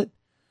Bullet.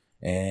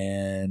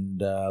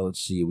 And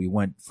let's see, we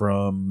went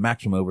from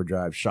Maximum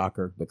Overdrive,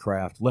 Shocker, The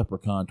Craft,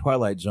 Leprechaun,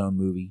 Twilight Zone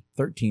movie,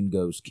 13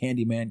 Ghosts,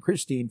 Candyman,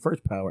 Christine,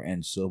 First Power,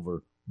 and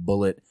Silver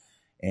Bullet.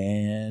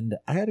 And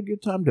I had a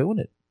good time doing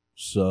it.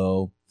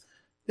 So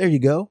there you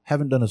go.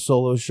 Haven't done a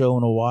solo show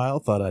in a while.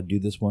 Thought I'd do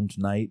this one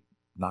tonight.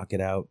 Knock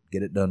it out.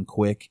 Get it done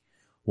quick.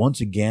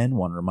 Once again,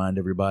 want to remind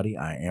everybody,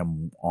 I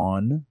am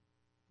on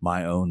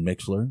my own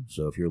Mixler.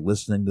 So if you're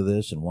listening to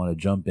this and want to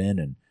jump in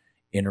and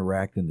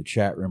interact in the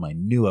chat room, I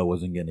knew I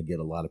wasn't going to get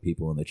a lot of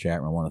people in the chat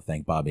room. I want to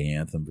thank Bobby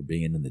Anthem for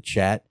being in the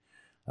chat,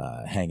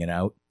 hanging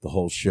out the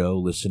whole show,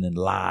 listening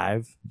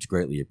live. It's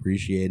greatly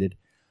appreciated.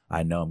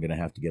 I know I'm going to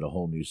have to get a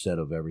whole new set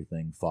of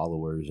everything,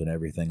 followers and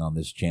everything on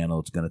this channel.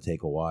 It's going to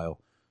take a while.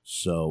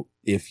 So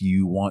if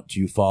you want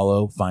to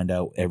follow, find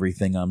out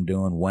everything I'm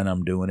doing, when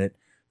I'm doing it,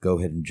 go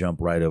ahead and jump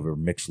right over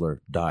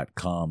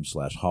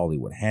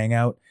Mixler.com/Hollywood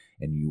Hangout,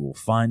 and you will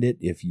find it.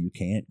 If you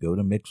can't, go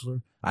to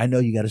Mixler. I know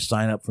you got to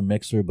sign up for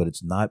Mixler, but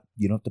it's not,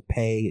 you don't have to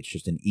pay. It's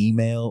just an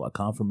email, a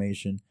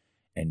confirmation,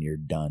 and you're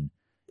done.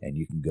 And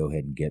you can go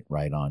ahead and get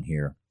right on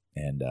here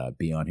and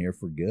be on here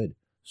for good.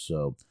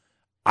 So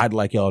I'd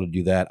like y'all to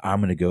do that. I'm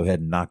going to go ahead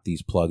and knock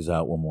these plugs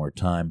out one more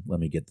time. Let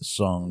me get the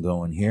song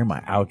going here, my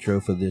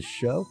outro for this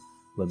show.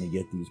 Let me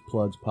get these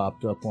plugs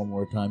popped up one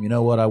more time. You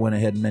know what? I went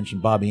ahead and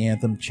mentioned Bobby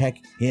Anthem. Check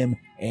him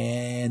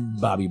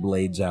and Bobby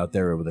Blades out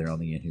there over there on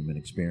the Inhuman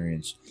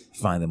Experience.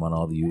 Find them on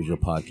all the usual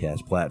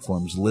podcast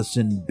platforms.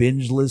 Listen,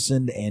 binge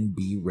listen, and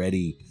be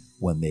ready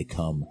when they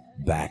come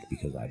back,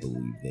 because I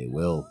believe they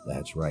will.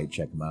 That's right.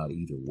 Check them out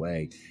either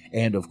way.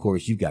 And, of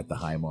course, you've got the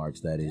high marks.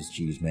 That is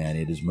Cheese Man.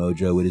 It is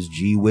Mojo. It is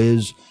G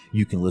Wiz.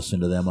 You can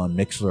listen to them on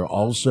Mixler.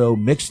 Also,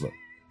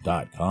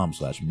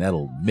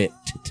 Mixler.com/Metal Mitt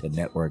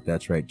Network.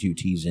 That's right, 2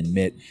 T's in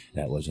Mitt.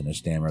 That wasn't a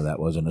stammer.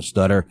 That wasn't a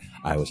stutter.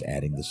 I was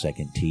adding the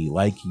second T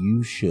like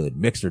you should.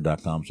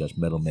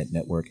 Mixler.com/Metal Mitt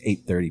Network,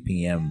 8:30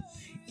 p.m.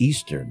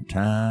 Eastern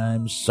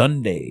Time,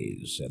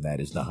 Sundays. And that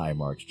is the high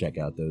marks. Check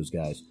out those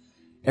guys.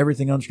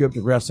 Everything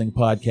Unscripted Wrestling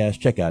Podcast.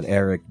 Check out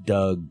Eric,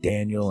 Doug,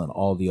 Daniel, and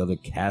all the other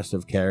cast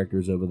of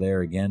characters over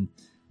there. Again,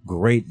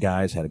 great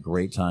guys. Had a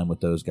great time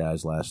with those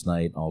guys last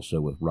night. Also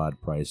with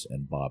Rod Price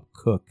and Bob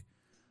Cook.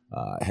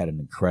 Had an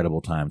incredible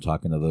time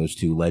talking to those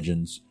two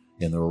legends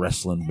in the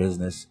wrestling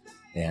business.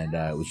 And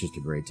it was just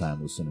a great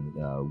time listening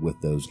with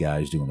those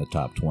guys doing the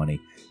top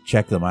 20.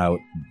 Check them out.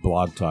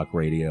 Blog Talk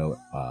Radio.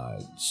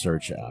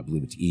 Search, I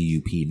believe it's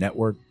EUP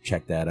Network.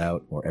 Check that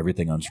out. Or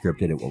Everything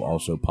Unscripted. It will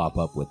also pop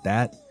up with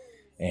that.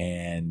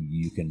 And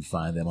you can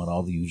find them on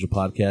all the usual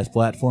podcast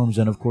platforms.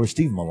 And, of course,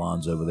 Steve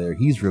Milan's over there.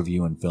 He's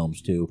reviewing films,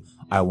 too.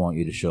 I want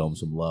you to show him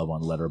some love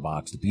on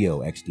Letterboxd,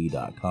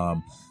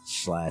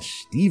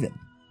 boxd.com/Steven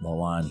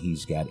Milan.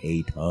 He's got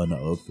a ton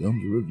of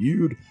films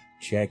reviewed.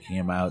 Check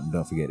him out. And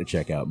don't forget to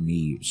check out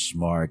me,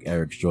 Smark.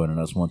 Eric's joining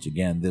us once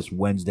again this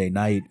Wednesday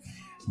night.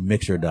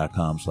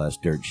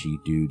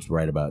 Mixer.com/DirtSheetDudes,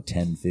 right about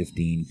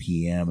 10:15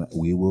 p.m.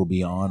 We will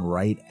be on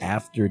right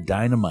after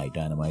Dynamite.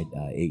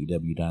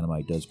 AEW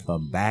Dynamite does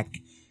come back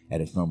at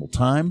its normal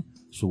time,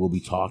 so we'll be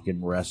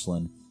talking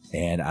wrestling,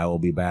 and I will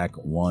be back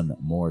one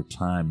more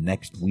time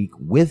next week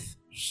with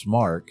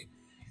Smark,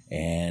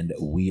 and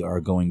we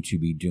are going to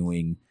be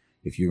doing,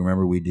 if you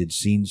remember, we did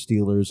Scene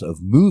Stealers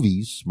of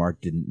movies. Smark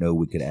didn't know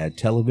we could add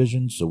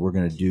television, so we're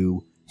going to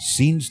do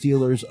Scene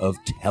Stealers of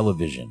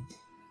television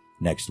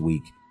next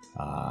week.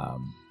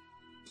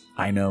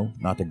 I know,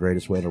 not the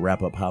greatest way to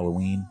wrap up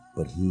Halloween,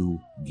 but who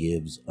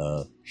gives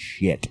a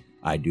shit?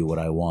 I do what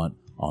I want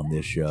on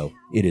this show.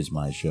 It is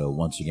my show.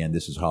 Once again,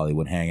 this is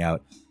Hollywood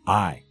Hangout.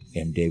 I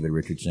am David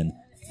Richardson.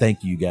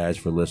 Thank you guys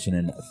for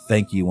listening.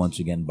 Thank you once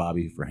again,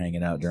 Bobby, for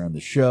hanging out during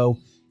the show.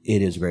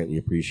 It is greatly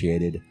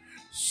appreciated.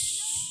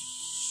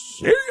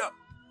 See ya!